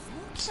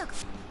う来たか。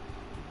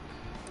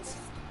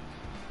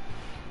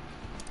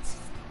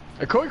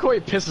 Koi Koi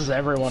pisses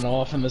everyone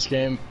off in this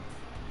game.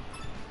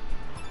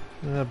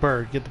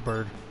 Bird. Get the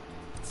bird.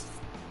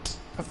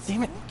 Oh,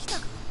 damn it. もう来た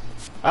か。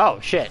 Oh,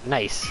 shit.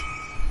 Nice.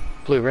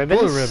 Blue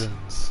ribbons? Blue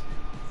ribbons.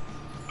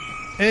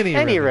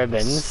 Any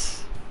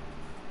ribbons.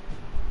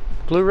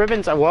 Blue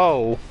ribbons?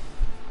 Whoa.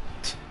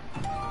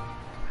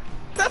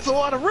 That's a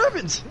lot of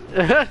ribbons!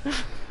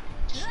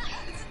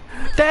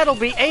 That'll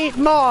be 8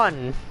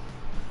 mon!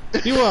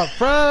 You want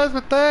fries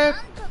with that?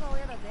 なんかが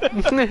親だぜ。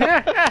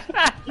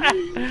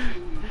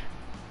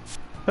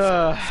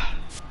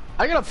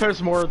 I gotta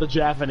post more of the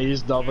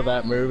Japanese dub of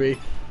that movie.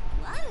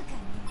 悪かね。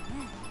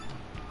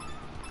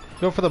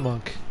 Go for the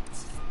monk.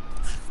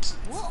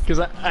 Because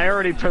I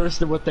already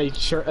posted what they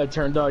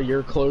turned out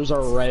your clothes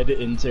are red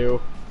into.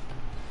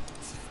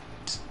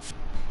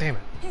 Damn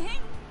it. へへん。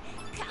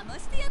かま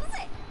してやる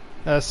ぜ。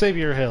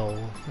 Savior Hill,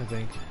 I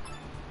think.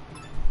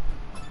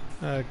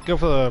 Go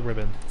for the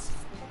ribbon.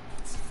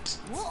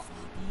 お、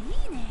い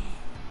いね。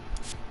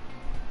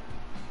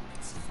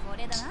こ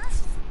れだな。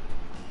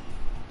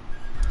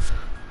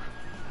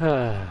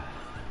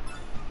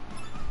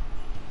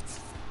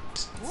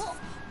 お、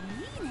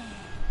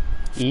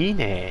いいね。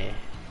 Ine.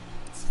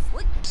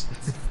 おい。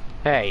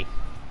 Hey.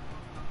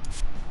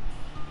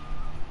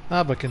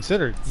 But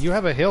consider, you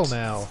have a hill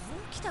now もう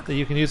来たか。 that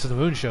you can use if the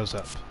moon shows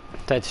up.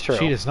 That's true.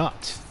 She does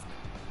not.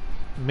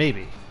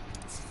 Maybe.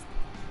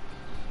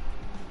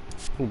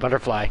 Ooh,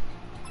 butterfly.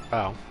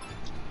 Oh.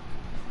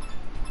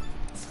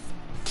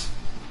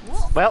 お、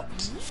 Well, い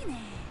いね。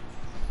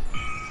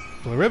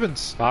 Blue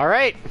ribbons.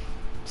 alright.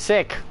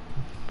 Sick.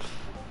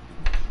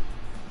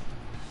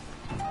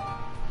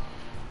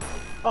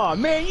 Oh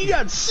man, you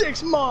got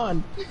 6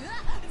 mon!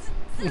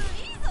 You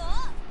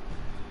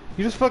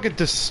just fucking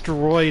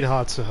destroyed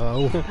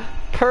Hatsuho.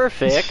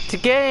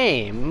 Perfect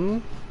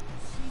game.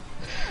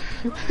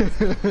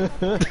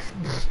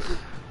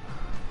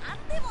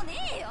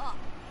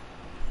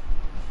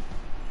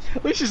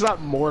 At least she's not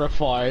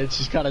mortified,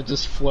 she's kind of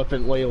just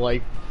flippantly,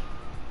 like,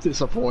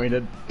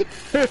 disappointed.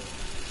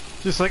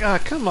 Just like, ah,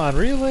 come on,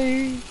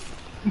 really?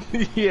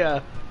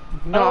 Yeah.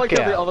 I don't like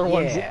how the other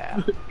ones...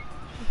 Yeah.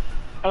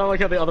 I don't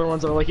like how the other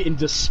ones are, like, in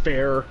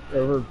despair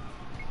over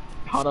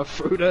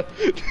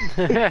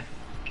Hanafuda.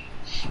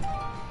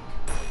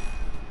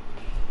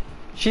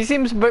 She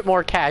seems a bit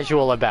more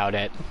casual about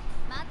it.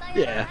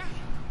 Yeah.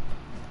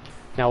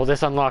 Now, will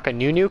this unlock a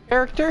new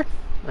character?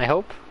 I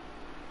hope.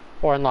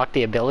 Or unlock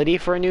the ability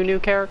for a new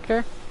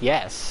character?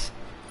 Yes.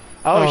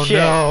 Oh shit.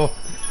 No.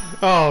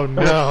 Oh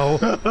no.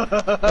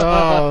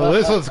 Oh,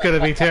 this one's gonna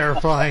be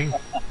terrifying.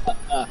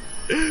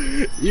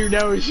 You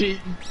know she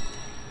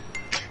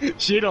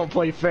don't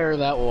play fair,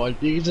 that one.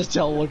 You can just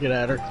tell looking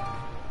at her.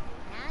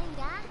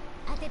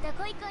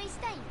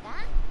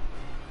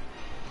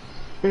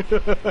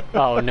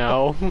 Oh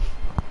no.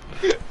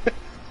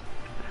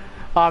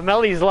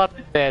 Mellie's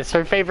loved this.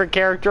 Her favorite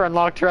character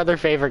unlocked her other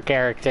favorite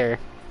character.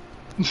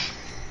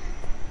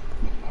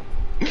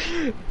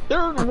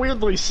 They're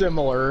weirdly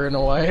similar in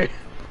a way.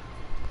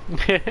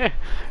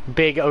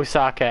 Big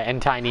Osaka and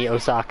tiny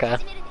Osaka.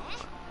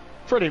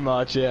 Pretty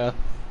much, yeah.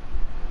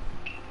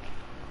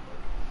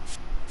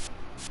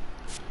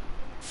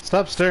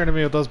 Stop staring at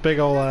me with those big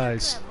old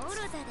eyes.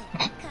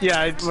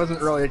 Yeah, I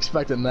wasn't really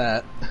expecting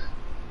that.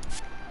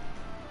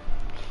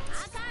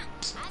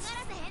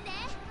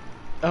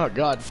 Oh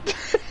god.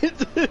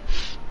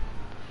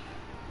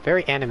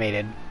 Very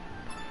animated.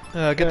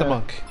 Get the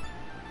monk.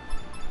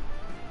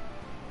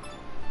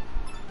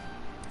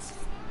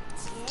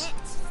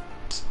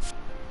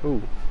 Ooh.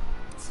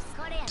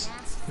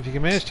 If you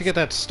can manage to get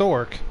that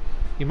stork,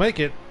 you might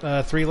get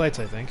 3 lights,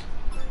 I think.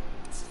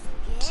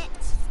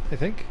 I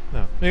think?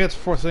 No. Maybe that's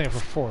 4 thing for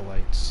 4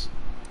 lights.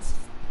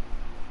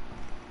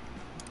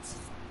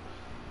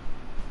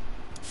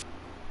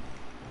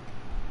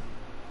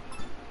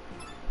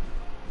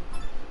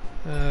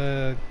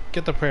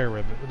 Get the prayer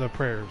ribbon, the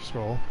prayer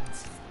scroll.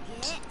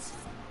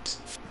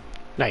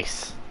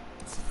 Nice.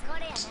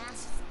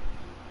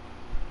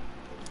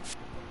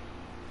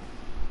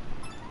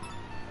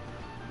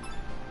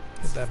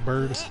 Get that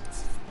bird.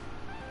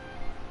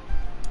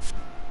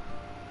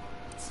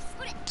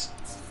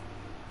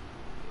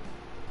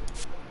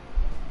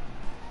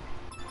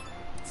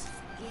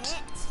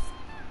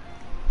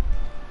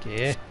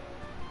 Yeah.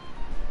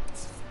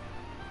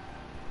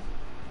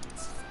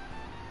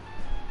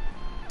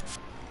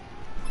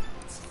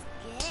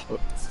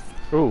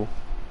 Ooh.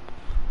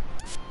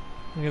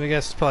 I'm gonna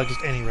guess it's probably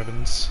just any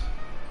ribbons.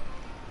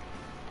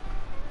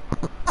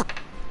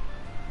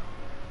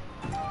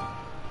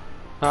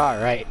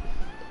 Alright.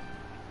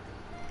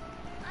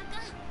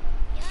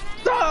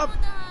 Stop!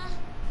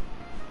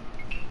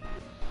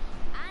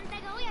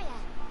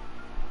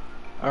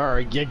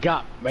 Alright, you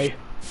got me.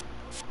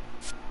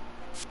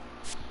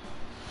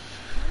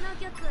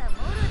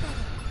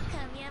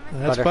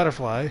 That's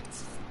butterfly.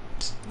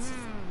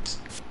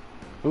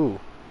 Ooh.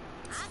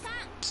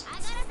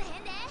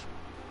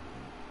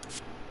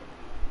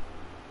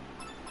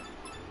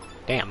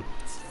 Damn.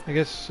 I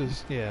guess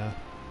is yeah.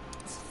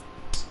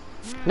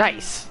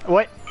 Nice.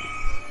 What?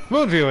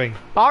 Moon viewing.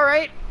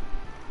 Alright.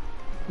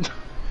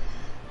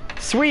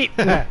 Sweet.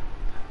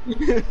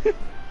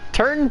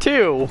 Turn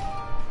 2.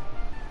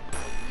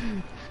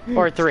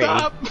 Or 3.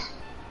 Stop!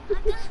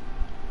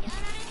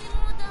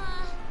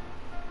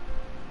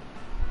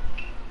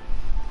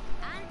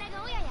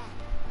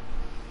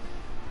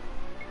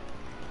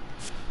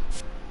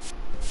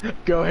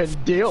 Go ahead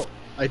and deal.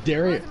 I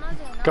dare you.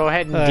 Go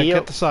ahead and deal.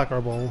 Get the soccer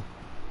ball.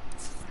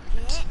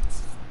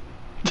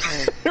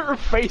 Her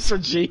face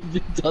when she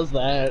does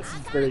that is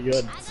pretty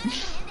good.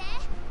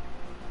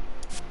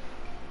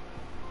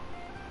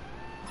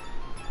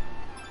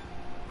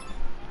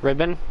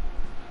 Ribbon?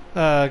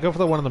 Go for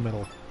the one in the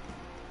middle.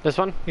 This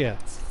one? Yeah.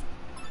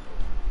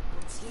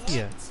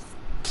 Yeah.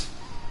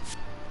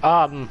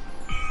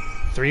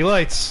 3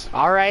 lights.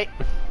 Alright.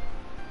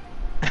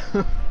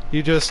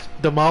 You just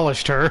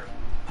demolished her.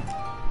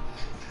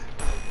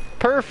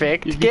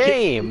 Perfect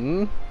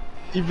game.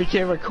 You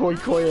became a koi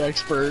koi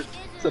expert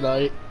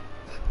tonight.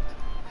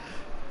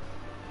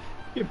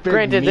 You big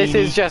Granted, this meanie.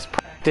 is just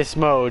practice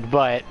mode,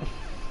 but...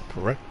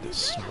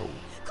 Practice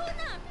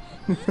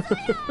mode.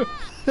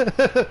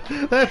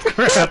 That's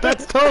crap.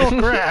 That's total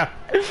crap.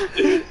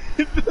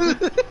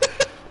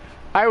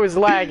 I was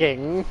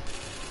lagging.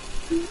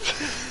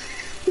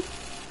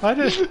 Why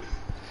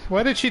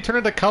did she turn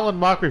into Cullen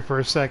Mockery for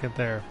a second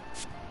there?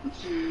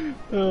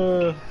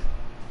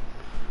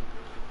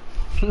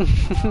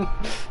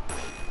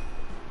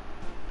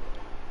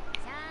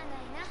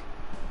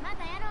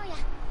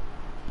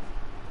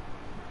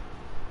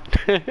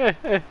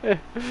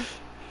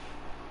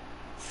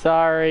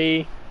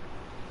 Sorry.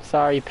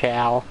 Sorry,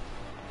 pal.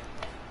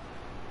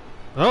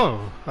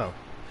 Oh.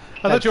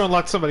 I thought you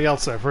unlocked somebody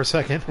else there for a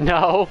second.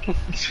 No.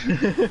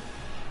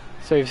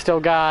 So we've still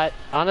got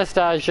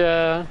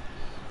Anastasia,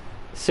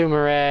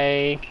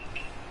 Sumire,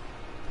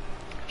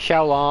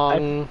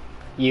 Xiaolong,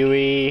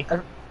 Yui.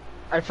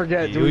 I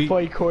forget. Do Yui. we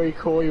play Koi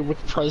Koi with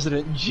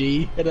President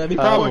G at any point?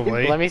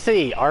 Probably. Let me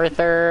see.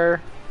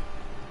 Arthur,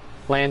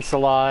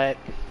 Lancelot,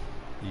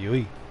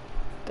 Yui.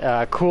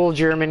 cool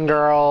German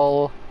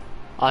girl,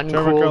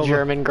 uncool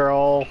German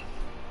girl,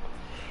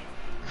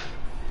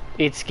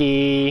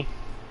 Itsuki,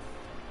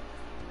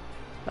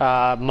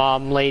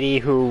 mom lady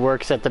who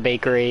works at the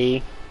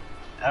bakery.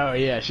 Oh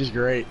yeah, she's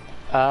great.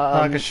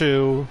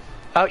 Hakushu.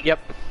 Oh, yep.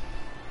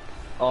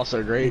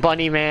 Also great.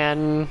 Bunny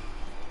Man,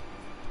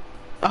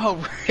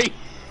 Oh right.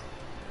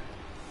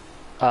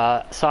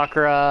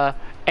 Sakura,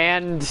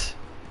 and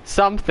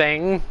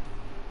something.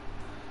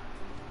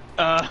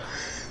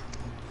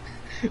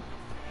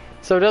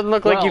 So it doesn't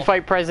look like you Well-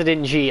 fight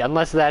President G,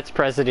 unless that's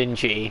President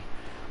G,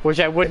 which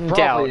I wouldn't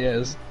doubt. Probably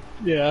is.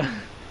 Yeah.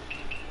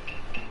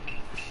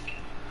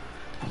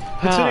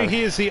 Considering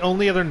he is the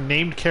only other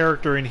named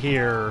character in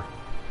here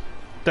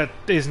that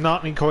is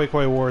not in Koi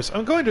Koi Wars,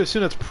 I'm going to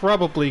assume that's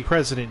probably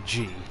President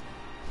G.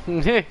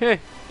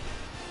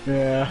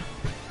 Yeah.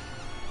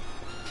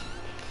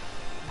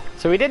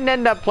 So we didn't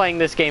end up playing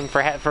this game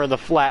for the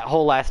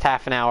whole last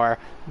half an hour,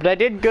 but I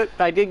did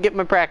get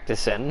my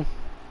practice in.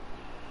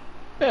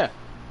 Yeah.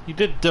 You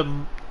did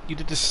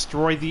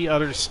destroy the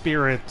other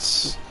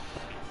spirits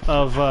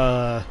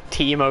of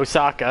Team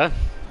Osaka.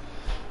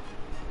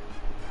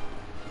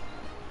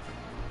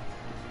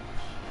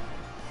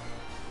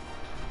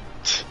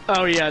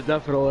 Oh yeah,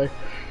 definitely.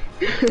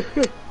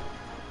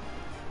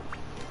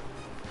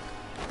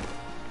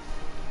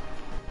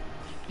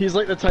 He's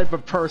like the type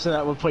of person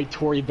that would play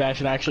Tory Bash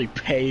and actually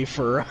pay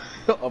for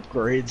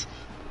upgrades.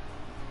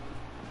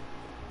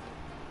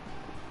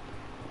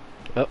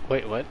 Oh,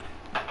 wait, what?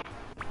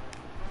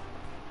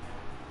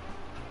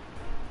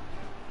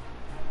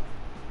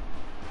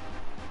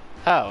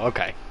 Oh,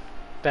 okay.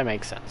 That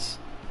makes sense.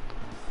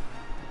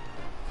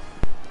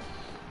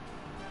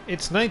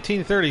 It's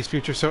 1930s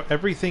future, so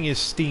everything is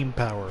steam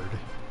powered.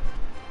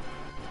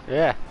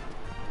 Yeah.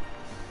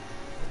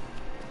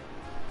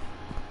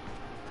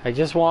 I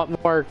just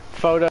want more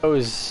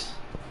photos.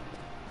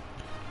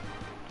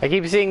 I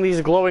keep seeing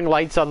these glowing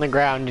lights on the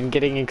ground and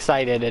getting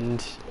excited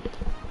and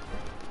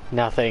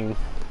nothing.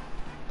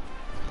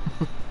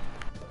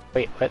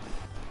 Wait, what?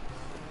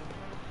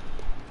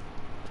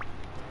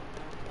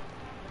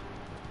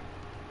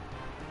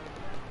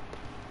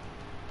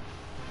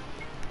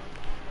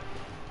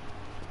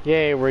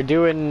 Yay, we're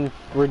doing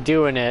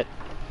it.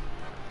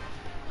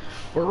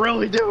 We're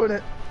really doing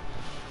it.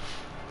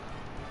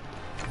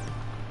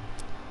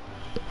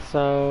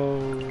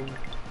 So...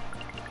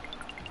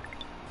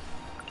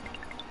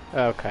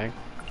 Okay.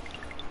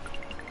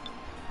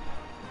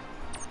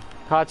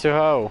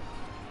 Hatsuho.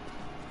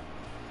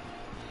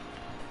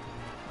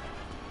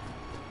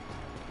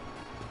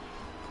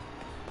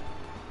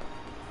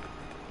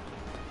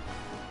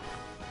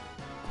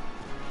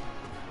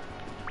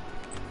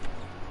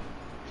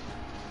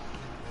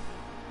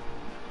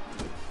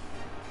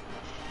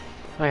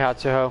 Hi,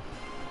 Hatsuho.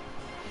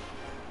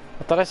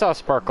 I thought I saw a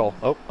sparkle.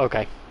 Oh,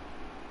 okay.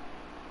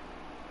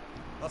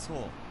 That's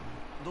all.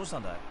 どうした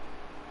んだい?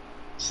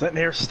 Sitting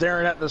here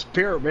staring at this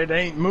pyramid, it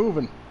ain't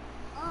moving.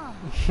 ああ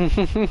実家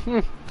か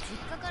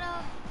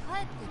ら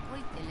帰ってこ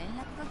いって連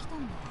絡が来た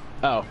んだ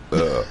Oh.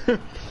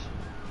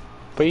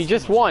 But you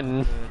just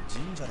won.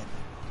 神社だったのか。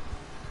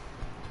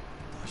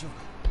大丈夫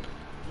か？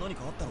何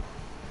かあったのか？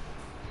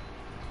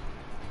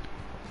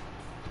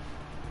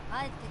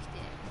帰ってきて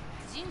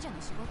神社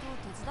の仕事を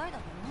手伝いだ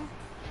ろう。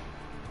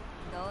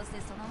どうせ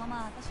そのま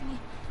ま私に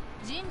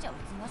神社を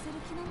継がせる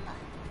気なんだ。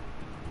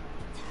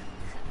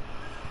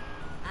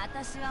たく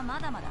私はま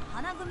だまだ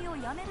花組を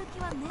辞める気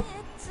はねえ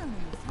っつうのに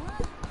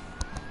さ。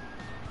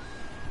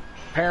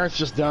 Parents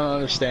just don't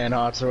understand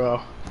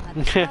Hatsuo.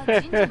 私は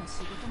神社の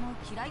仕事も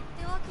嫌いっ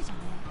てわけじゃね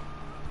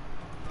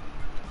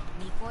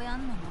え。巫女や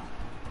んのも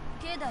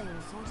境内を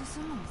掃除す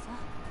るのもさ。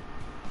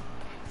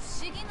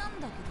不思議なん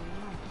だけどよ。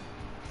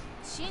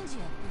神事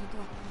やってる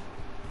と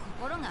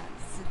心が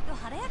すっと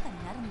晴れやか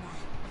になるんだ。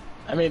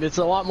 I mean, it's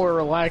a lot more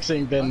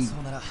relaxing than そ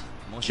うなら、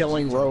もし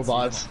killing 神社を継い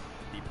でも robots.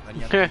 立派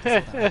にやってく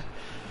れそうだな。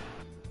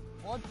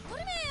おっと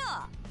りめ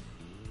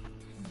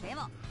えよ。で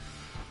も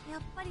や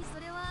っぱりそ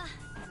れは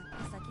ずっ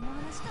と先の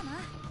話かな。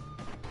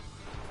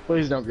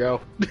 Please don't go.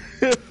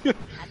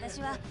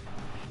 私は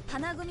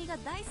花組が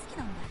大好き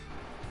なんだ。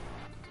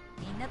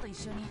みんなと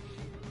一緒に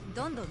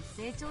どんどん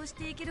成長し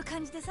ていける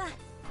感じでさ。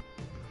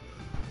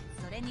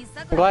それに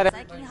さくらが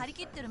最近張り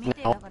切ってるみて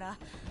えだから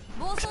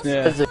暴走しない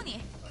ように。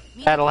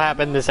 That'll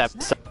happen this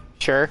episode,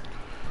 sure. よ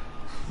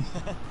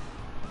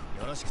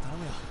ろしく頼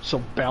むよ。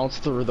 She'll bounce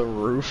through the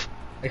roof.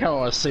 I kind of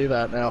want to see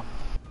that now.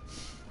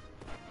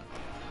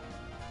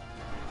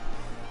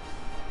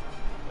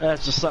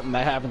 That's just something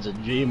that happens in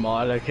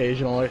Gmod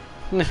occasionally.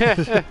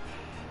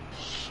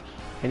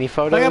 Any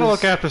photos? I gotta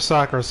look after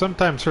Sakura.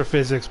 Sometimes her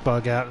physics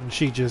bug out and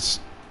she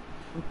just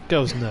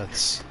goes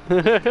nuts.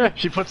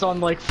 She puts on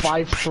like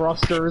 5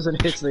 thrusters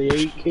and hits the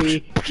 8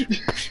 key.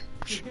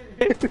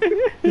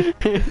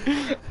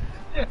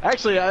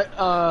 Actually,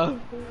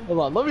 hold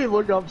on, let me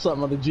look up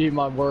something on the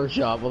Gmod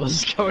Workshop while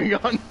this is going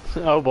on.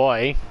 Oh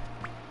boy.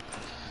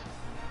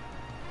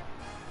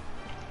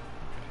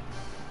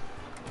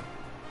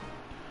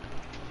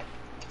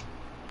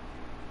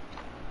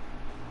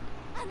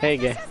 Hey,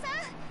 gay.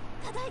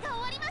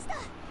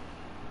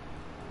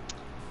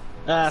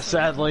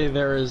 Sadly,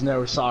 there is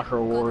no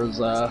Soccer Wars,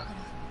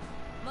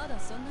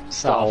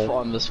 stuff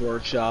on this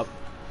workshop.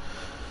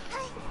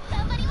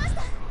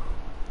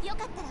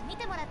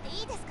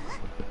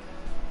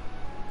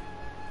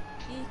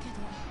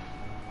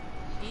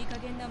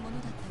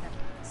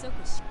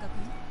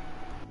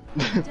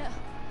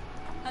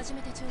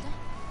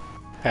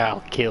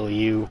 I'll kill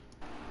you.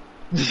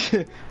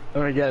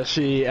 I guess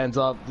she ends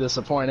up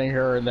disappointing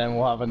her, and then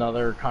we'll have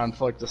another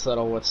conflict to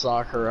settle with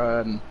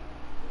Sakura. And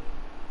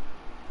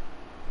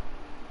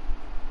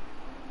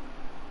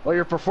well,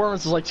 your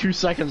performance is like 2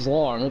 seconds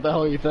long. What the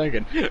hell are you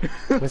thinking?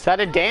 Was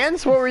that a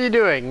dance? What were you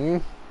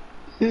doing?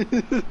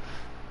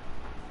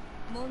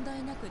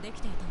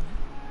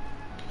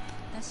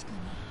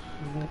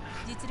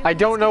 I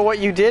don't know what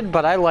you did,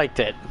 but I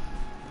liked it.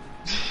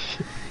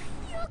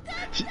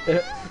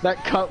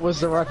 That cut was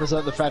to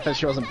represent the fact that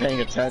she wasn't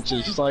paying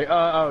attention. She's like,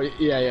 oh,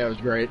 yeah, it was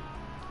great.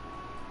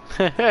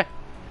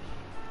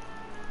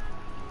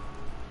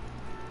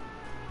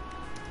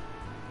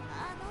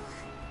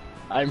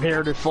 I'm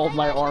here to fold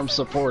my arms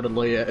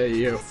supportedly at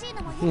you.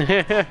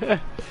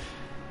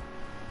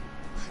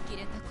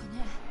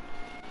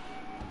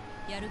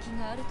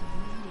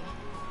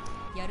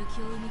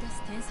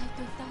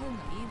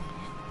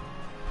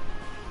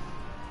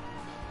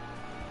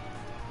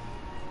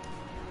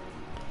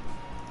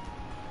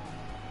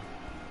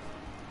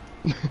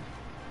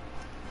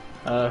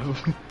 I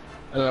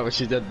don't know what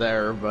she did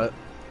there, but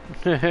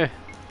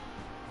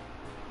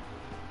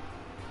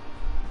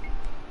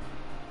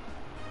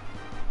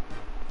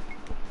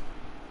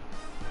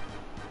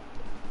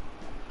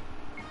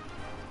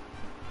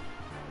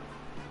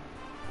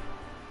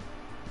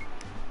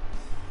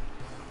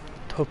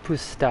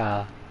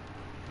Topusta.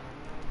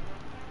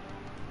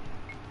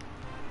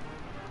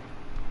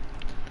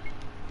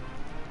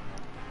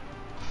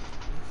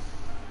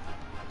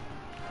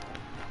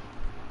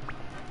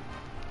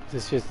 Is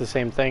this just the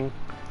same thing?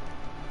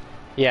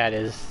 Yeah, it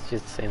is. It's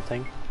just the same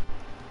thing.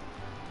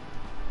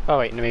 Oh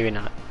wait, no, maybe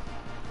not.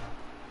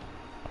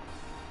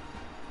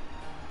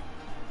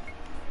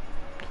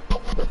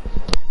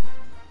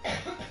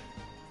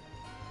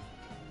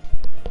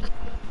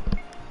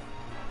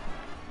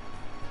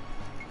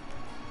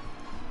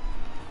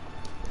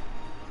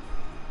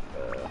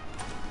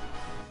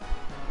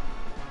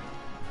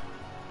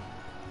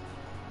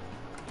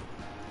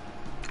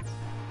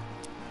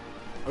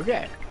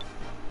 okay.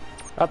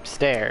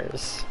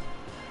 Upstairs.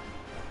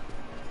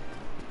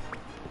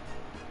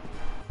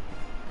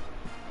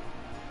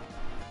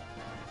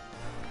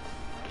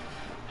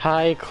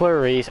 Hi,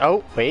 Clarice.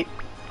 Oh, wait.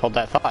 Hold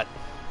that thought.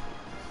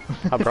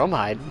 A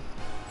bromide.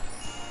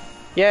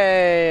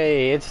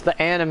 Yay! It's the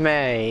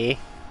anime.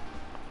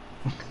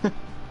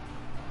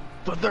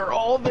 But they're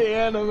all the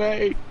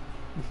anime.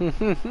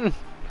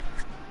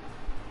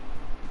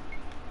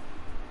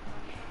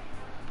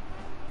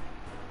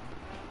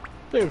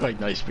 They look like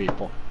nice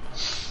people.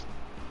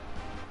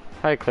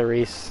 Hi,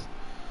 Clarice.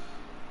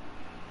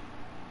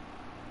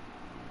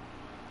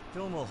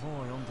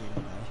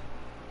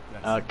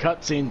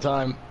 Cutscene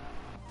time.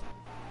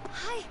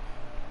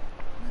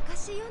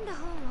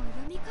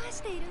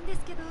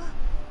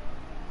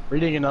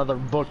 Reading another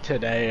book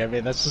today, I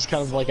mean, that's just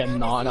kind of like a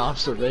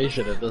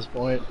non-observation at this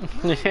point.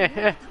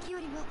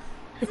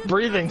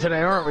 Breathing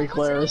today, aren't we,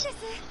 Clarice?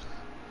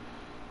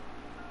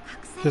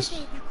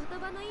 Just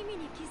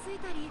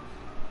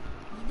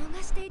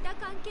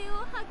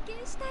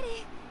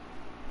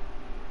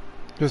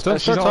don't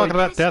start talking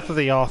about death of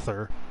the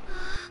author.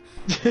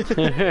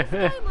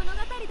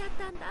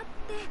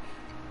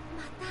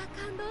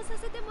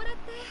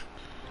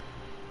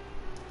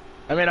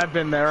 I mean, I've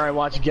been there. I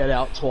watched Get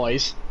Out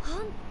twice.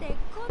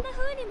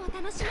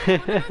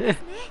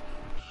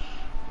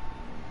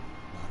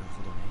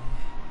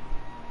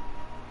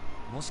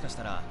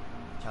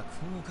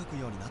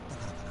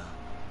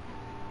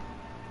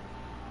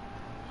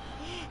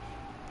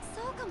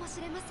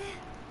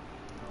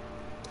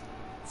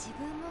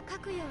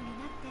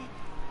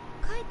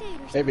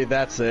 Maybe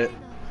that's it.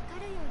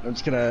 I'm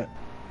just gonna...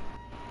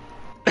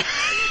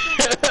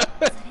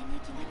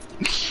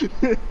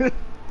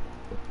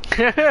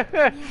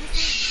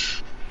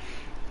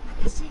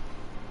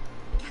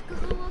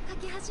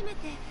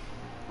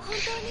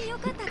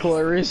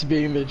 Clarice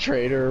being the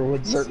traitor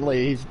would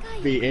certainly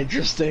be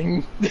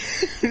interesting.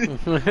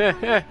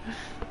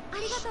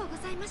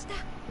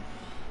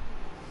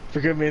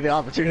 Forgive me the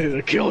opportunity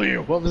to kill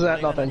you. What was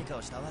that? Nothing.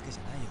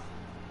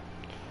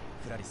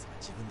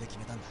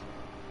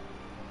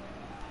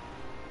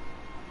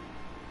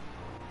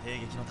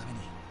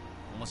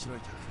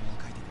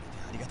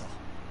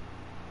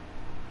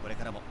 これ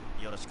からも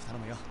よろしく頼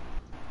むよ、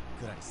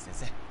クラリス先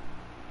生。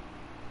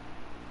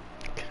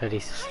クラ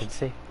リス先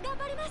生。頑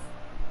張ります。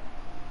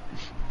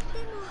で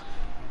も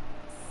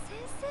先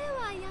生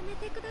はやめ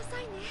てくださ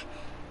いね。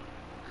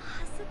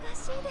恥ず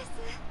かしいです。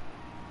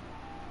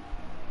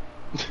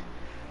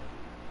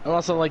I'm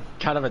also like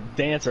kind of a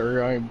dancer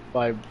going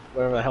by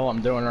whatever the hell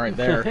I'm doing right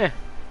there.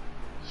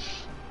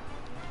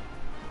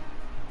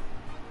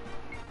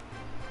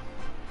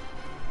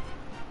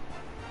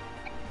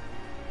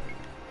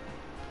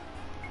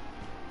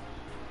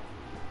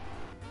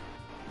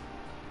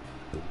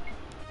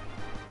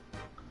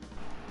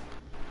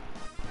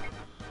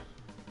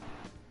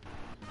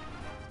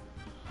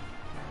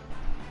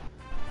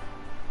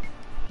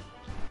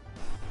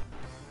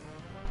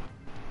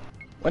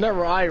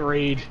 Whenever I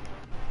read,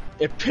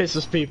 it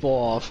pisses people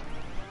off.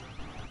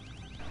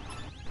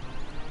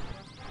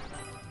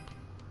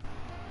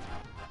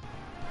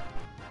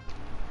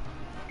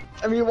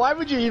 I mean, why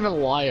would you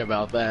even lie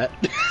about that?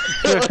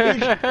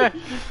 Like,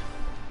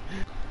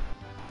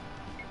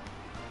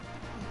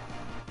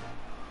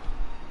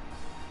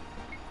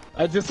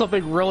 I did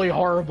something really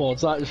horrible.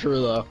 It's not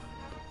true though.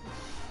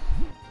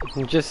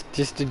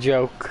 Just a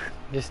joke.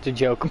 Just a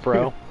joke,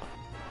 bro.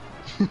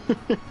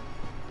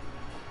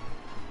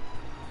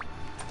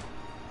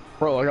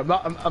 Bro, like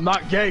I'm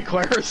not gay,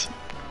 Clarence.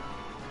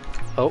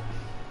 Oh.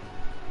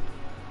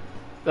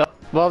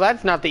 Well,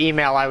 that's not the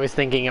email I was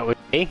thinking it would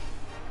be.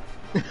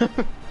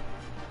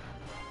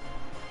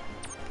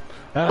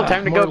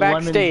 Time to go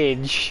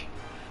backstage.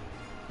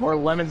 More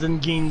lemons in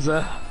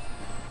Ginza.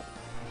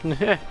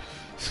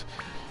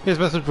 His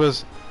message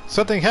was,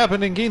 something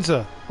happened in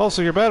Ginza.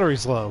 Also, your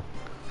battery's low.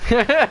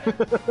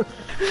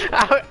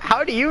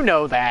 How do you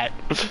know that?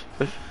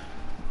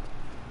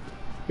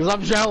 Because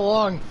I'm Zhao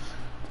Long.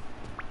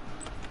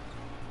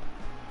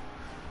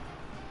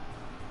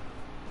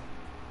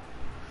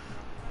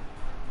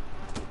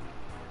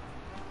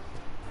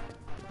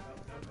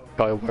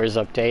 Wars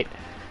update.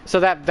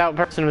 So that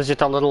person was just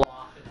a little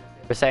off,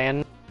 they were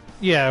saying?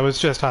 Yeah, it was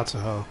just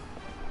Hatsuho.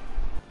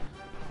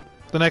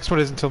 The next one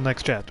is until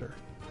next chapter.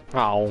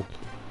 Oh.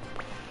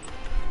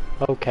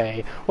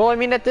 Okay. Well, I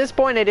mean, at this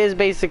point, it is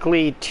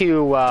basically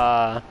two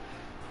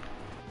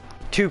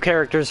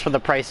characters for the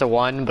price of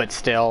one, but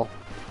still.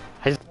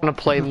 I just want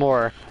to play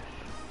more.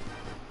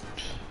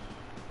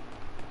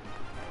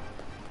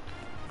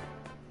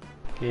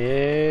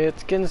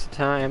 It's Ginza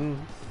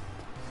time.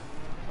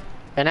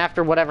 And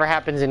after whatever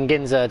happens in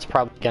Ginza, it's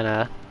probably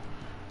gonna...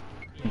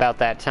 about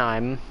that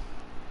time.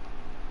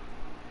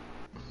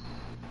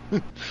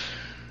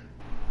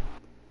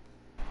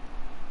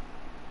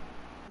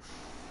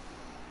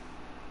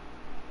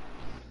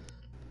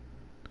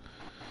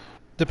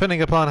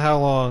 Depending upon how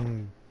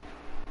long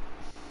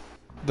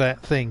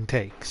that thing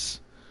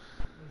takes.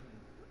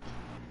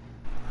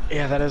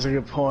 Yeah, that is a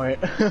good point.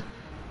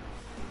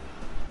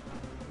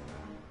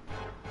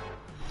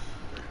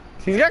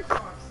 He's got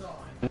Crocs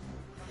on.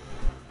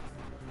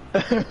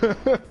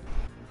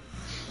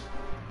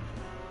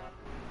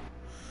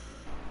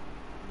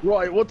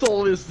 Right, what's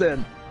all this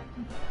then?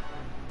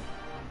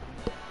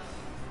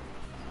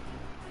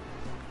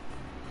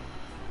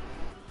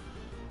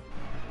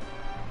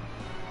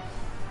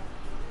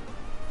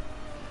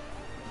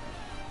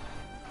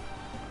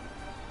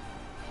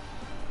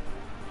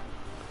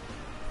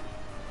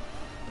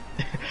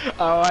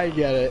 Oh, I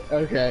get it.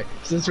 Okay,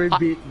 since we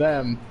beat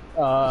them,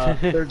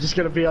 they're just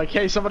gonna be like,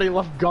 "Hey, somebody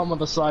left gum on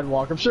the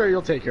sidewalk. I'm sure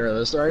you'll take care of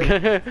this,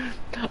 right?"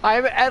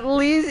 I'm at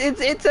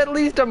least it's at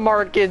least a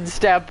marked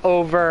step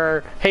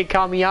over. Hey,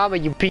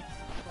 Kamiyama, you piece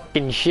of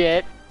fucking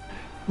shit.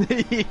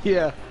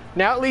 Yeah.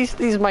 Now at least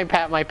he's my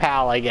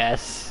pal, I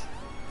guess.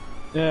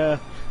 Yeah.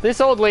 This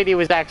old lady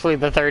was actually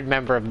the third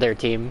member of their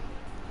team.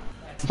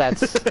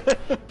 That's.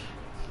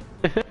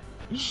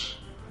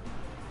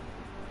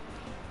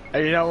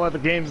 Hey, you know what? The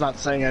game's not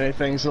saying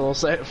anything, so we'll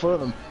say it for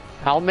them.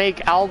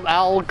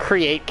 I'll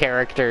create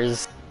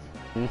characters.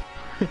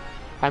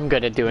 I'm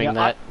good at doing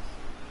that.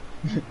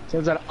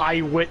 Turns out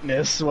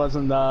Eyewitness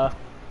wasn't the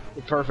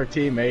perfect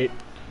teammate.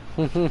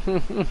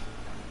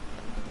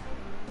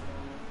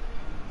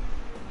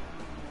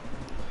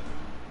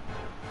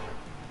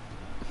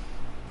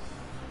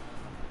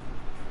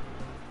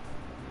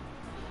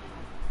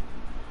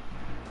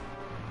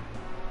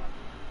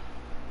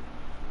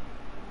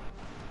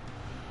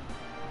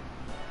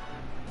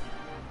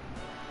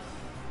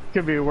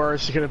 Could be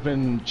worse. He could have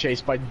been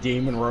chased by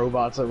demon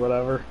robots or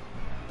whatever.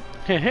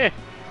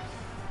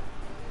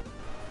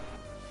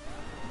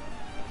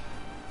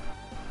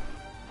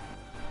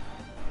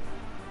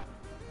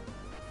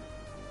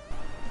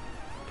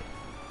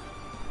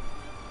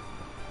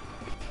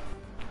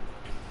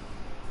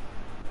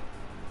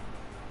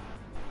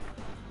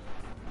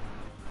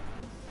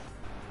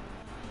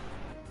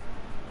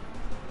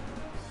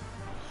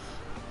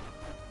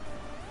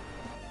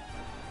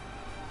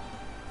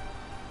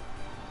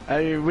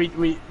 I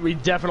mean, we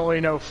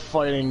definitely know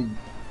fighting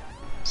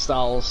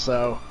styles,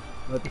 so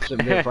that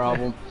shouldn't be a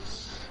problem.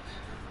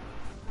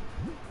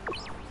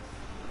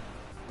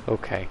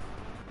 Okay.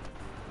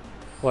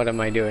 What am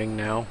I doing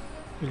now?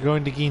 You're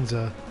going to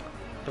Ginza.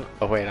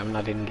 Oh wait, I'm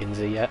not in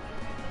Ginza yet.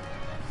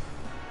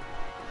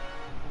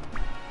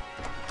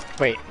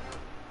 Wait.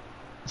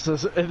 So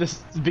this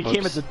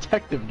became Oops. a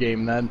detective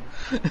game then.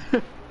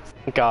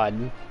 Thank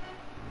God.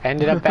 I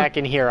ended up back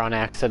in here on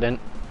accident.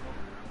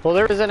 Well,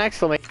 there was an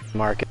exclamation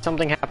mark. Is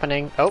something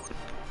happening? Oh.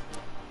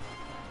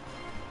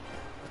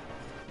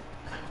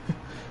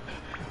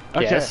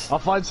 Okay, Yes. I'll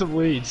find some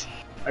leads.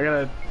 I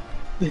gotta...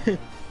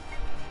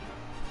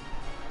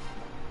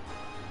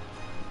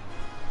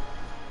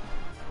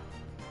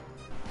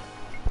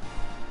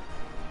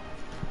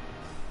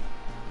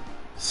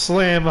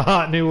 Slam a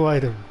hot new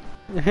item.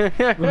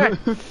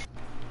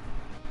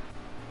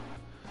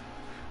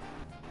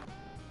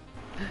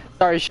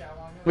 Sorry, Shaw.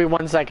 Give me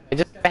 1 second. I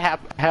just gotta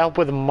help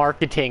with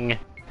marketing.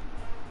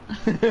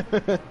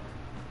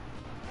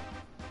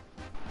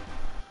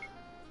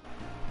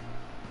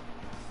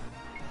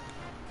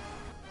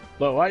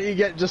 But why don't you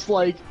get just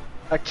like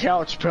a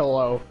couch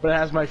pillow, but it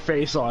has my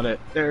face on it?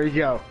 There you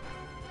go.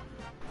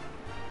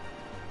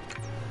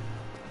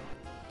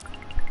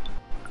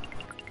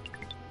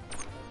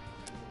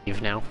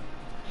 Leave now.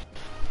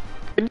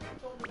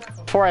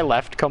 Before I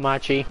left,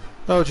 Komachi.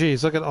 Oh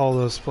geez, look at all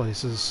those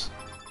places.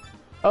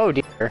 Oh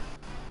dear.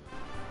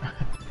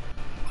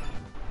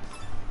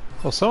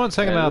 Well, someone's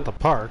hanging out at the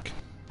park.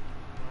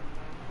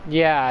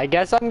 Yeah, I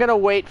guess I'm gonna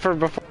wait for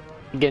before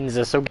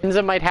Ginza, so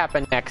Ginza might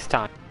happen next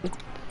time.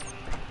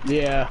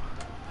 Yeah.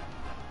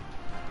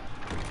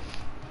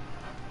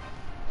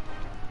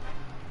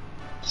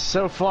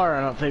 So far,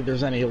 I don't think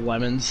there's any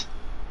lemons.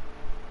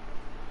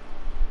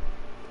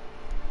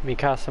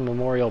 Mikasa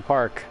Memorial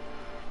Park.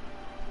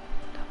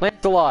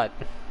 Lancelot!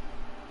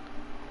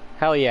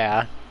 Hell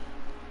yeah.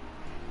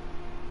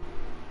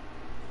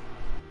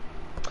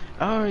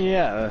 Oh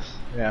yeah,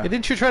 yeah. Hey,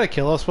 didn't you try to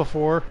kill us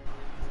before?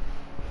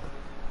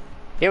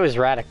 It was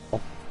radical.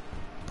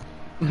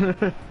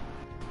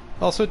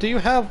 Also, do you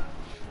have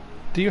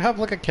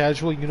like a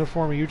casual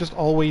uniform, or are you just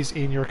always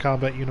in your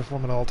combat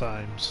uniform at all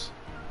times?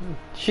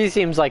 She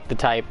seems like the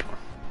type.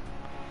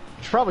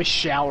 There's probably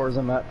showers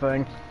in that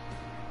thing.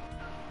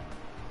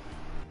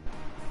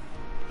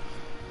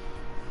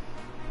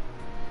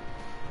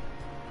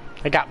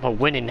 I got my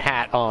winning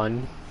hat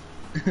on.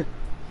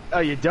 Oh,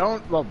 you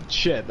don't? Well,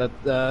 shit. That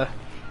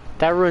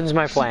That ruins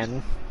my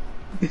plan.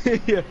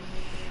 yeah.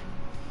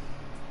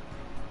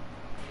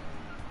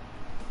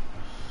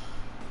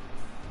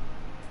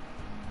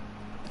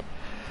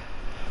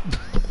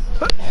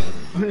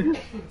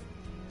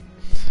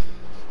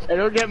 Hey,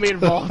 don't get me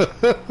involved.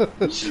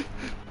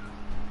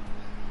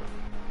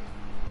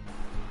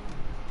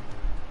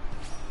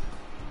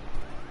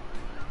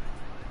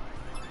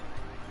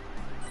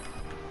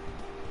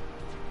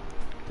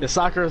 The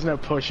soccer is no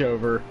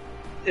pushover.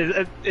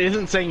 It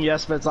isn't saying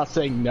yes, but it's not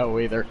saying no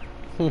either.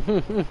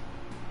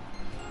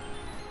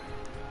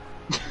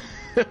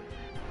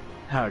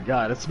 Oh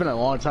god, it's been a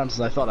long time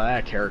since I thought of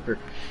that character.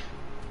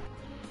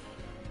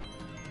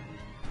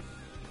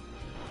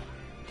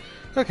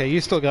 Okay,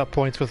 you still got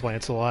points with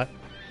Lancelot.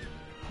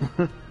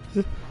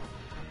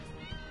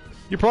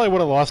 You probably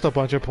would have lost a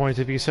bunch of points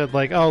if you said,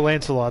 like, oh,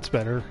 Lancelot's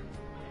better.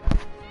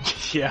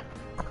 Yeah.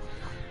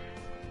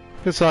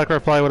 Because Sakura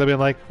probably would have been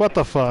like, what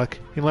the fuck?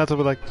 And Lancelot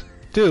would be like,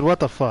 dude,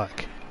 what the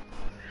fuck?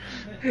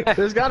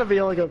 There's gotta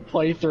be like a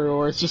playthrough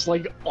where it's just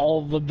like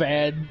all the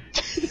bad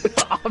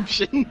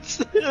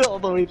options all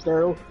the way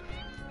through.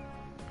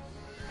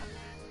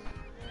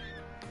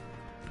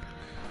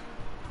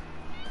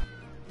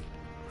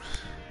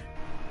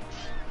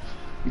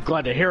 I'm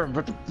glad to hear him,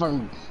 but the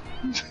fun.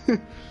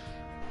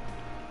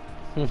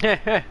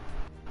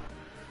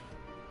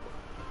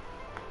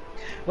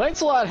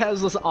 Lancelot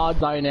has this odd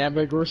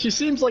dynamic where she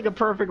seems like a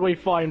perfectly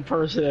fine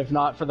person if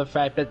not for the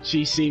fact that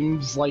she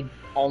seems like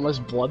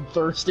almost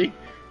bloodthirsty.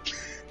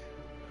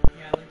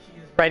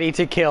 Ready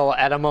to kill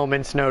at a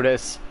moment's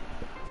notice.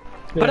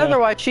 But Yeah.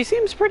 otherwise, she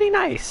seems pretty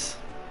nice.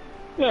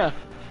 Yeah.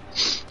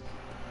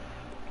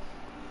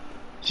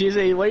 She's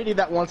a lady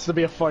that wants to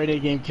be a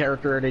fighting game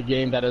character in a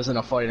game that isn't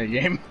a fighting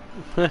game.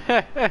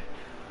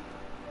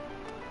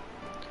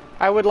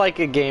 I would like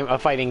a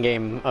fighting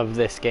game of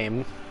this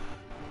game.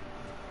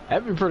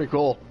 That'd be pretty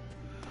cool.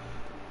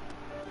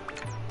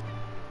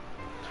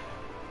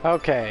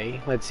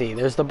 Okay, let's see.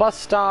 There's the bus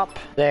stop.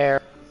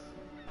 There.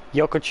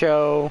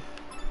 Yokocho.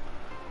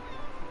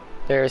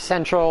 There's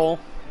Central.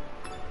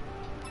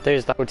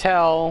 There's the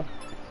hotel.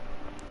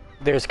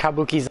 There's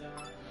Kabuki's.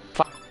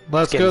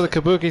 Let's go to the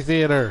Kabuki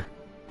Theater.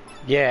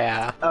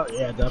 Yeah. Oh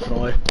yeah,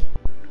 definitely.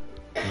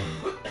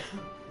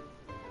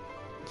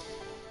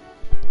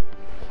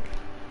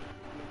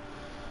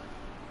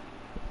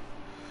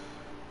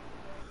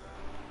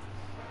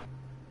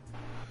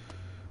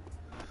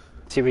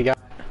 See, we got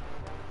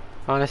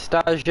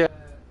Anastasia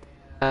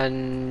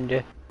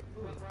and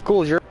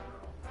Cool. Yeah.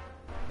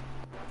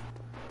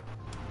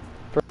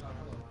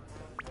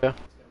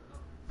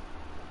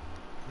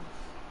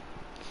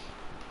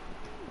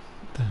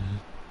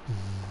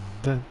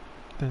 Dun,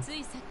 つ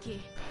いさっ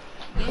き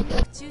幻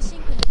覚中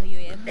心区という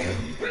演目を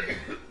見た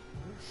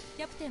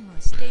キャプ点も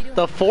知っている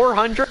わ。 The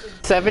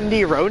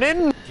 470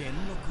 Ronin? 元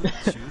禄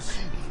中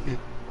心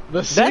The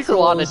That's a sequel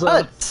lot of is,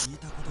 聞い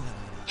たことが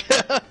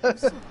な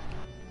いな。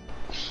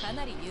か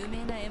なり有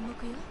名な演目よ。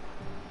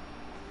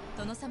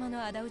殿様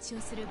の仇討ちを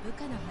する部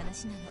下の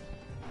話なの。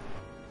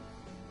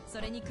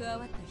それに加わっ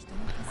た人の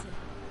数、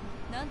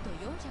なんと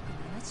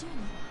470人。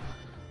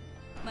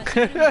間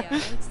違いで仇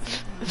討ち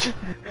する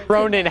という。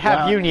 Ronin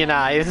have Wow.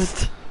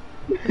 unionized.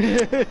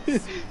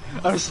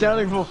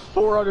 astounding for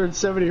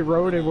 470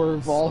 Ronin were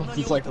involved.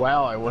 It's like,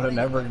 wow, I would have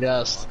never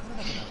guessed.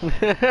 そんな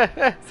ことな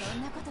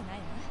い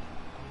わ。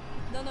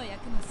どの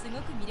役もすご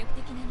く魅力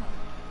的なの。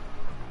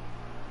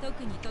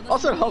特に殿様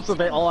Also, it helps that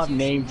they all have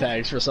name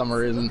tags for some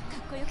reason. かっ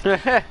こよく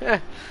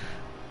て。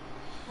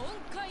本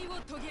会を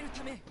遂げる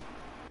ため、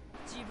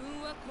自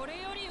分はこれ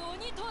より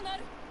鬼とな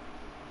る。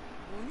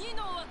鬼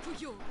の悪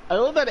行。 I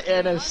love that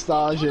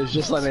Anastasia is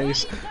just like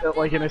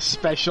an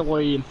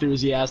especially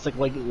enthusiastic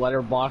like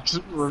letterbox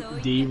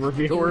D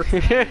reviewer. もう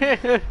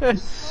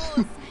最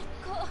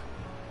高。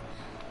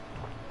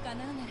叶う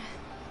なら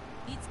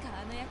いつか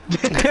あの役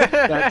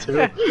That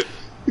too.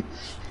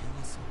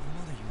 そこ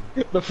まで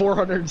言う The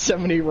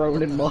 470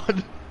 Ronin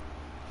mod.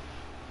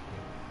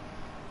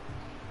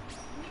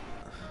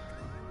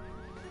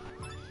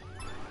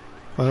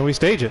 Why don't we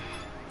stage it?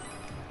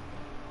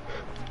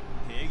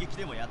 帝劇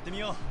でもやってみ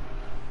よう。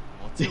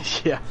もちろん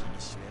Yeah. 君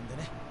主演で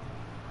ね。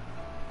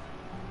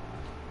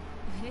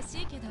嬉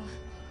しいけど、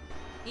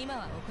今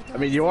はお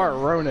断 I mean, you are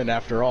Ronin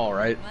after all,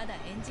 right? まだ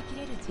演じき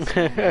れる自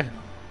信がないの。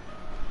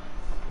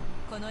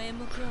この演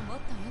目をもっとよ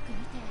く見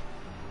て、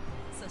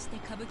そして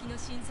歌舞伎の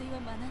真髄を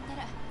学んだ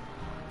ら、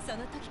そ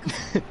の時こ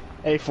そ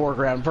A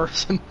foreground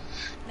person.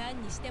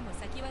 何にしても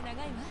先は長い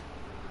わ。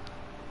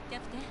キャ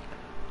プテン、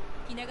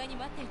気長に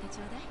待っていてち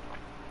ょうだい。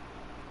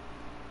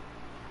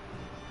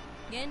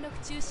元禄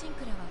中心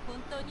蔵は本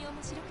当に面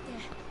白くて、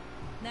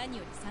何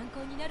より参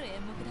考になる演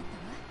目だっ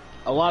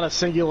たわ。 A lot of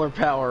singular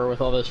power with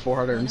all those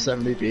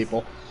 470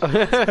 people. I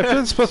feel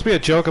it's supposed to be a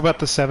joke about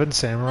the Seven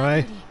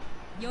Samurai.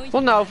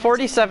 Well, no,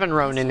 47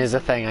 Ronin is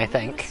a thing, I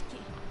think.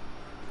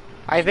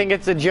 I think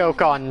it's a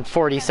joke on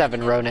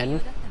 47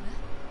 Ronin.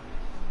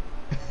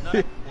 な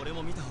ら俺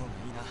も見た方が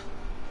いいな。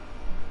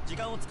時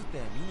間を作って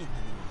見に行っ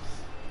てみよ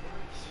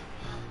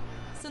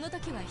う。その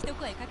時は一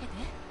声かけ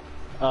て。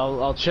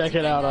 I'll check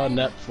it out on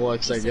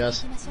Netflix, I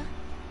guess.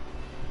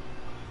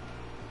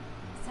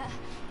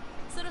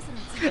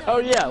 Oh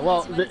yeah,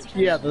 well,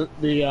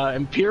 the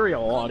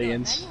Imperial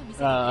audience,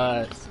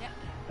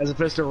 as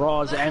opposed to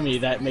Raw's Emmy,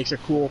 that makes a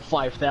cool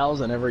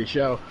 5,000 every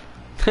show.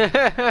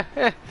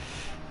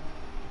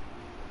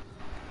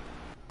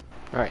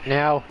 Alright,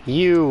 now,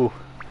 you.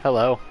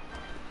 Hello.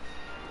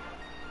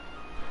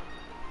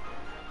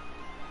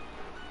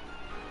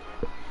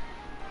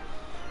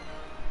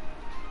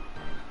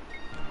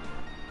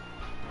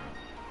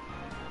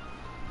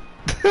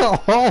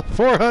 All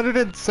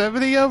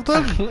 470 of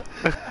them?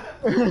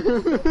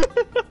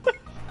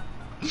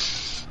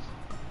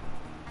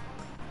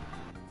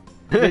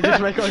 They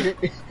just make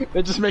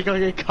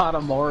like a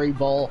Katamari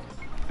bowl.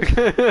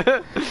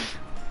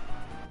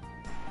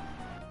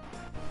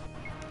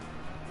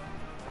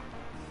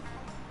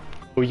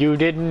 You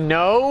didn't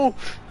know?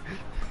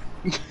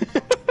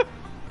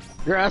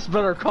 Your ass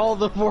better call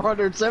the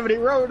 470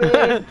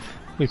 Ronin.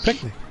 We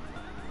picnic.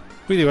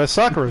 We do a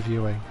soccer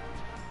reviewing.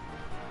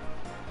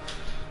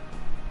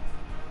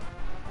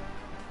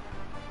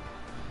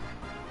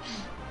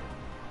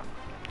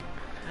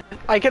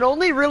 I can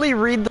only really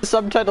read the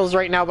subtitles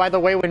right now, by the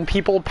way, when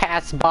people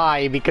pass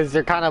by, because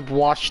they're kind of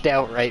washed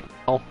out right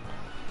now.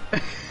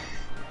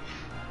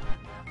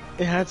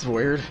 Yeah, that's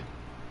weird.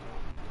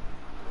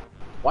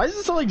 Why is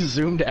this like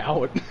zoomed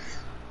out?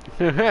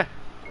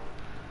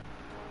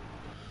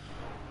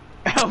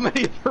 How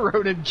many of the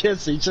Ronin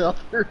kiss each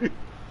other?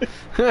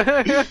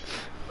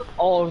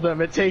 All of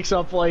them. It takes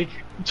up like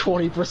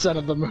 20%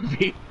 of the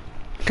movie.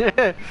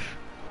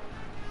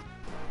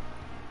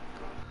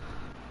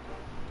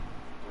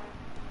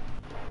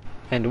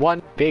 And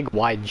one big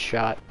wide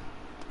shot.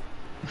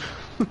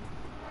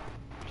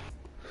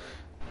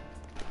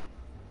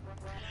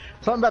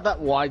 Something about that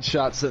wide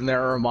shot sitting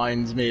there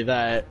reminds me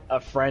that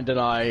a friend and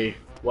I,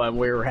 when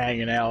we were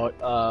hanging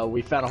out,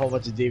 we found a whole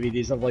bunch of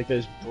DVDs of like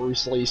those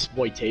Bruce Lee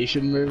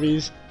exploitation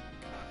movies.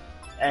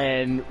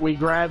 And we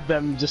grabbed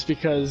them just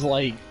because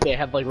like they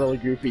had like really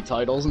goofy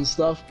titles and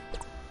stuff.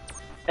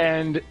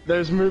 And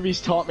those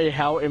movies taught me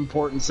how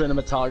important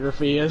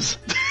cinematography is.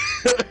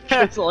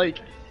 It's like,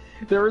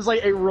 there was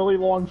like a really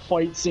long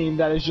fight scene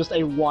that is just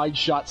a wide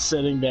shot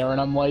sitting there,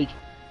 and I'm like,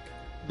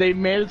 they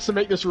managed to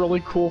make this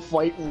really cool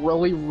fight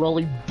really,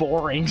 really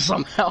boring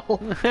somehow.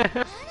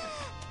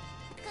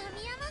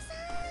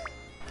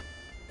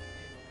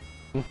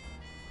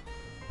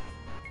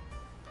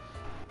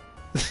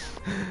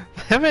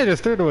 That man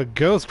just turned into a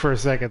ghost for a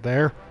second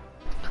there.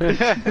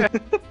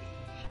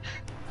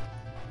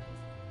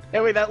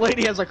 Anyway, that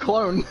lady has a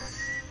clone.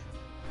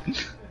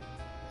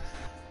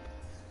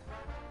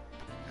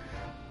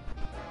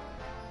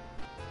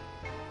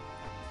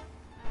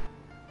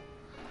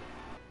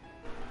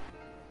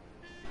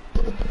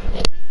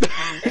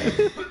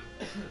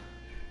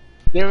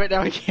 Damn it,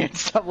 now I can't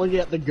stop looking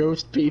at the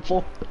ghost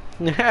people.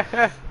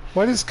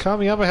 Why does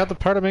Kamiyama have the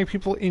power to make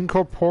people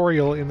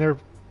incorporeal in their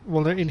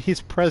when they're in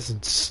his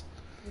presence?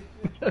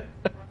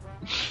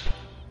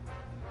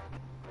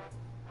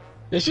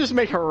 Let's just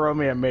make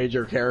Hiromi a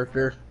major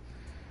character.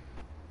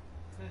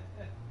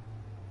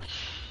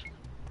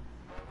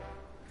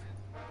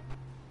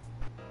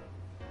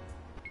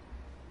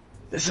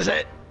 This is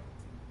it.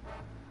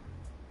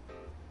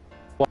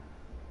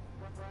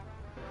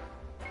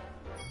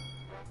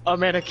 Oh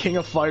man, a King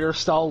of Fighters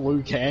style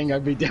Liu Kang,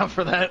 I'd be down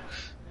for that.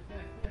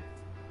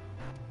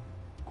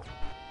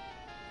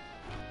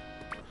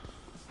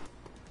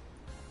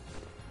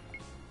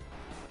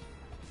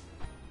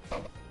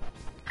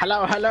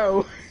 Hello,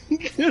 hello.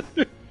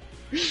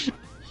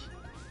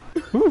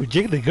 Ooh,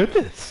 jiggly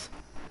goodness.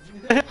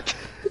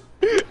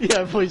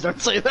 Yeah, please don't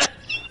say that.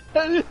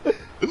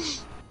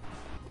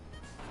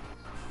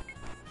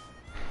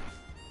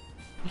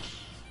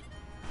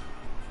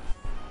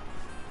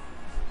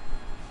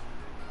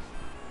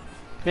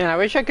 Man, I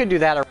wish I could do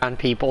that around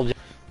people.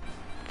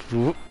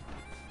 Isn't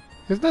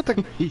that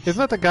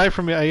the guy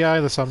from the AI,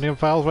 the Somnium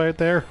Files, right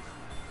there,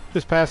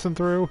 just passing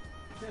through?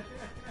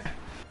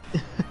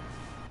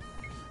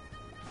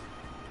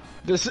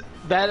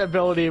 That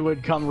ability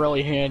would come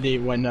really handy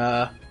when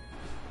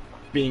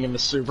being in the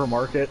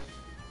supermarket.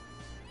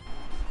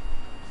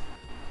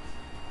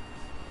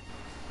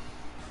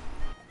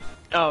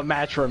 Oh,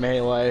 match for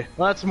melee.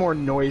 Well, that's more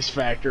noise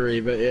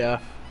factory, but yeah.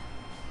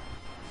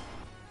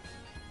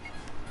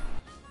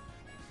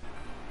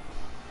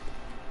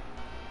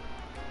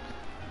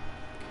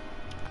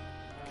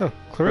 Oh,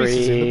 Clarice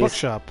is in the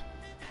bookshop.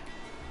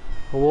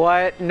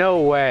 What?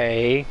 No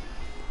way.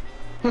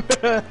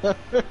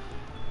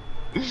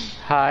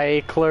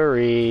 Hi,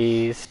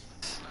 Clarice.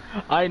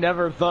 I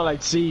never thought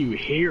I'd see you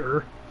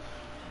here.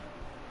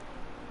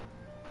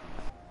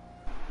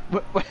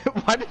 But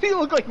why did he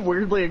look like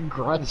weirdly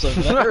aggressive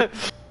there?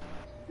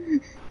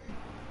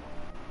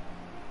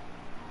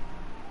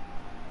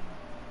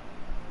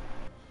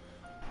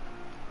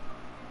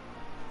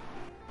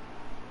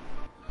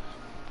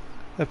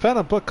 I found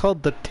a book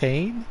called The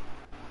Tane.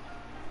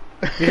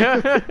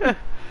 Yeah.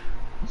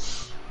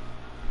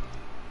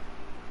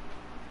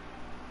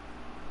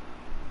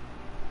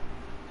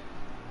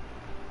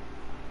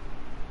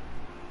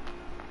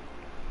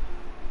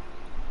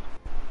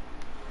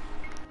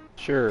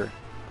 Sure.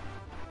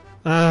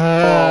 We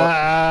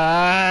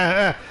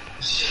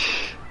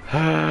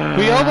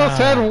almost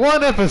had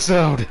one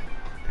episode.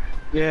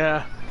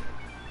 Yeah.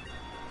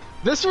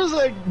 This was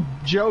a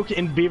joke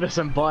in Beavis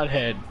and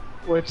Butthead,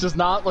 which is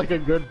not like a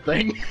good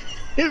thing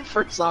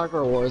for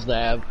Soccer Wars to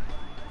have.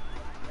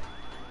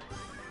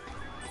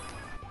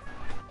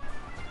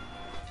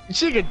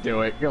 She could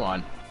do it, come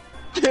on.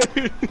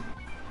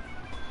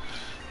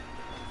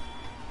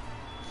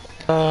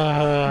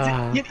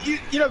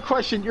 You know,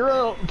 question, you're in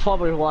a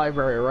public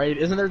library, right?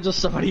 Isn't there just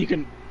somebody you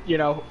can, you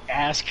know,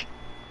 ask?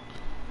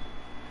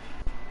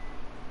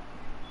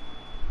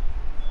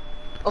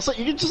 Also,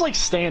 you can just, like,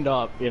 stand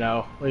up, you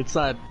know? Like, it's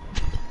not...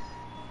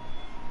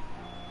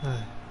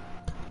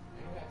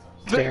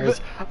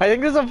 Upstairs. I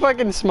think there's a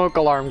fucking smoke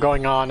alarm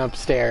going on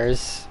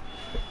upstairs.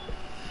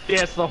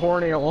 Yeah, it's the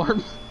horny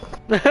alarm.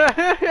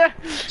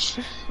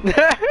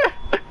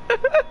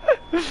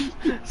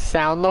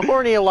 Sound the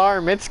horny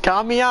alarm, it's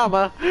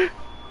Kamiyama.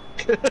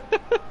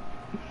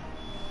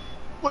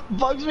 What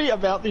bugs me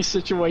about these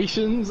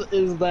situations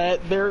is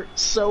that they're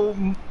so,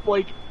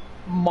 like,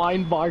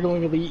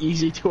 mind-bogglingly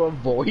easy to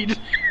avoid.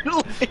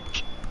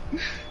 Like,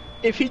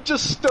 if he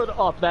just stood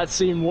up, that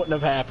scene wouldn't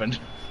have happened.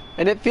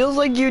 And it feels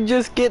like you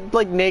just get,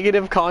 like,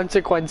 negative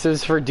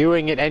consequences for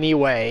doing it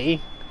anyway.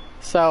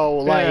 So,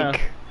 like,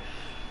 Yeah.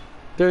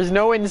 There's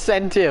no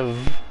incentive.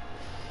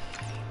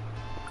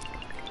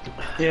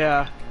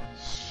 Yeah.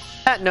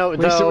 On that note, At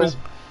least though, it was...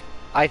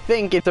 I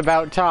think it's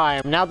about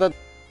time, now that the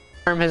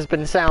alarm has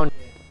been sounded.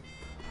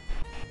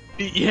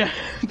 Yeah,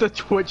 the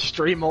Twitch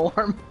stream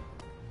alarm.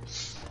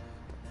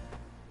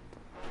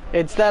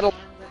 It's that alarm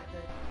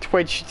that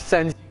Twitch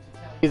sends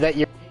you that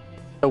you're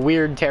in the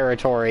weird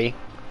territory.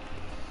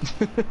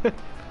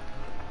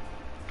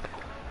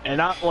 And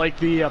not like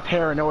the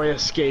paranoia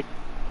escape.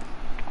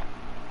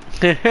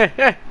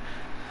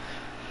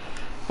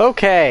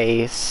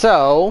 Okay,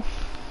 so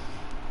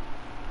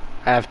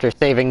after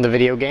saving the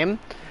video game,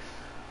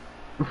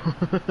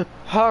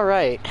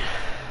 alright,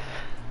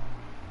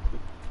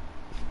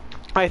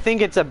 I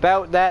think it's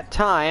about that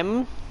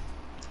time.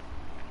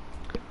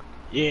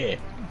 Yeah.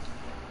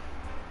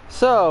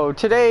 So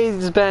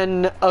today's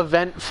been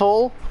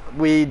eventful.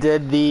 We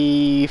did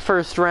the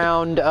first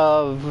round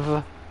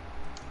of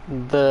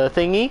the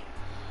thingy.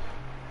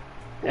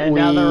 And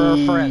now they're our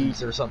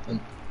friends or something.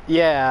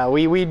 Yeah,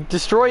 we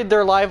destroyed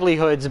their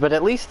livelihoods, but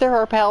at least they're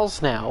our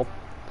pals now.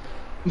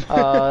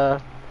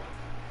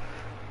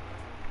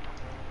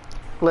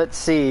 Let's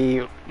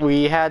see.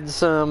 We had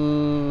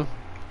some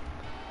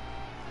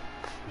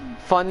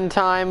fun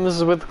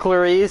times with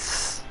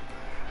Clarice.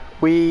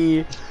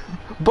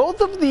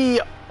 Both of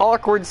the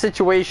awkward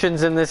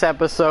situations in this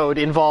episode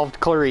involved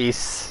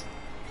Clarice.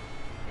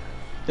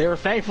 They were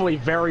thankfully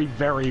very,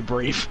 very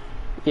brief.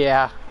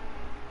 Yeah.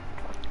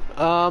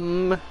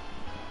 I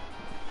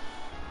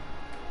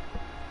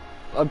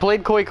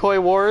played Koi Koi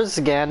Wars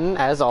again,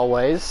 as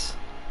always.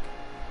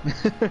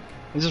 I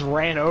just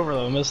ran over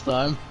them this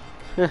time.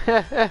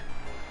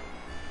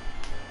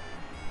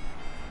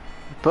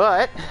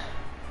 But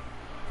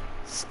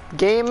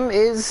game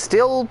is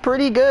still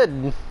pretty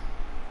good.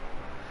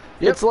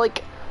 Yep. It's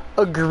like,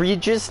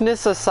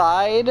 egregiousness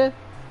aside,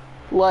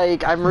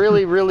 like, I'm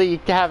really, really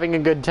having a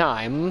good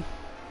time.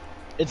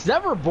 It's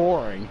never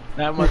boring.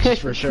 That much is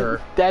for sure.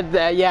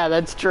 Yeah,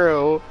 that's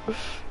true.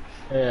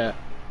 Yeah.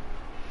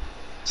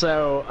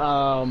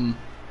 So,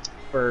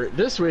 for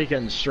this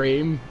weekend's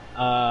stream,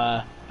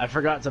 I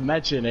forgot to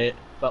mention it,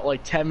 but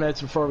like 10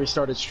 minutes before we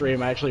started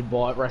stream, I actually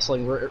bought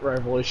Wrestling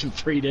Revolution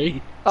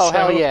 3D. Oh, So,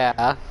 hell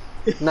yeah.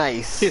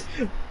 Nice.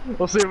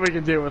 We'll see what we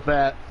can do with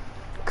that.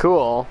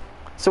 Cool.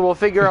 So we'll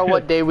figure out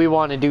what day we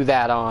want to do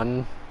that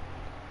on.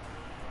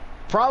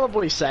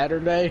 Probably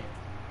Saturday.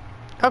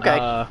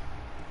 Okay.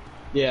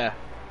 Yeah,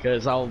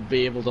 because I'll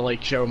be able to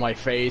like show my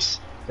face,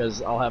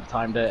 because I'll have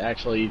time to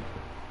actually,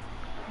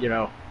 you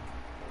know,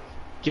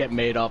 get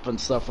made up and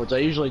stuff, which I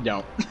usually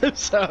don't.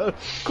 So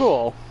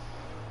Cool.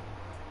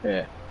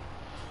 yeah.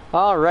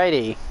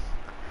 Alrighty.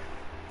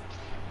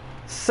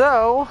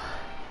 So,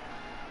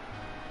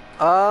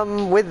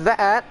 with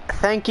that,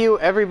 thank you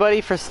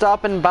everybody for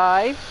stopping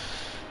by.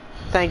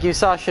 Thank you,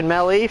 Sasha and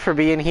Melly, for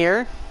being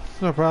here.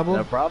 No problem.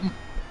 No problem.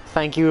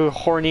 Thank you,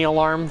 Horny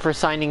Alarm, for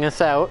signing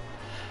us out.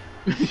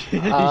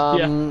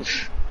 Yeah.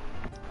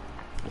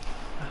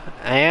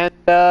 And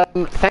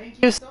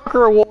thank you,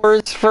 Soccer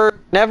Wars, for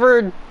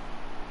never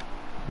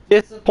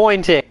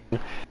disappointing.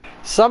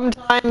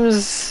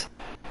 Sometimes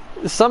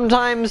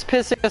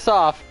pissing us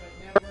off,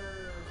 but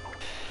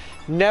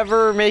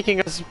never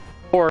making us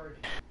bored,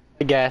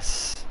 I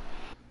guess.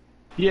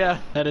 Yeah,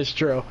 that is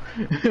true.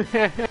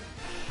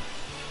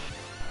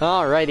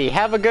 Alrighty,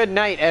 have a good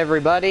night,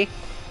 everybody.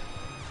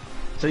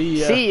 See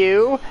ya. See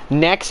you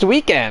next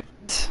weekend.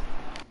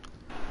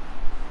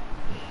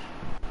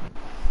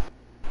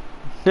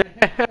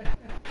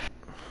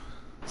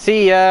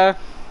 See ya.